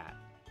top hat.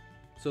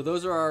 So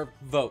those are our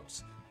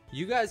votes.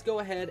 You guys go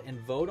ahead and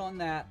vote on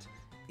that.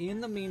 In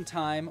the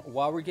meantime,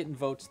 while we're getting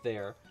votes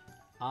there,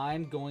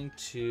 I'm going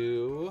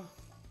to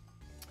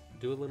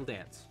do a little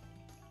dance.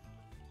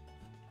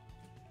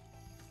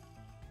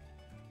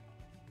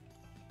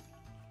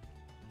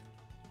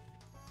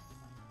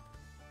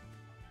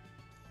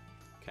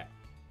 Okay.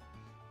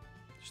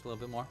 Just a little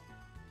bit more.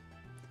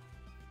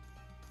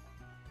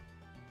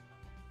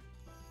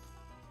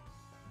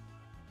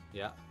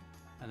 Yeah.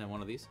 And then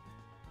one of these.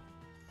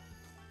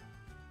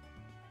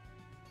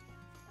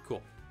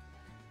 Cool.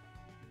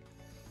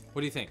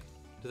 What do you think?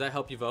 Does that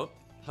help you vote?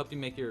 Help you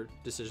make your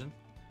decision?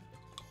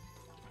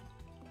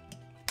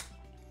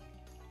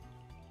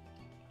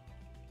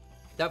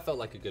 That felt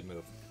like a good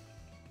move.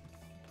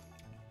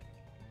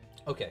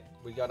 Okay,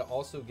 we gotta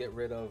also get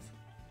rid of...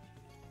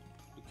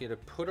 We gotta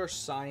put our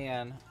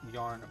cyan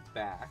yarn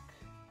back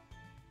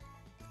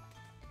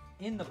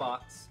in the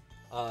box.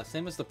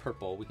 Same as the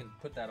purple, we can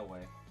put that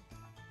away.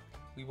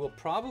 We will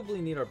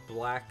probably need our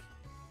black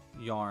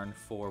yarn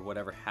for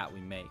whatever hat we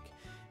make.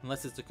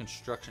 Unless it's a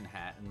construction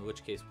hat, in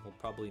which case we'll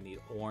probably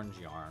need orange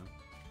yarn.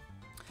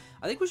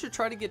 I think we should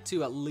try to get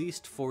to at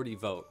least 40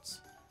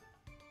 votes.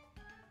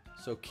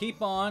 So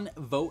keep on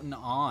voting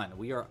on.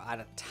 We are at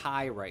a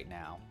tie right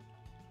now.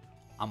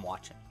 I'm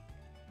watching.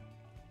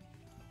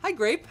 Hi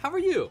Grape, how are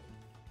you?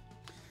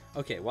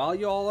 Okay, while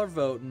y'all are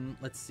voting,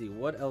 let's see,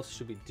 what else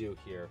should we do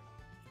here?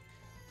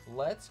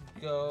 Let's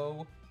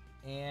go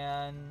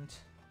and...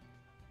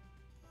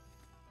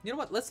 You know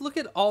what? Let's look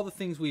at all the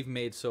things we've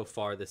made so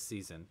far this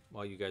season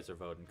while you guys are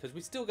voting, because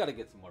we still got to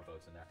get some more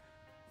votes in there.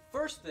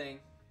 First thing,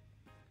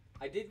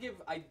 I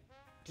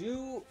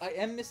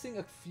am missing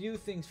a few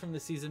things from the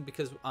season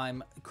because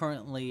I'm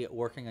currently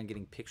working on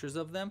getting pictures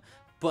of them.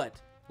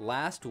 But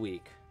last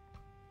week,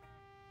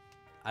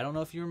 I don't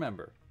know if you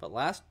remember, but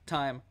last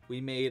time we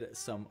made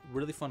some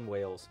really fun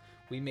whales.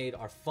 We made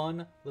our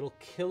fun little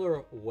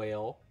killer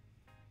whale.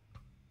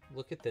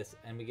 Look at this,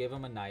 and we gave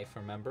him a knife,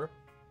 remember?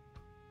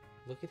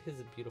 Look at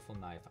his beautiful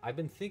knife. I've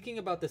been thinking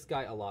about this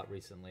guy a lot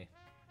recently.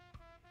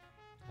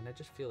 And I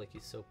just feel like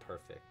he's so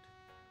perfect.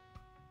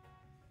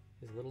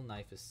 His little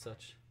knife is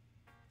such...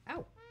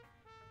 Ow!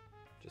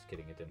 Just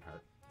kidding, it didn't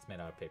hurt. It's made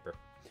out of paper.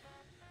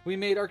 We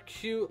made our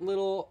cute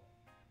little...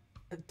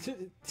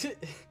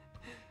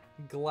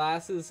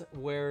 glasses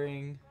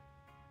wearing...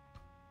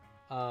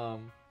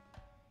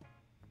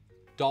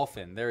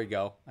 dolphin. There we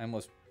go. I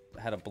almost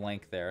had a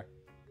blank there.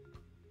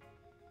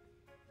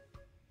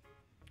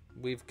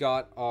 We've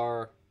got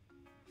our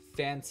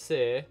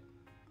fancy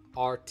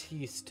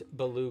Artiste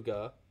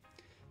Beluga.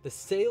 The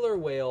sailor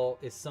whale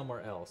is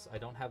somewhere else. I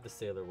don't have the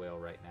sailor whale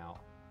right now.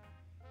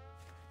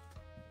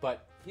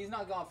 But he's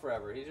not gone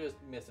forever. He's just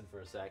missing for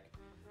a sec.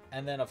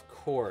 And then, of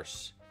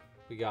course,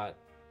 we got...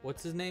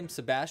 What's his name?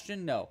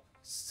 Sebastian? No.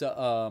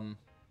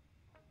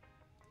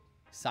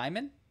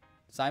 Simon?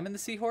 Simon the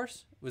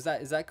Seahorse? Is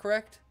that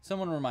correct?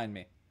 Someone remind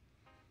me.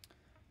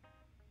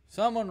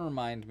 Someone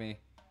remind me.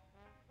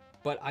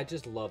 But I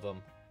just love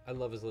him. I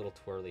love his little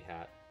twirly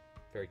hat.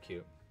 Very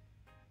cute.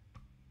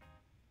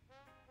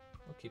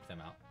 We'll keep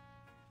them out.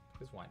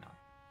 Because why not?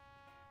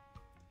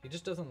 He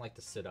just doesn't like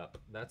to sit up.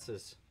 That's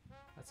his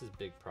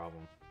big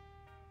problem.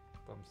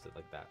 Let him sit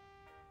like that.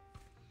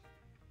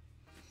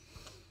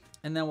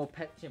 And then we'll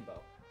pet Jimbo.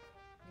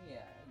 Yeah.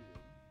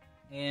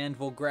 And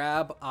we'll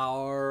grab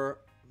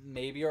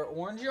maybe our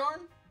orange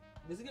yarn.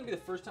 This is gonna be the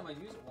first time I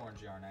use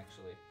orange yarn,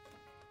 actually.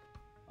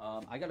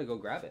 I gotta go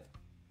grab it.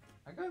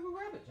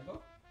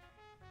 Jimbo.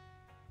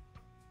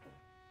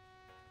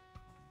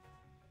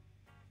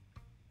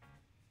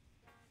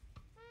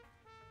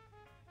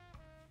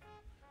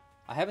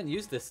 I haven't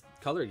used this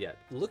color yet.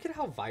 Look at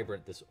how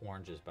vibrant this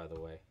orange is, by the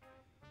way.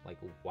 Like,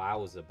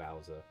 wowza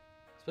bowza.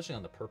 Especially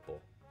on the purple.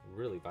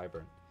 Really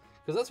vibrant.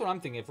 Because that's what I'm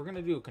thinking. If we're going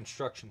to do a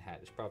construction hat,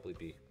 it should probably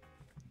be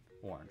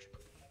orange.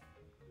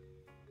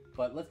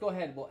 But let's go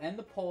ahead. We'll end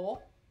the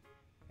poll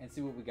and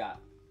see what we got.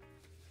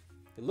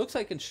 It looks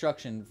like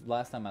construction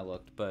last time I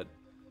looked, but...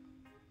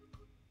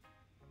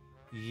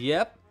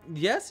 Yep.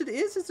 Yes, it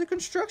is. It's a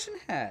construction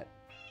hat.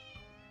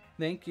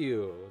 Thank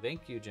you.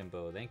 Thank you,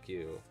 Jimbo. Thank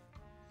you.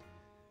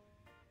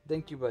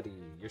 Thank you, buddy.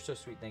 You're so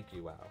sweet. Thank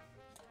you. Wow.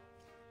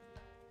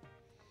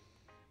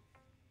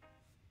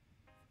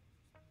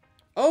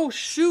 Oh,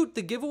 shoot.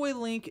 The giveaway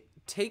link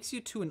takes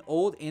you to an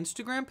old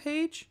Instagram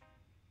page?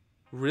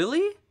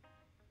 Really?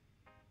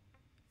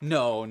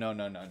 No.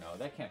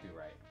 That can't be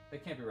right.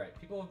 That can't be right.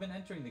 People have been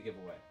entering the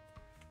giveaway.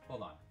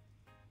 Hold on.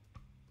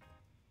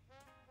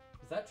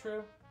 Is that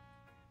true?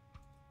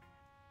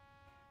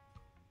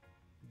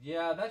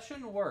 Yeah, that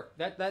shouldn't work.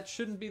 That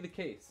shouldn't be the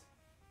case.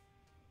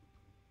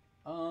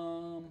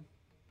 Because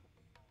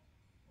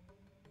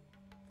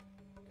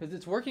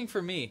it's working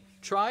for me.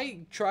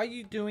 Try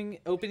you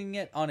opening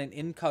it on an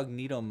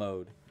incognito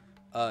mode,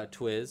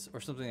 Twiz,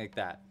 or something like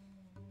that.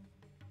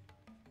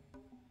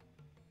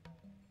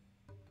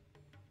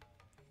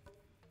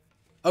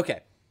 Okay.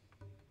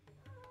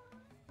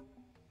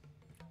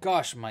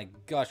 Gosh, my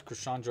gosh,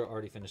 Krishandra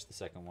already finished the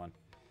second one.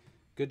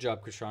 Good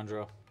job,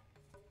 Krishandra.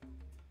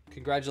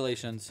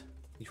 Congratulations.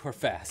 You are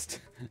fast.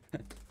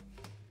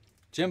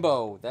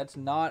 Jimbo, that's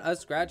not a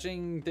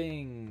scratching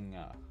thing.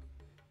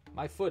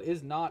 My foot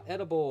is not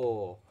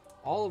edible.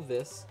 All of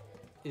this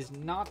is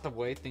not the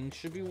way things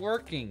should be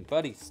working.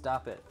 Buddy,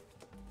 stop it.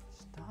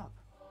 Stop.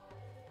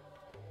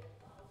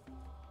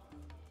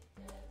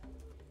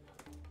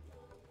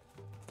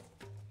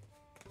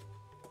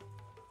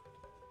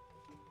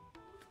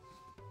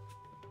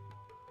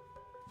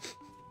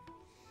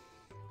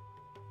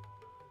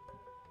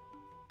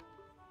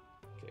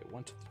 Okay,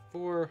 1, 2, 3,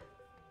 4.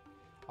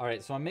 All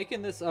right, so I'm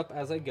making this up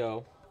as I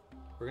go.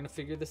 We're gonna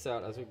figure this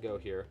out as we go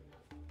here.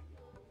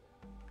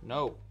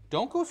 No,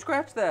 don't go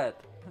scratch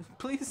that.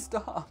 Please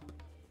stop.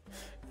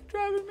 You're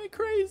driving me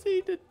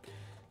crazy.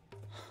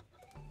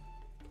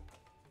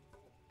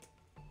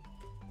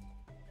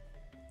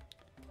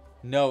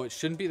 No, it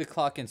shouldn't be the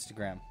clock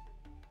Instagram.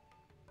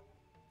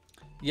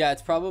 Yeah,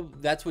 it's probably,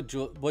 that's what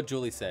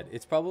Julie said.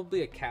 It's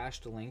probably a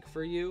cached link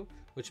for you,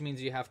 which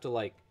means you have to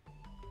like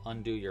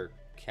undo your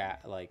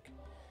like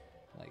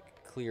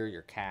clear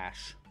your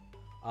cache.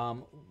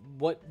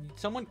 What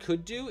someone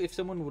could do, if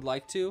someone would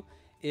like to,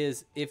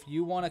 is if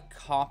you want to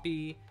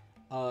copy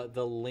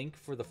the link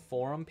for the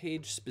forum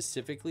page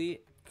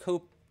specifically,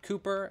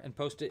 Cooper, and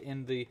post it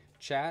in the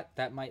chat,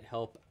 that might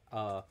help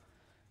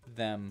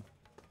them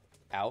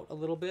out a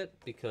little bit,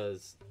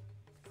 because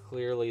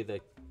clearly the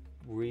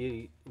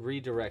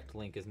redirect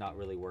link is not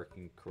really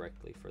working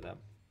correctly for them.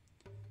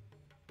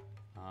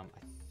 I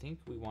think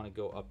we want to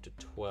go up to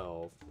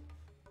 12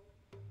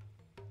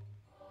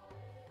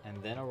 and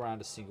then around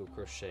to single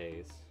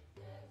crochets.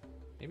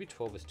 Maybe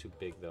 12 is too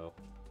big though.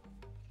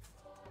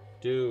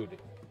 Dude.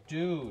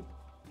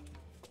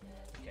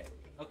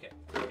 Okay.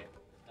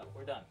 No,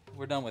 we're done.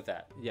 We're done with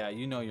that. Yeah,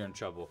 you know you're in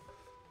trouble.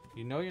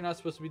 You know you're not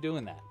supposed to be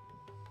doing that.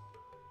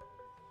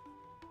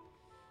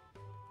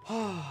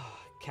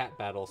 Cat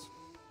battles.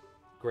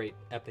 Great,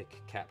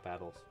 epic cat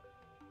battles.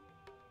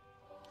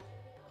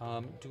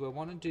 Do I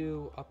want to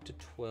do up to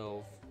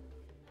 12?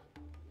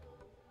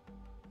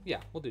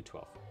 Yeah, we'll do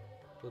 12.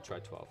 We'll try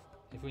 12.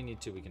 If we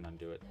need to, we can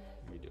undo it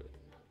and redo it.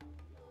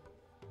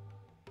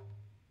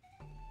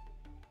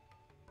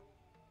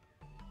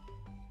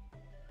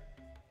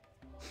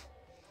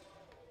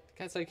 The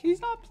cat's like, he's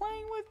not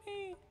playing with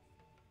me.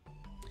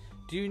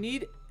 Do you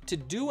need to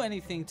do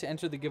anything to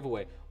enter the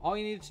giveaway? All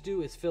you need to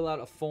do is fill out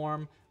a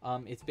form.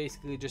 It's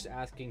basically just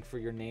asking for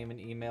your name and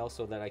email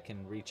so that I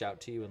can reach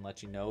out to you and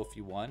let you know if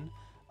you won.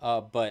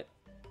 But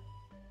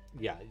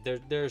yeah,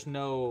 there's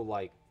no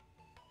like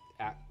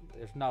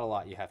there's not a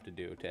lot you have to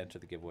do to enter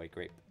the giveaway.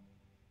 Great.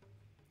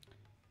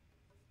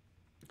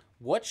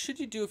 What should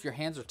you do if your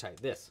hands are tight?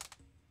 This.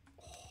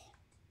 Oh.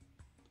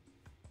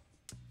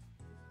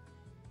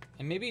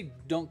 And maybe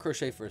don't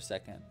crochet for a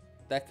second.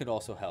 That could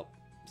also help,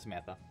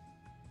 Samantha.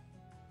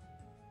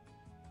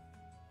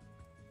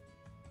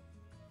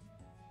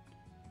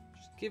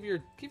 Just give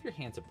your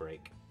hands a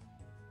break.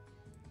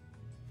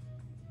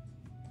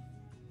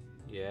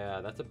 Yeah,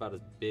 that's about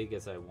as big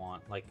as I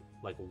want, like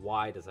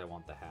wide as I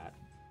want the hat.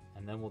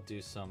 And then we'll do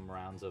some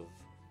rounds of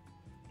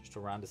just a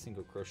round of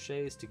single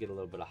crochets to get a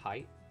little bit of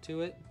height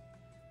to it.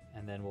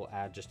 And then we'll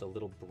add just a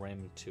little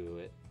brim to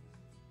it.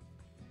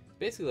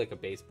 Basically like a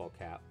baseball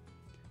cap,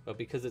 but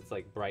because it's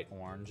like bright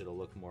orange, it'll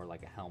look more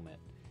like a helmet.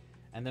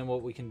 And then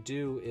what we can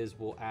do is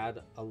we'll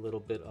add a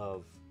little bit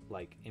of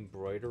like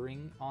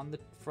embroidering on the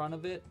front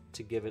of it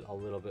to give it a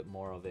little bit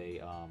more of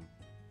a,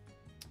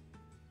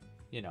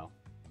 you know,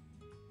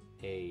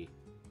 a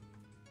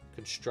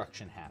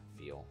construction hat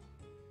feel.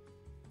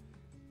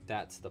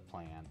 That's the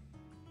plan.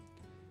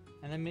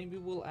 And then maybe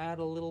we'll add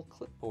a little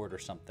clipboard or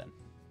something.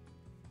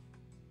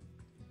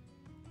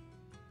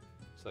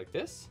 So like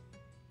this,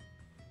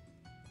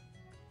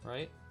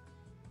 right?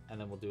 And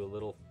then we'll do a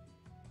little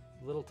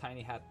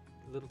tiny hat,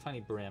 little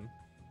tiny brim.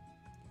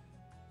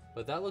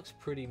 But that looks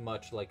pretty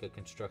much like a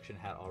construction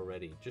hat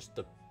already. Just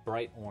the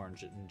bright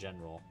orange in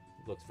general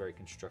looks very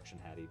construction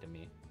hatty to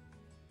me.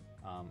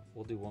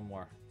 We'll do one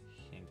more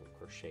single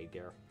crochet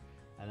there,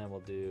 and then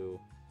we'll do.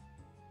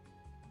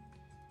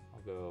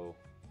 We'll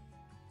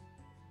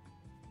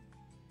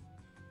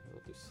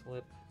do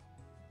slip,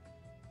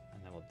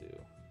 and then we'll do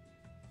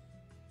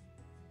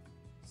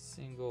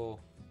single,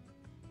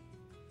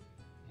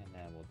 and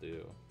then we'll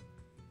do,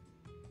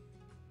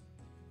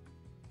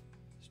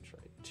 let's try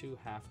 2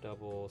 half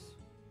doubles.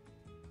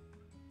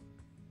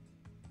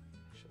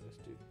 Actually, let's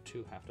do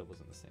 2 half doubles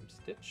in the same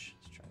stitch.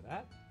 Let's try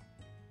that.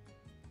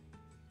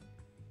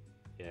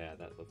 Yeah,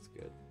 that looks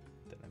good.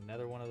 Then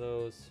another one of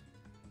those.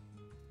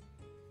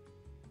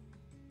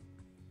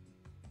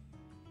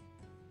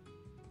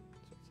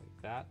 So it's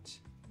like that.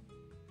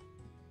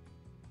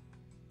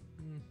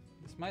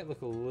 This might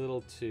look a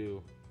little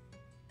too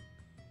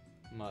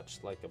much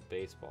like a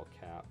baseball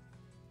cap.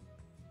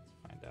 Let's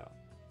find out.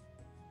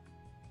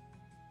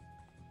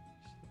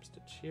 Slip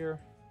stitch here.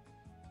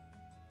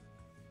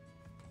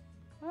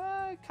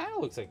 It kind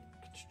of looks like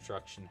a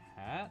construction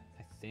hat,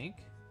 I think.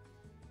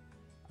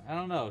 I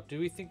don't know. Do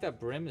we think that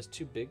brim is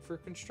too big for a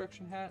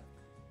construction hat?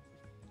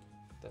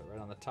 Put that right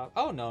on the top.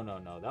 Oh, no, no,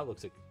 no. That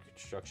looks like a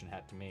construction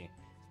hat to me.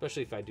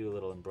 Especially if I do a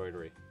little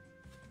embroidery.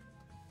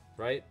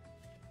 Right?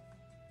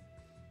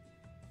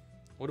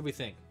 What do we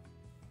think?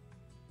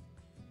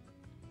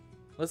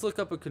 Let's look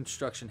up a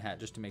construction hat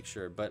just to make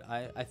sure. But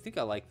I think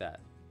I like that.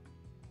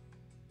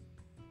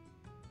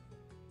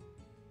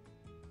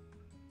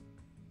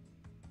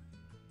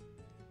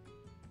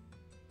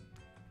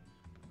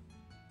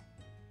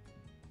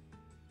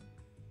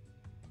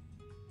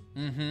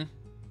 Mm-hmm.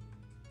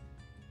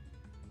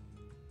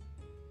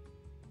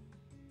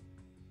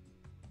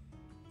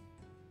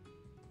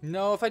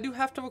 No, if I do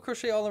half double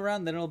crochet all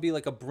around, then it'll be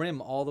like a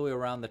brim all the way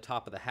around the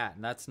top of the hat,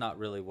 and that's not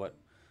really what.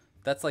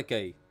 That's like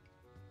a.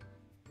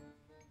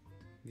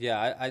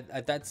 Yeah,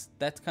 I that's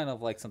kind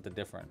of like something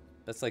different.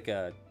 That's like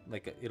a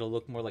it'll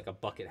look more like a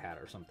bucket hat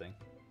or something.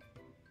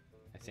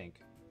 I think.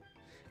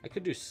 I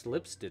could do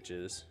slip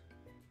stitches,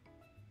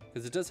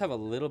 because it does have a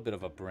little bit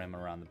of a brim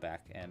around the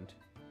back end.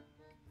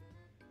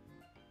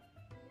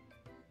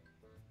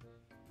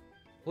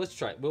 Let's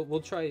try.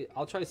 We'll try.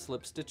 I'll try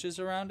slip stitches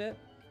around it.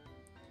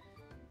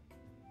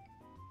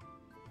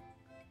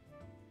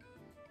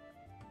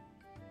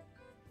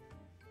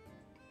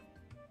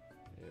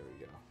 There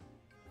we go.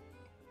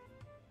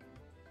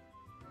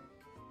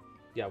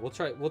 Yeah, we'll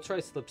try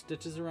slip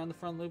stitches around the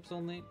front loops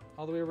only,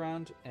 all the way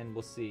around, and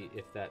we'll see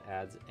if that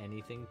adds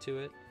anything to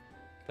it.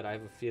 But I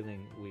have a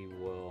feeling we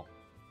will.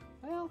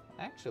 Well,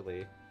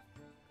 actually.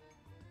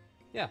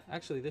 Yeah,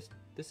 actually,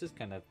 this is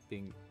kind of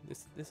being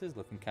this is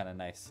looking kind of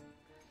nice.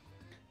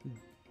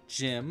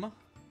 Jim,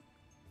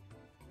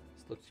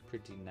 this looks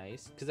pretty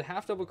nice because a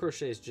half double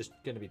crochet is just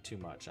going to be too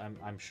much.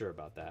 I'm sure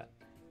about that.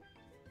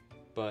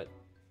 But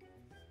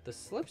the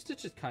slip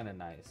stitch is kind of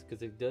nice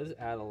because it does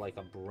add like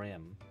a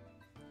brim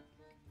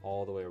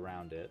all the way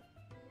around it,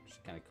 which is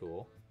kind of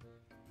cool.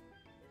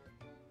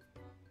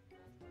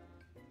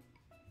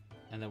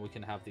 And then we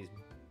can have these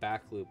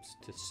back loops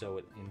to sew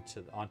it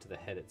onto the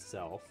head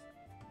itself.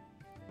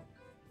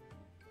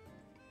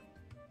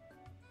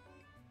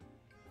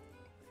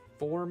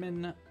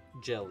 Foreman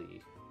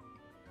jelly.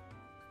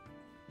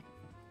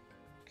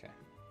 Okay,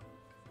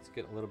 let's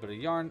get a little bit of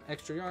yarn,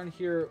 extra yarn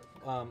here.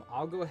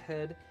 I'll go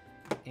ahead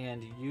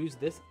and use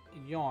this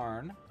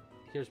yarn.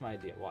 Here's my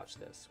idea. Watch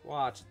this.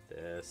 Watch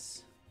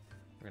this.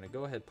 We're gonna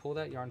go ahead, pull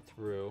that yarn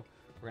through.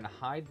 We're gonna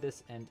hide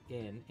this end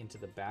into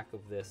the back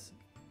of this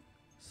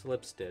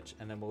slip stitch,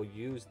 and then we'll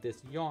use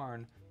this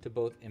yarn to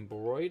both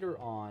embroider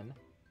on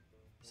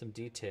some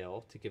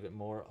detail to give it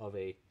more of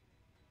a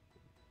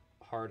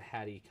hard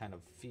hatty kind of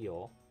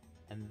feel,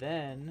 And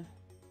then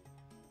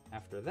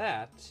after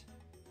that,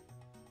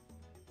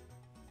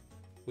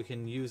 we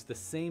can use the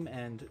same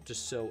end to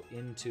sew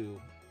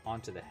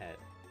onto the head.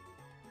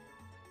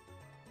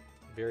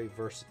 Very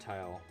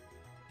versatile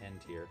end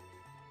here.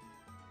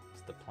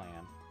 It's the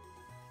plan.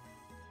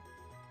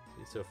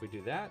 See, so if we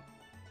do that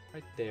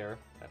right there,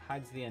 that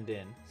hides the end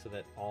in so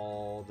that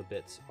all the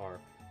bits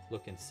are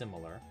looking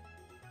similar.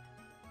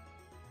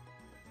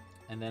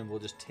 And then we'll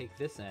just take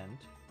this end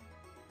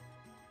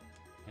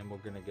and we're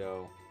gonna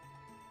go,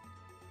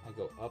 I'll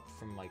go up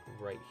from like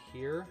right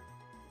here.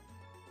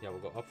 Yeah, we'll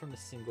go up from the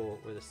single,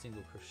 where the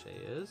single crochet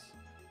is.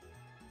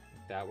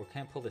 Like that. We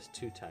can't pull this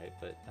too tight,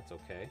 but that's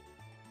okay.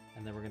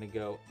 And then we're gonna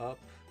go up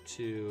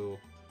to,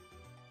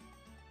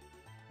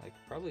 like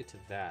probably to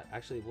that.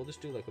 Actually, we'll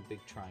just do like a big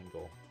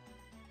triangle.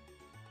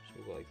 So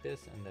we'll go like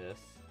this and this.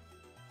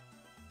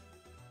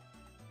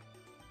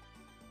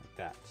 Like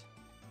that.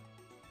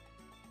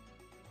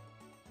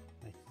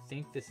 I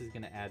think this is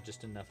gonna add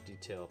just enough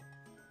detail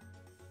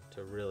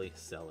to really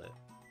sell it.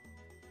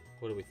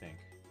 What do we think?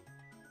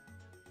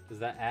 Does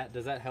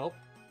that help?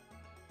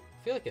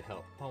 I feel like it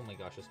helped. Oh my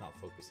gosh, it's not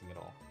focusing at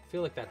all. I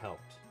feel like that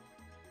helped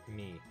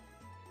me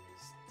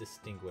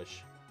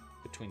distinguish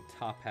between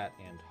top hat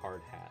and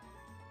hard hat.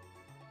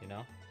 You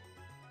know?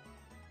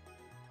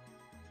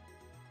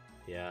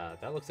 Yeah,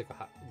 that looks like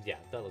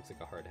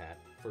a hard hat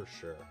for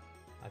sure.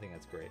 I think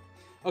that's great.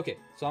 Okay,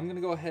 so I'm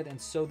gonna go ahead and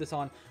sew this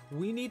on.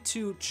 We need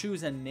to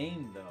choose a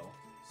name though.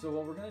 So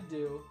what we're gonna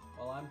do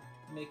while I'm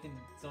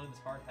sewing this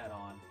hard hat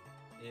on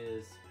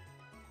is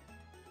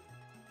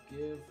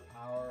give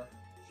our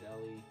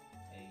jelly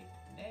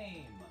a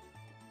name.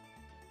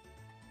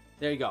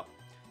 There you go.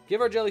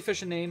 Give our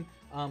jellyfish a name.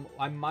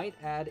 I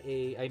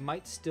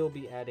might still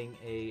be adding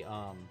a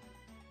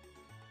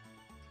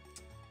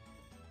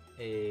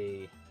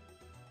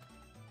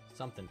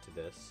something to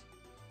this.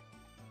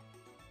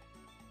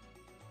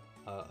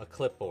 A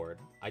clipboard.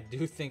 I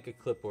do think a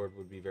clipboard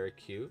would be very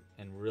cute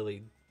and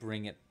really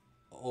bring it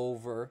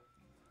over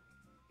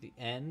the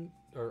end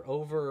or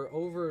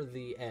over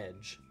the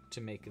edge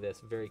to make this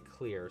very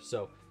clear.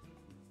 So,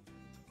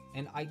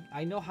 and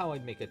I know how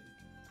I'd make a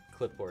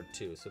clipboard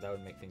too, so that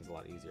would make things a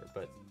lot easier.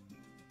 But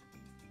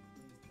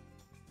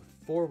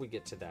before we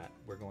get to that,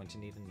 we're going to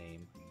need a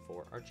name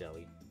for our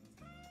jelly.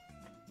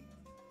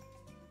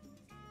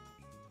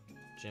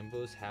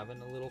 Jimbo's having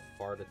a little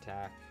fart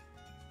attack.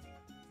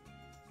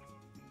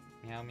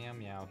 Meow, meow,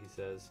 meow, he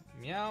says.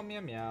 Meow, meow,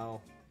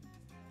 meow.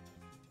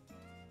 Okay,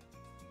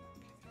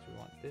 so we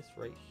want this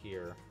right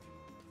here.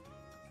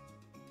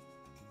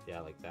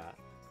 Yeah, like that.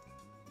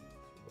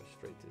 Go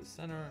straight to the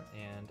center,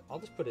 and I'll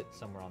just put it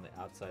somewhere on the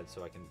outside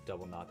so I can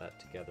double knot that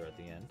together at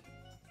the end.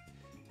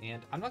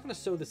 And I'm not going to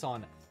sew this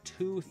on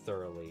too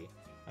thoroughly.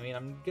 I mean,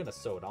 I'm going to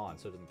sew it on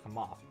so it doesn't come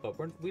off, but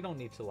we don't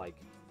need to, like,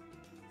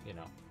 you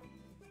know,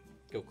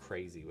 go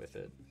crazy with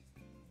it.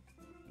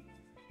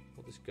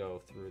 We'll just go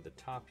through the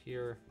top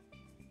here.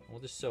 We'll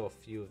just sew a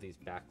few of these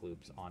back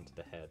loops onto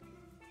the head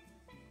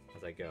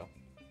as I go.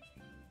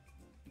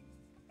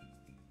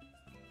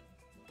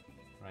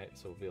 Right,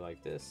 so it'll be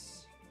like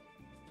this.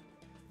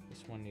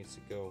 This one needs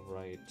to go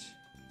right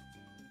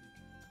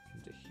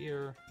into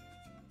here.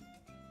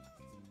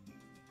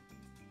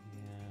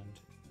 And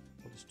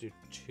we'll just do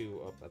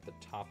two up at the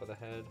top of the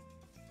head.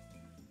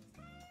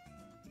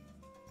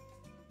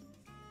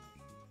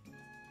 Like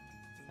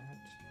that.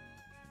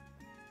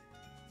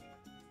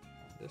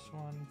 And this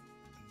one.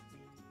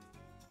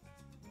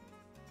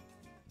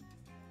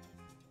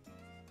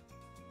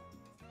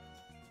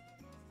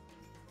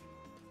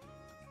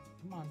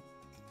 Come on,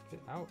 get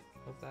out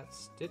of that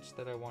stitch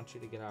that I want you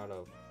to get out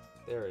of.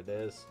 There it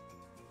is.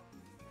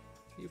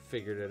 You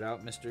figured it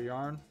out, Mr.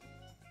 Yarn.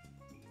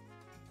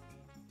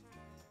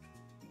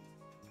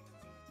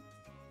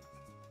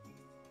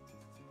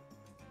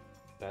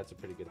 That's a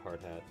pretty good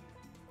hard hat.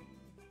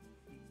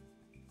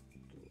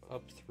 Go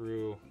up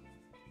through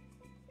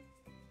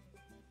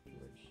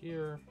right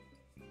here,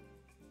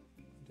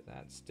 into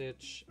that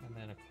stitch, and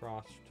then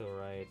across to the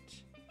right.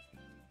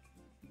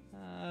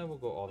 We'll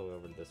go all the way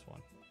over to this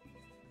one.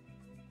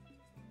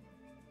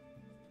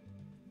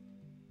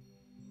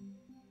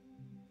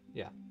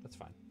 Yeah, that's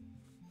fine.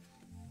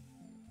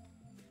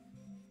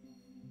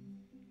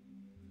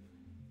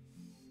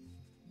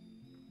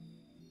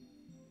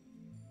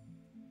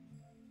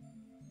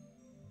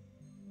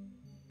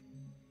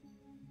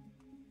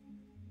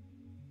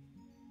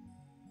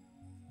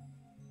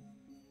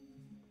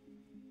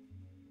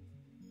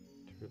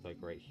 Through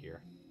like right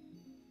here.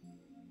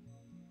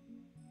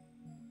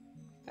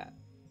 Like that.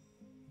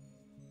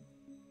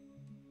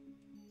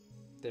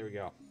 There we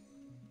go.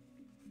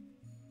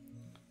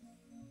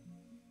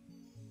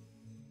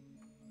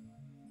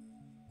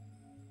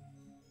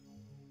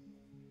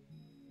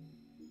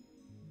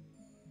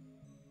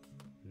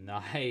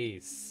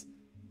 Nice.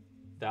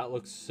 That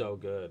looks so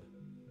good.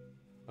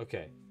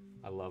 Okay,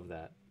 I love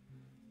that.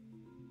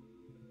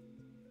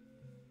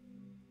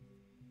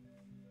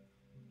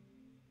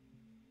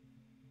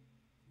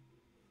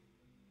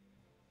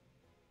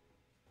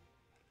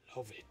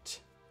 Love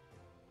it.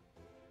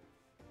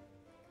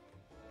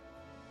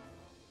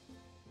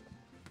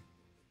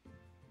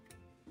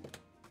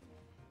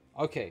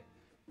 Okay.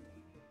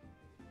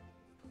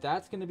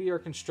 That's going to be our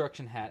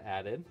construction hat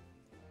added.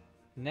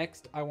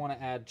 Next, I want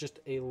to add just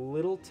a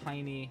little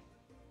tiny...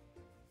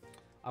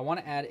 I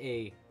want to add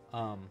a,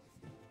 a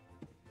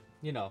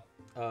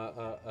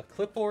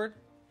clipboard.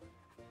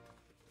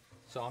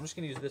 So I'm just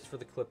going to use this for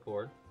the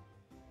clipboard.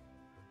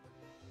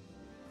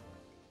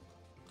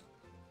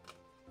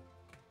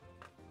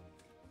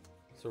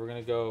 So we're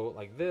going to go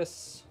like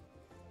this.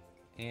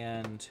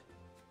 And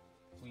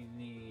we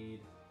need...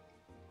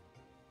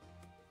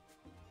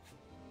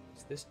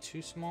 Is this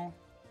too small?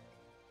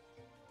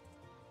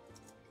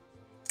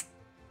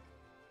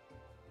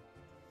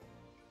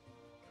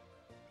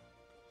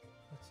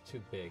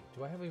 Too big.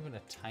 Do I have even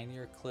a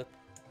tinier clip?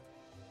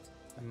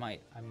 I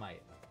might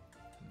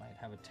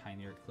have a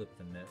tinier clip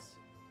than this.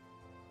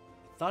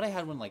 I thought I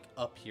had one like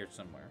up here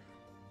somewhere.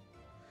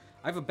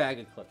 I have a bag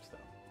of clips though.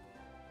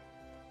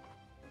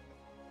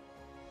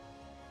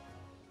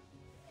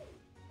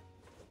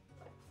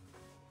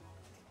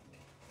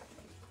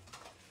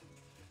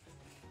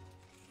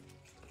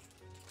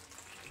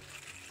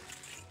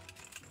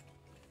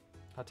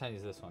 How tiny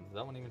is this one? Is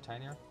that one even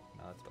tinier?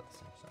 No, that's about the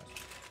same size.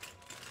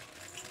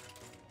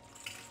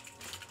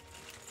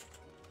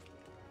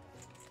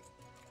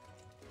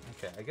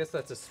 Okay, I guess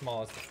that's as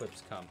small as the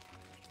clips come.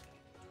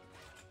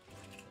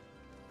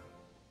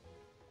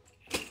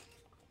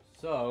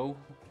 So,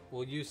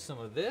 we'll use some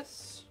of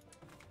this.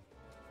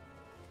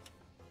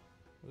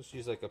 Let's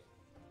use like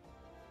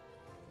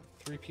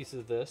 3 pieces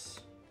of this.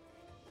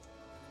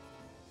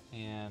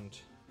 And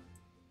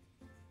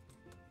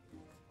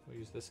we'll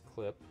use this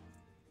clip.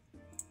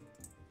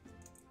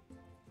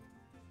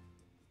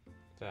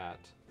 That.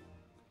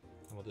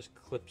 And we'll just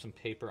clip some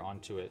paper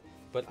onto it.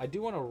 But I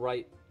do want to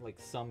write like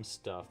some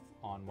stuff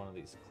on one of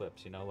these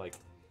clips, you know, like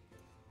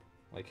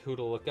who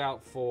to look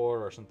out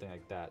for or something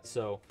like that.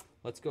 So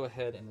let's go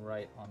ahead and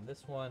write on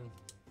this one.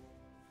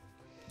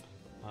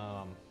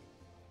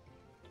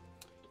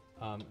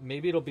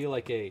 Maybe it'll be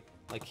like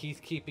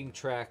he's keeping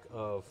track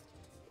of.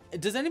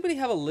 Does anybody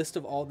have a list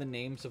of all the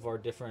names of our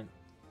different,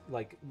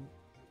 like,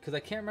 because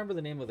I can't remember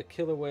the name of the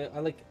killer whale. I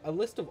like a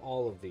list of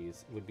all of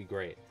these would be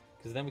great,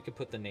 because then we could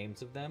put the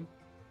names of them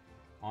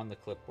on the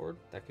clipboard.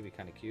 That could be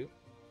kind of cute.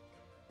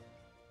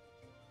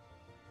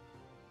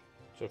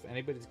 So if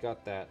anybody's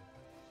got that,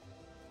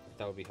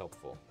 that would be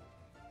helpful.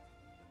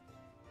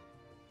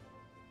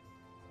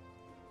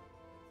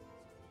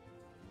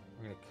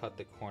 We're going to cut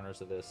the corners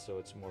of this so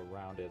it's more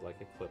rounded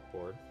like a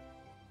clipboard.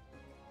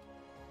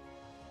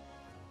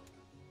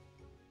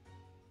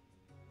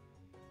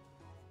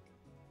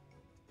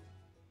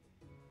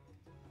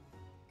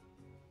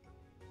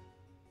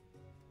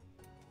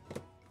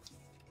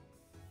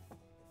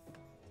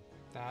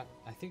 That,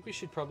 I think we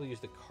should probably use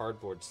the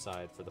cardboard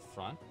side for the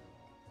front.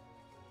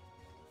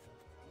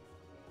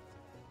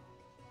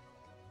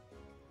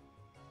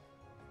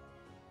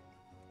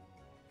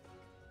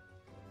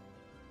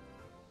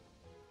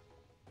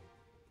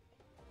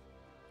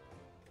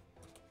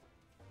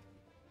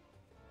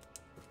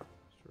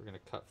 We're going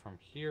to cut from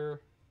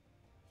here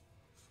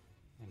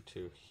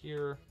into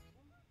here.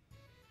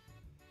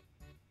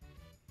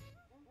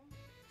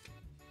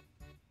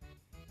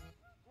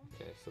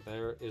 Okay, so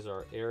there is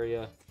our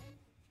area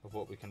of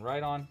what we can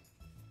write on.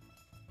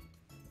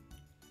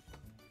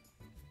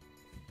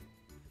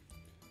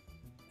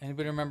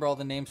 Anybody remember all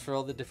the names for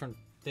all the different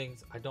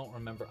things? I don't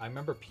remember. I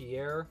remember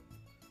Pierre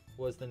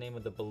was the name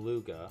of the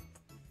beluga.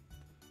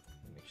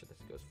 Let me make sure this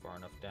goes far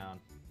enough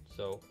down.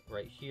 So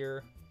right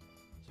here,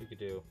 so we could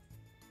do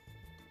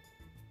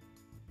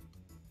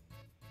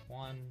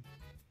 1,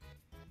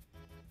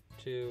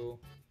 2,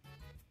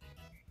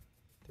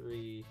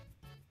 3,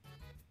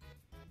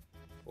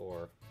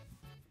 4.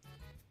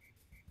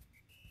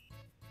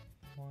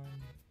 1,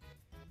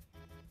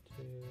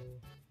 2,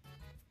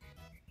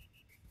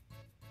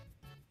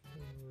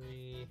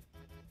 3,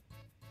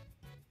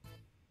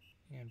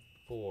 and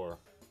 4.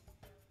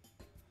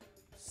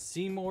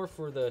 Seymour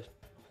for the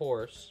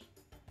horse.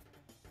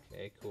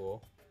 Okay,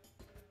 cool.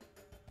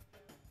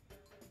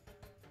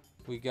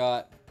 We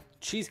got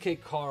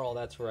Cheesecake Carl,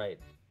 that's right.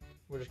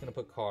 We're just gonna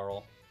put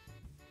Carl.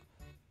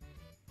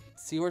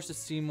 Seahorse is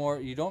Seymour.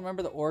 You don't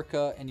remember the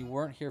orca, and you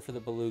weren't here for the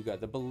beluga.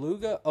 The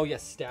beluga, oh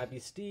yes,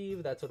 Stabby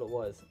Steve, that's what it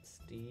was.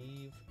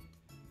 Steve.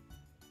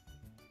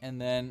 And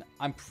then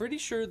I'm pretty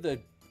sure the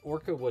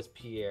orca was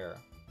Pierre.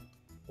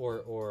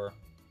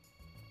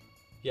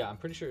 Yeah, I'm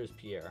pretty sure it was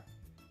Pierre.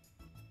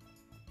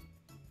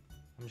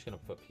 I'm just gonna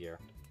put Pierre.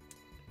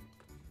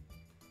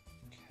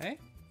 Okay.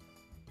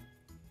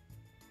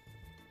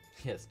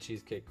 Yes,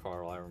 Cheesecake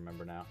Carl, I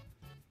remember now.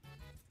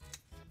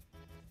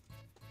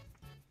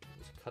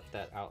 Just cut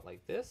that out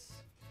like this.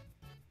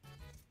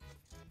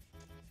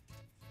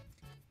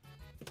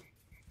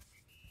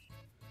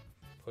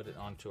 Put it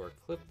onto our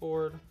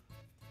clipboard.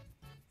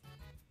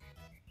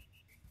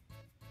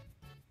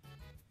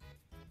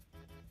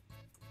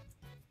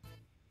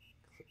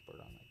 Clipboard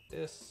on like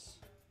this.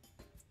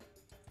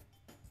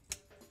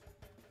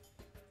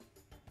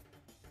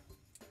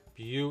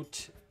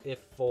 if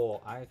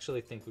full, I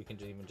actually think we can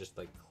even just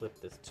like clip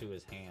this to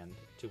his hand,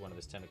 to one of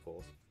his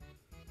tentacles,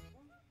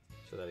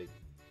 so that he's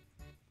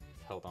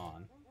held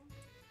on.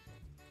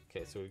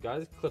 Okay, so we've got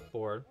his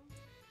clipboard.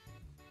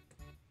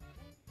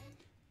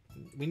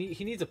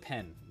 He needs a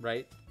pen,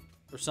 right?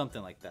 Or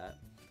something like that.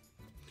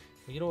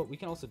 Well, you know what? We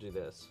can also do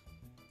this.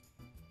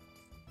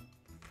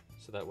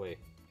 So that way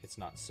it's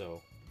not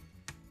so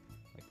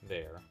like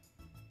there.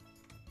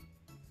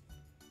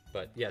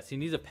 But yes, he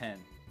needs a pen.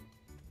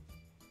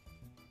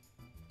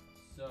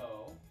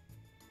 So,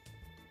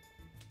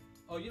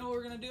 oh, you know what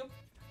we're gonna do?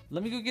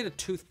 Let me go get a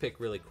toothpick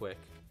really quick.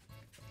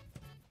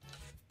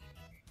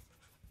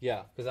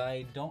 Yeah, because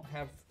I don't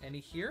have any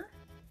here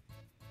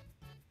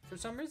for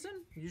some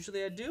reason.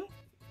 Usually I do.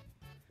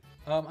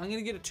 I'm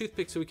gonna get a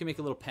toothpick so we can make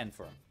a little pen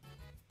for him.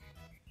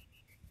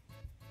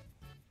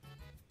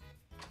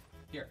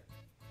 Here.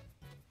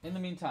 In the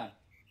meantime,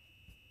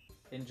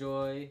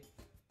 enjoy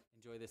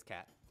this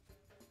cat.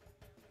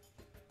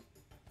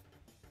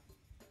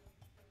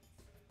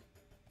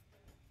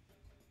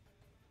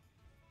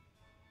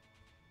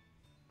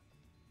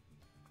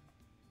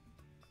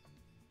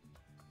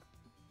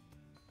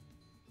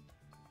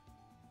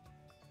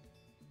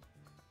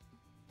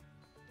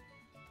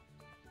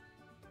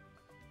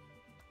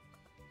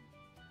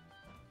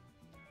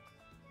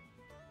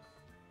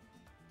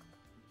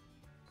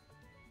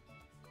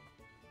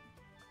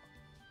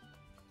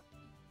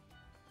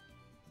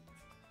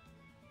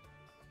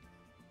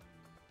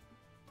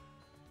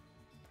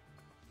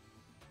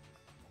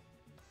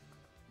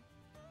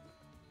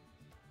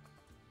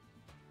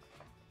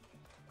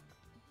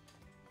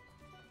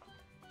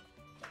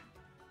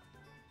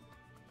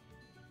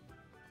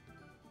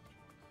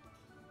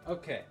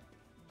 Okay.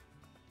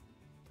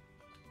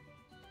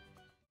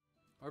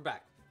 We're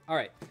back. All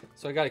right.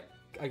 So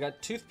I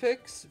got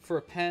toothpicks for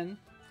a pen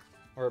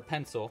or a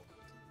pencil.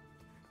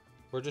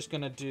 I'm just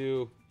going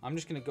to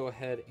go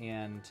ahead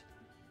and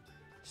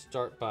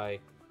start by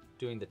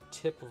doing the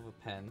tip of a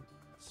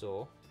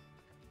pencil.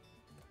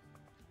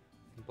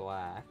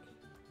 Black.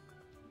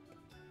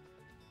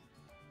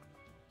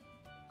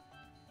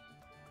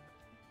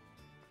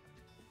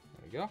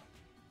 There we go.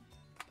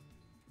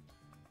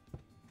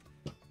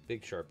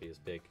 Big Sharpie is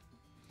big.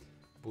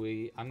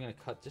 I'm gonna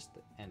cut just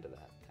the end of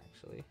that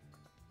actually.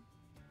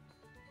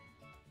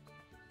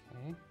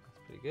 Okay, that's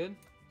pretty good.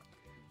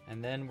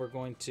 And then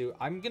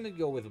I'm gonna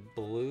go with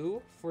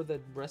blue for the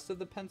rest of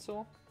the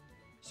pencil.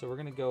 So we're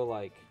gonna go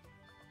like,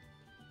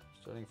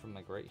 starting from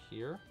like right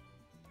here.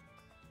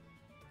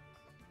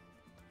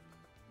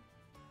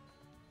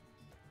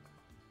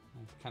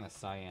 It's kind of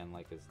cyan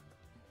like his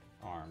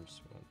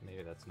arms, but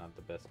maybe that's not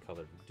the best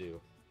color to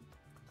do.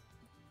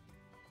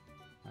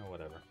 Oh,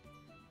 whatever.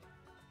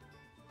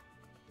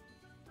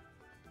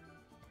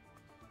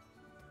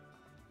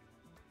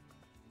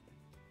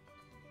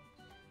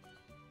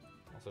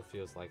 Also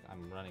feels like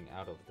I'm running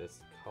out of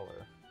this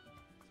color.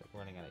 It's like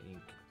running out of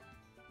ink.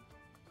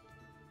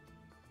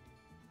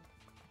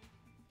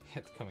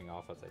 It's coming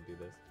off as I do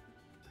this.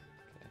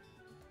 Okay.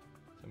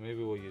 So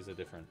maybe we'll use a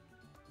different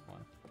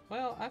one.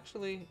 Well,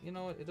 actually, you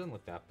know what? It doesn't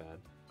look that bad.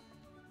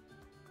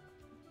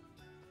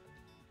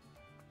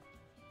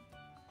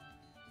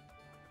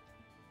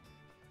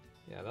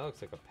 Yeah, that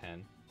looks like a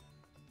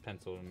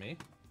pencil to me.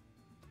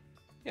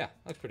 Yeah,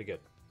 looks pretty good.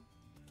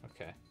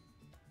 Okay.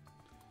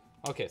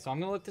 Okay, so I'm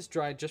gonna let this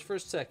dry just for a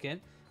second.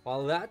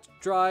 While that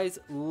dries,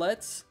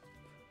 let's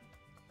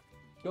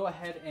go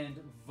ahead and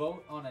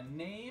vote on a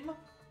name.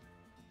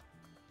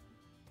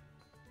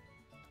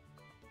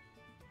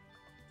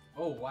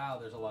 Oh wow,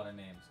 there's a lot of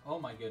names. Oh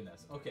my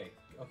goodness. Okay,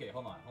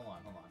 hold on.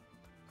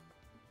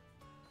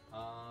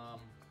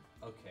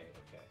 Okay.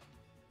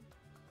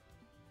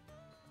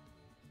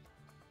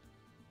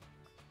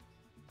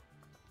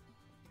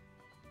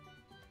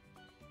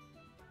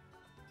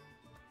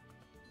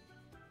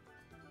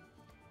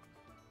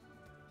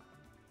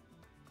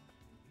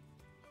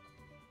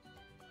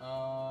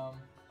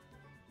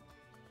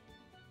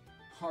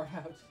 Hard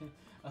out.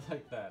 I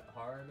like that.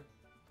 Hard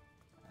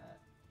at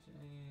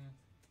James.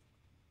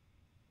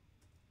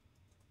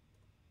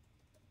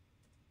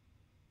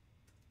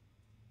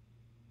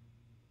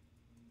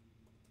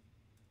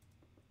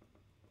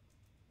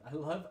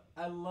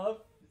 I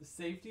love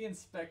Safety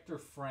Inspector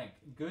Frank.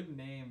 Good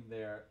name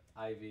there,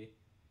 Ivy.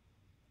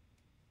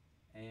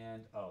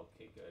 And oh,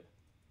 okay, good.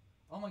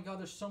 Oh my God,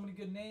 there's so many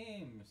good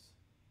names.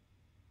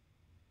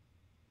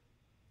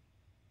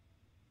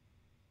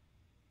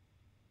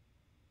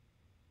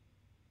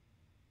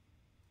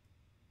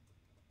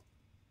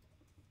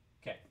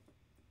 Okay,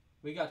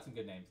 we got some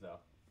good names though.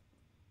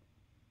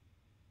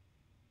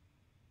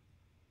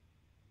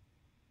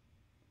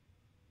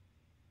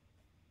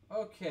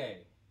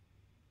 Okay.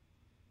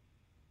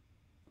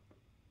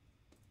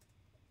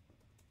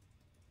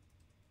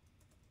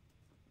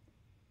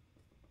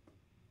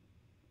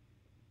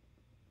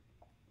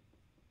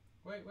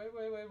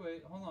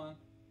 Wait. Hold on.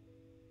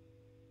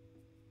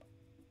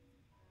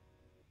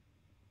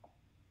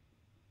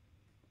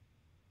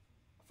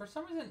 For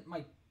some reason,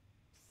 my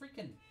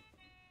freaking...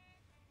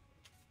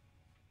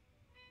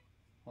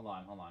 Hold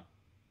on, hold on.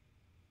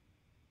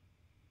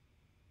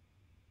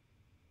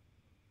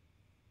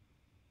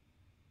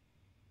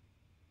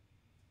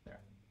 There.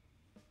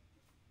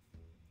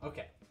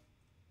 Okay.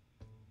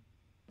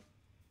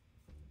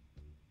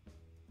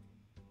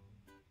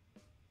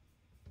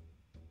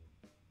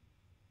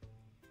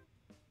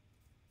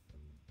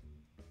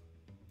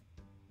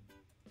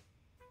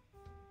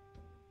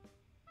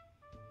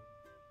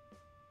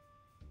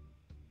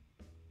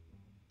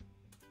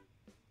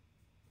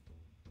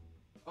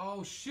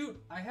 Oh shoot!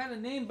 I had a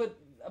name, but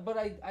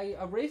I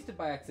erased it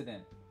by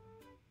accident.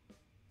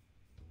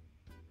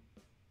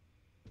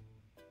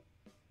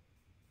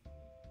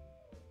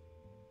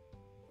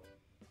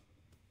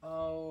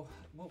 Oh,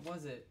 what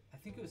was it? I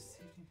think it was.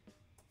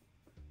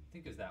 I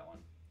think it was that one.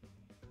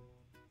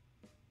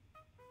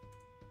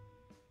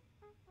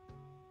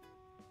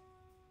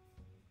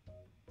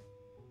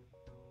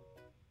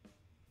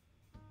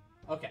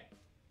 Okay,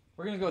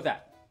 we're gonna go with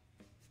that.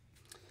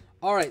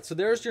 All right, so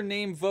there's your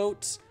name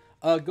votes.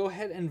 Go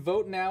ahead and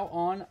vote now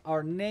on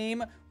our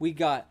name. We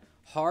got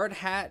Hard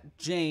Hat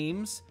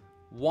James,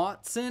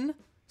 Watson,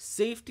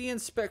 Safety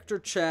Inspector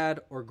Chad,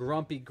 or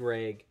Grumpy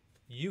Greg.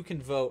 You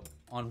can vote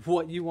on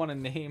what you want to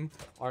name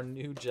our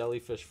new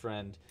jellyfish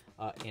friend.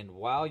 And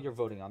while you're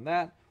voting on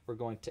that, we're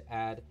going to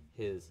add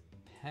his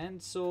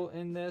pencil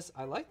in this.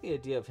 I like the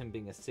idea of him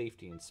being a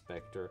safety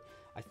inspector.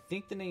 I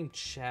think the name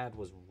Chad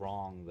was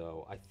wrong,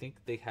 though. I think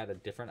they had a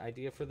different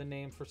idea for the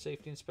name for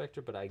safety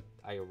inspector, but I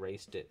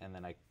erased it, and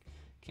then I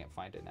can't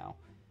find it now.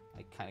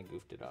 I kind of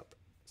goofed it up.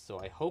 So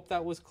I hope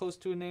that was close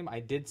to a name.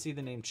 I did see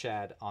the name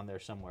Chad on there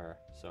somewhere,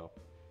 so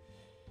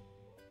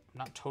I'm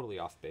not totally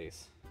off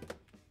base.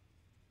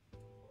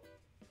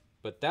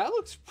 But that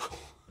looks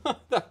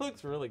that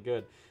looks really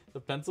good. The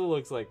pencil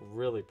looks like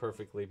really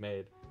perfectly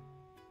made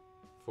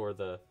for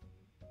the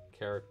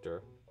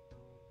character.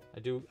 I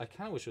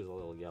kind of wish it was a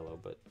little yellow,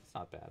 but it's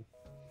not bad.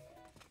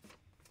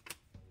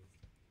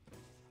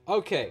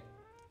 Okay,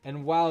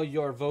 and while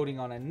you're voting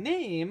on a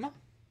name,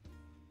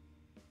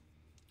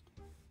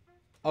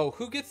 oh,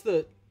 who gets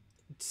the...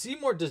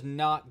 Seymour does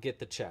not get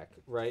the check,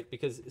 right?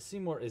 Because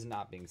Seymour is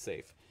not being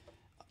safe.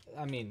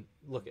 I mean,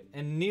 look at...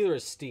 And neither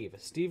is Steve.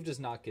 Steve does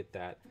not get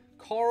that.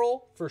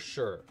 Carl, for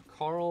sure.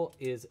 Carl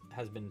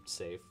has been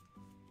safe.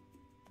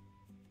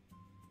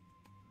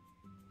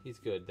 He's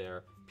good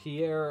there.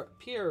 Pierre,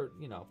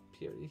 you know,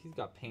 Pierre, he's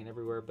got paint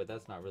everywhere, but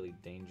that's not really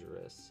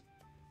dangerous.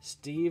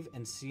 Steve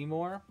and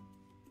Seymour?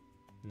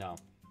 No.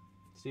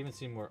 Steve and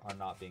Seymour are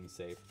not being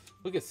safe.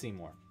 Look at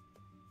Seymour.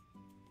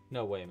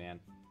 No way, man.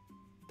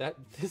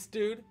 This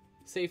dude,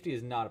 safety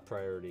is not a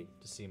priority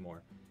to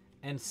Seymour.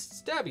 And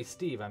Stabby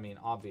Steve, I mean,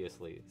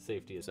 obviously,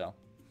 safety is so.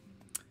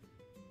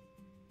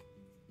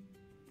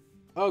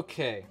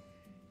 Okay.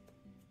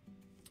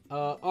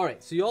 All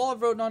right, so you all are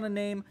voting on a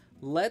name.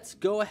 Let's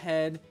go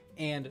ahead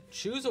and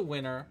choose a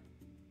winner.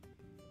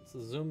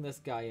 So zoom this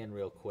guy in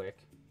real quick.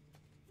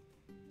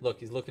 Look,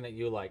 he's looking at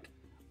you like,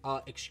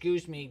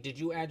 excuse me, did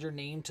you add your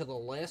name to the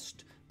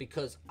list?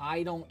 Because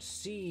I don't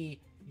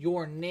see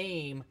your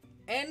name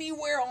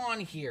anywhere on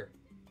here.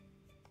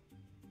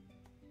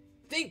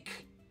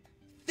 Think.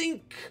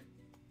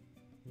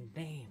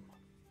 Name.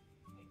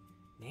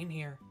 Name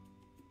here.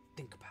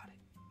 Think about it.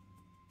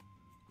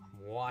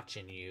 I'm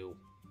watching you.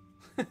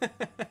 I'm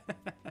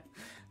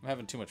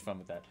having too much fun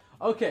with that.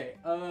 Okay,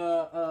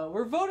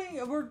 we're voting.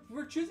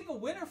 We're choosing a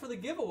winner for the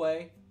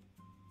giveaway.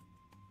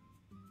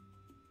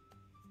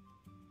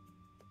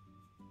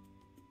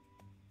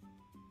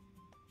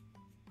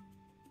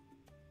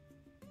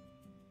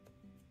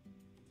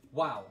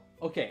 Wow.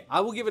 Okay,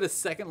 I will give it a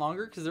second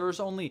longer because there was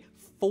only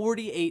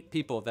 48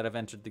 people that have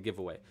entered the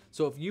giveaway.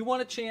 So if you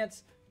want a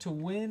chance to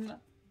win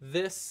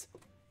this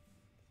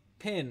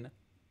pin,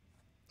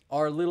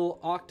 our little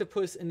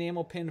octopus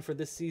enamel pin for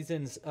this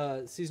season's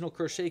seasonal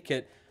crochet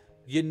kit,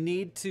 you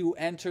need to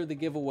enter the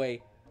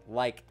giveaway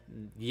like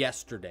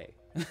yesterday,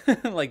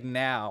 like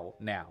now.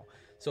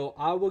 So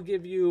I will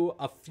give you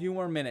a few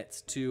more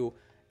minutes to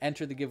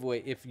enter the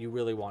giveaway if you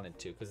really wanted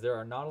to, because there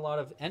are not a lot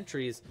of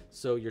entries,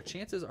 so your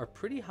chances are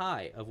pretty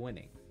high of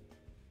winning.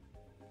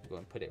 Go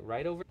and put it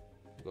right over.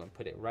 Go and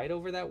put it right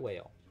over that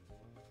whale.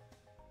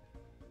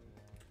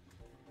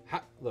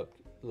 Look.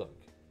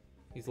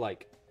 He's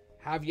like,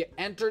 have you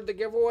entered the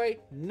giveaway?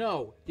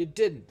 No, you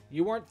didn't.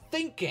 You weren't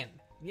thinking.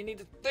 You need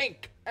to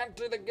think.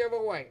 Enter the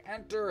giveaway.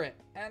 Enter it.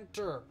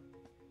 Enter.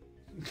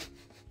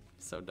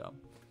 So dumb.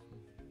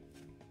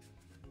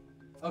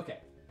 Okay.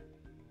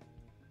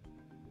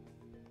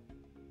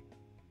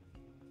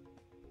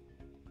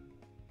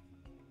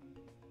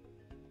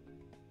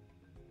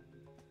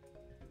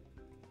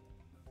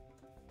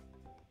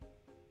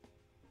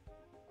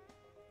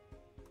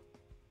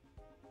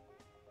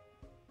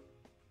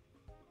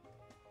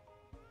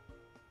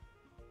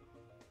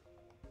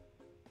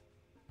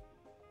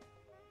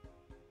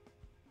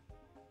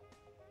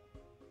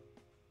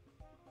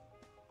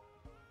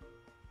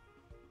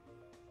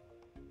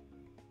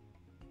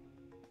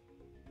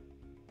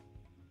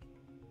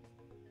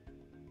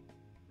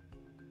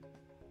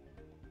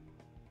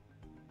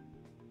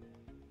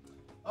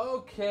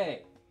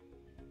 Okay,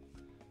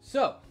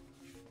 So,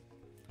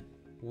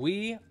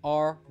 we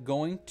are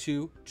going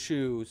to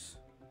choose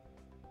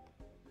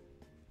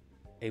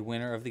a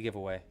winner of the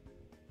giveaway.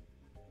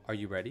 Are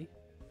you ready?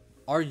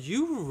 Are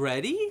you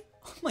ready?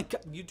 Oh my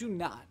god, you do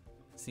not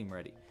seem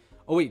ready.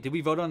 Oh wait, did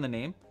we vote on the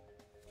name?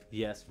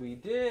 Yes, we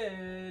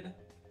did.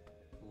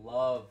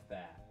 Love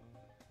that.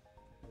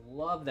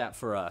 Love that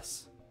for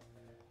us.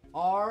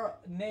 Our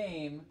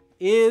name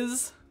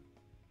is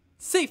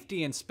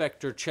Safety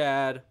Inspector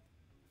Chad.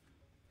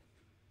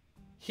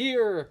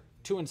 Here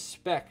to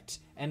inspect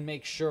and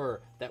make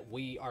sure that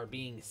we are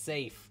being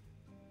safe.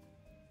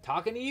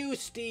 Talking to you,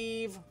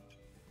 Steve.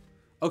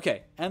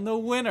 Okay, and the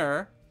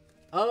winner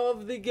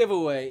of the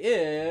giveaway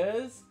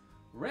is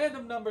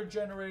random number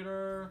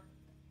generator.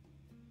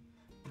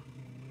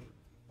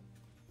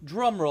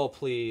 Drum roll,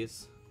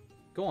 please.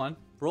 Go on,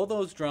 roll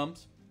those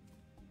drums.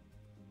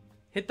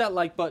 Hit that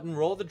like button,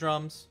 roll the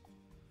drums.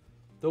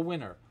 The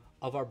winner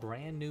of our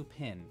brand new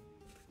pin.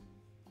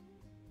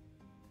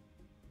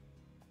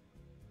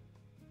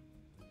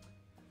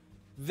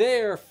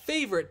 Their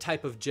favorite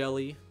type of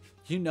jelly,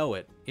 you know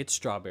it, it's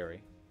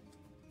strawberry.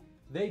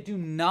 They do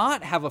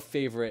not have a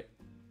favorite.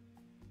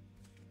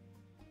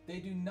 They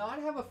do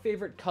not have a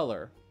favorite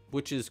color,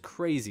 which is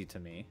crazy to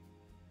me.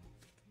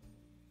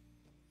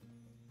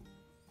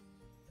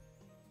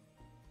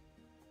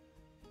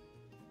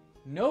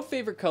 No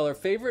favorite color,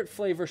 favorite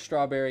flavor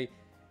strawberry.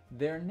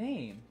 Their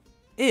name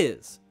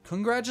is,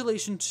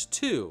 congratulations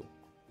to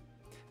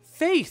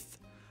Faith.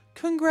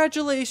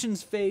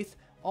 Congratulations, Faith,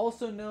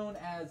 also known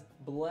as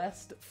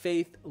Blessed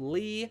Faith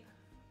Lee.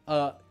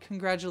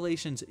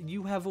 Congratulations,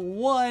 you have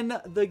won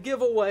the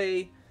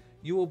giveaway.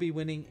 You will be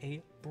winning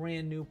a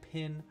brand new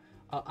pin.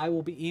 I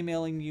will be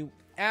emailing you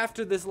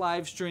after this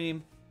live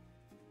stream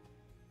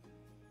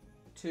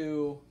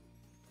to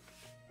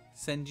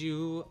send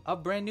you a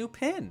brand new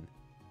pin.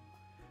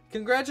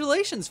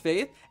 Congratulations,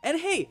 Faith. And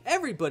hey,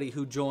 everybody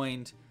who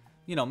joined,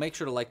 you know, make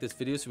sure to like this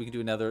video so we can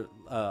do another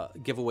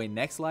giveaway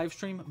next live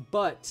stream.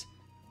 But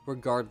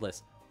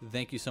regardless,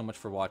 thank you so much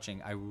for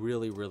watching. I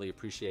really, really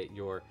appreciate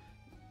your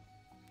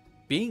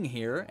being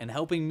here and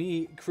helping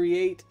me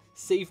create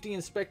Safety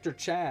Inspector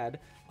Chad.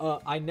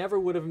 I never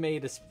would have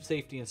made a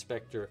Safety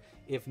Inspector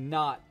if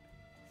not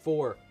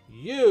for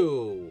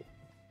you.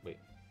 Wait.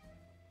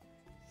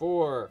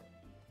 For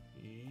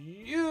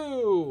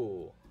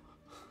you.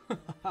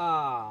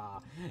 Yeah,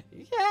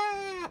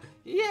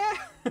 yeah.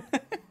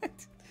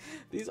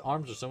 These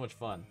arms are so much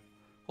fun.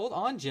 Hold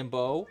on,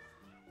 Jimbo.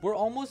 We're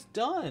almost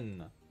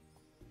done.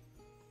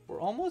 We're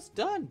almost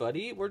done,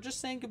 buddy. We're just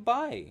saying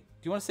goodbye.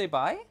 Do you want to say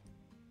bye?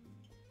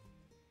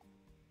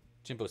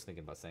 Jimbo's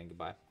thinking about saying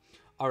goodbye.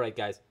 All right,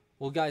 guys.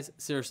 Well, guys,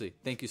 seriously,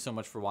 thank you so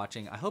much for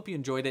watching. I hope you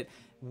enjoyed it.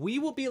 We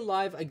will be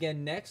live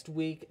again next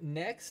week.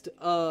 Next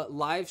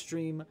live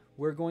stream,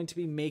 we're going to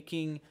be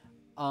making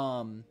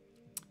Angie,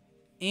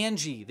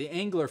 the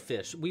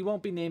anglerfish. We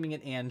won't be naming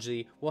it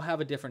Angie. We'll have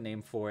a different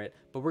name for it.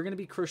 But we're going to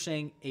be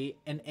crocheting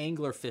an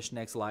anglerfish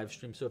next live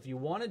stream. So if you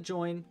want to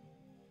join,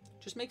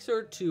 just make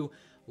sure to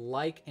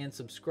like and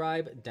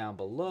subscribe down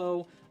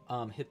below.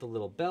 Hit the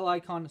little bell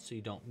icon so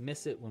you don't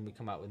miss it when we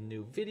come out with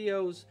new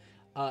videos.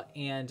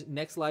 And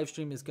next live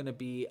stream is going to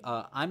be,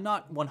 I'm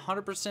not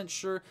 100%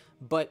 sure,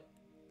 but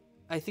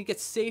I think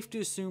it's safe to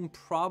assume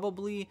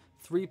probably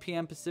 3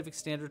 p.m. Pacific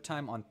Standard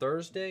Time on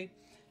Thursday.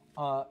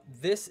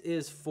 This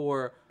is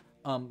for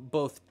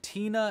both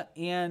Tina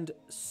and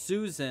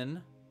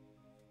Susan.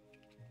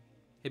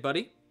 Hey,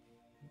 buddy.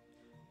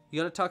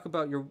 You got to talk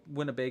about your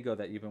Winnebago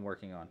that you've been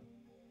working on.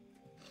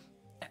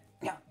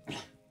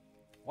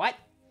 What?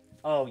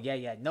 Oh,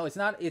 yeah. No, it's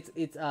not.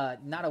 It's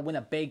not a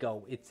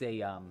Winnebago. It's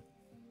a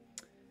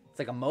it's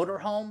like a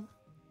motorhome.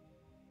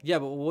 Yeah,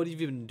 but what have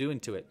you been doing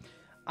to it?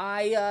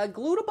 I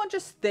glued a bunch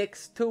of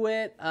sticks to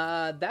it.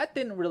 That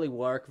didn't really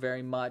work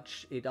very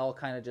much. It all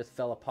kind of just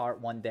fell apart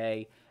one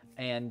day.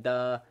 And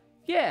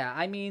yeah,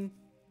 I mean,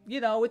 you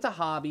know, it's a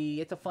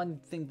hobby. It's a fun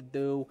thing to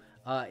do.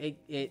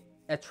 It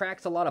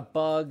attracts a lot of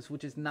bugs,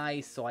 which is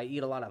nice. So I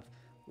eat a lot of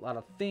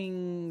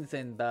things.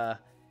 And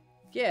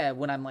yeah,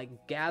 when I'm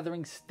like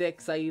gathering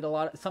sticks, I eat a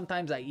lot.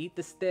 Sometimes I eat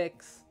the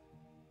sticks.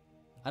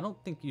 I don't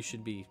think you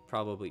should be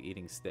probably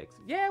eating sticks.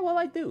 Yeah, well,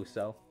 I do.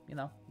 So, you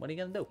know, what are you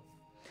gonna do?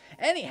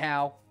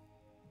 Anyhow,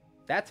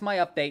 that's my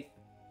update.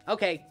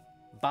 Okay,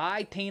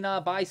 bye Tina,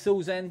 bye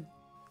Susan,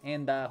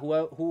 and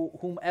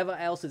whomever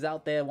else is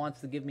out there wants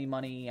to give me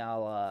money,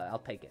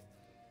 I'll take it.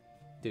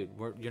 Dude,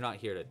 you're not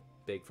here to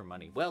beg for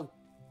money. Well,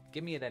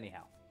 give me it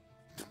anyhow.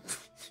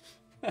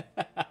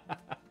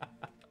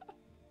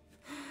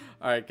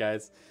 All right,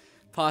 guys.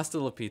 Pasta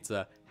la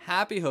pizza.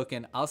 Happy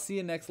hooking. I'll see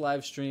you next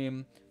live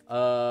stream.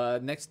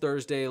 Next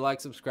Thursday. Like,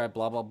 subscribe,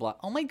 blah, blah, blah.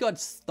 Oh my God,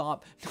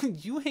 stop.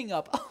 You hang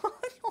up.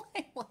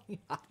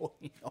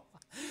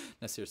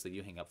 No, seriously,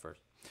 you hang up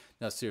first.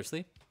 No,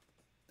 seriously.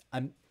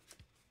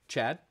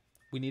 Chad,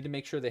 we need to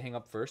make sure they hang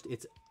up first.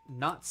 It's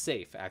not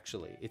safe,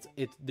 actually.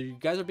 You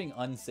guys are being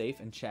unsafe,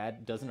 and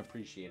Chad doesn't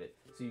appreciate it.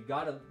 So you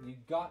got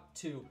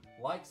to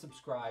like,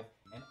 subscribe,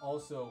 and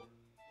also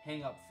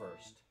hang up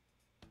first.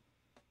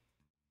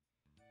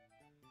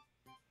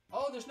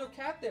 Oh, there's no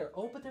cat there.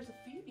 Oh, but there's a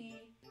Phoebe.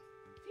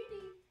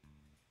 Phoebe,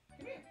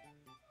 come here.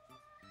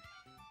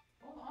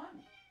 Hold on.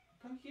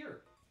 Come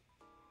here.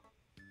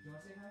 Do you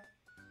want to say hi?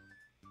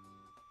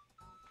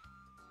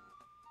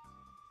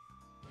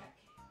 Cat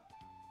cave.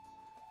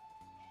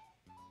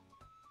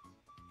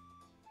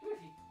 Come here,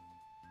 Phoebe.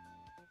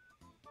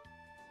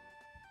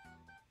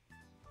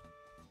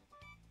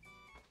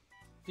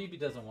 Phoebe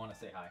doesn't want to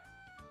say hi.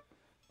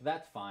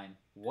 That's fine.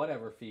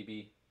 Whatever,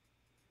 Phoebe.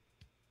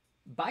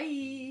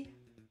 Bye!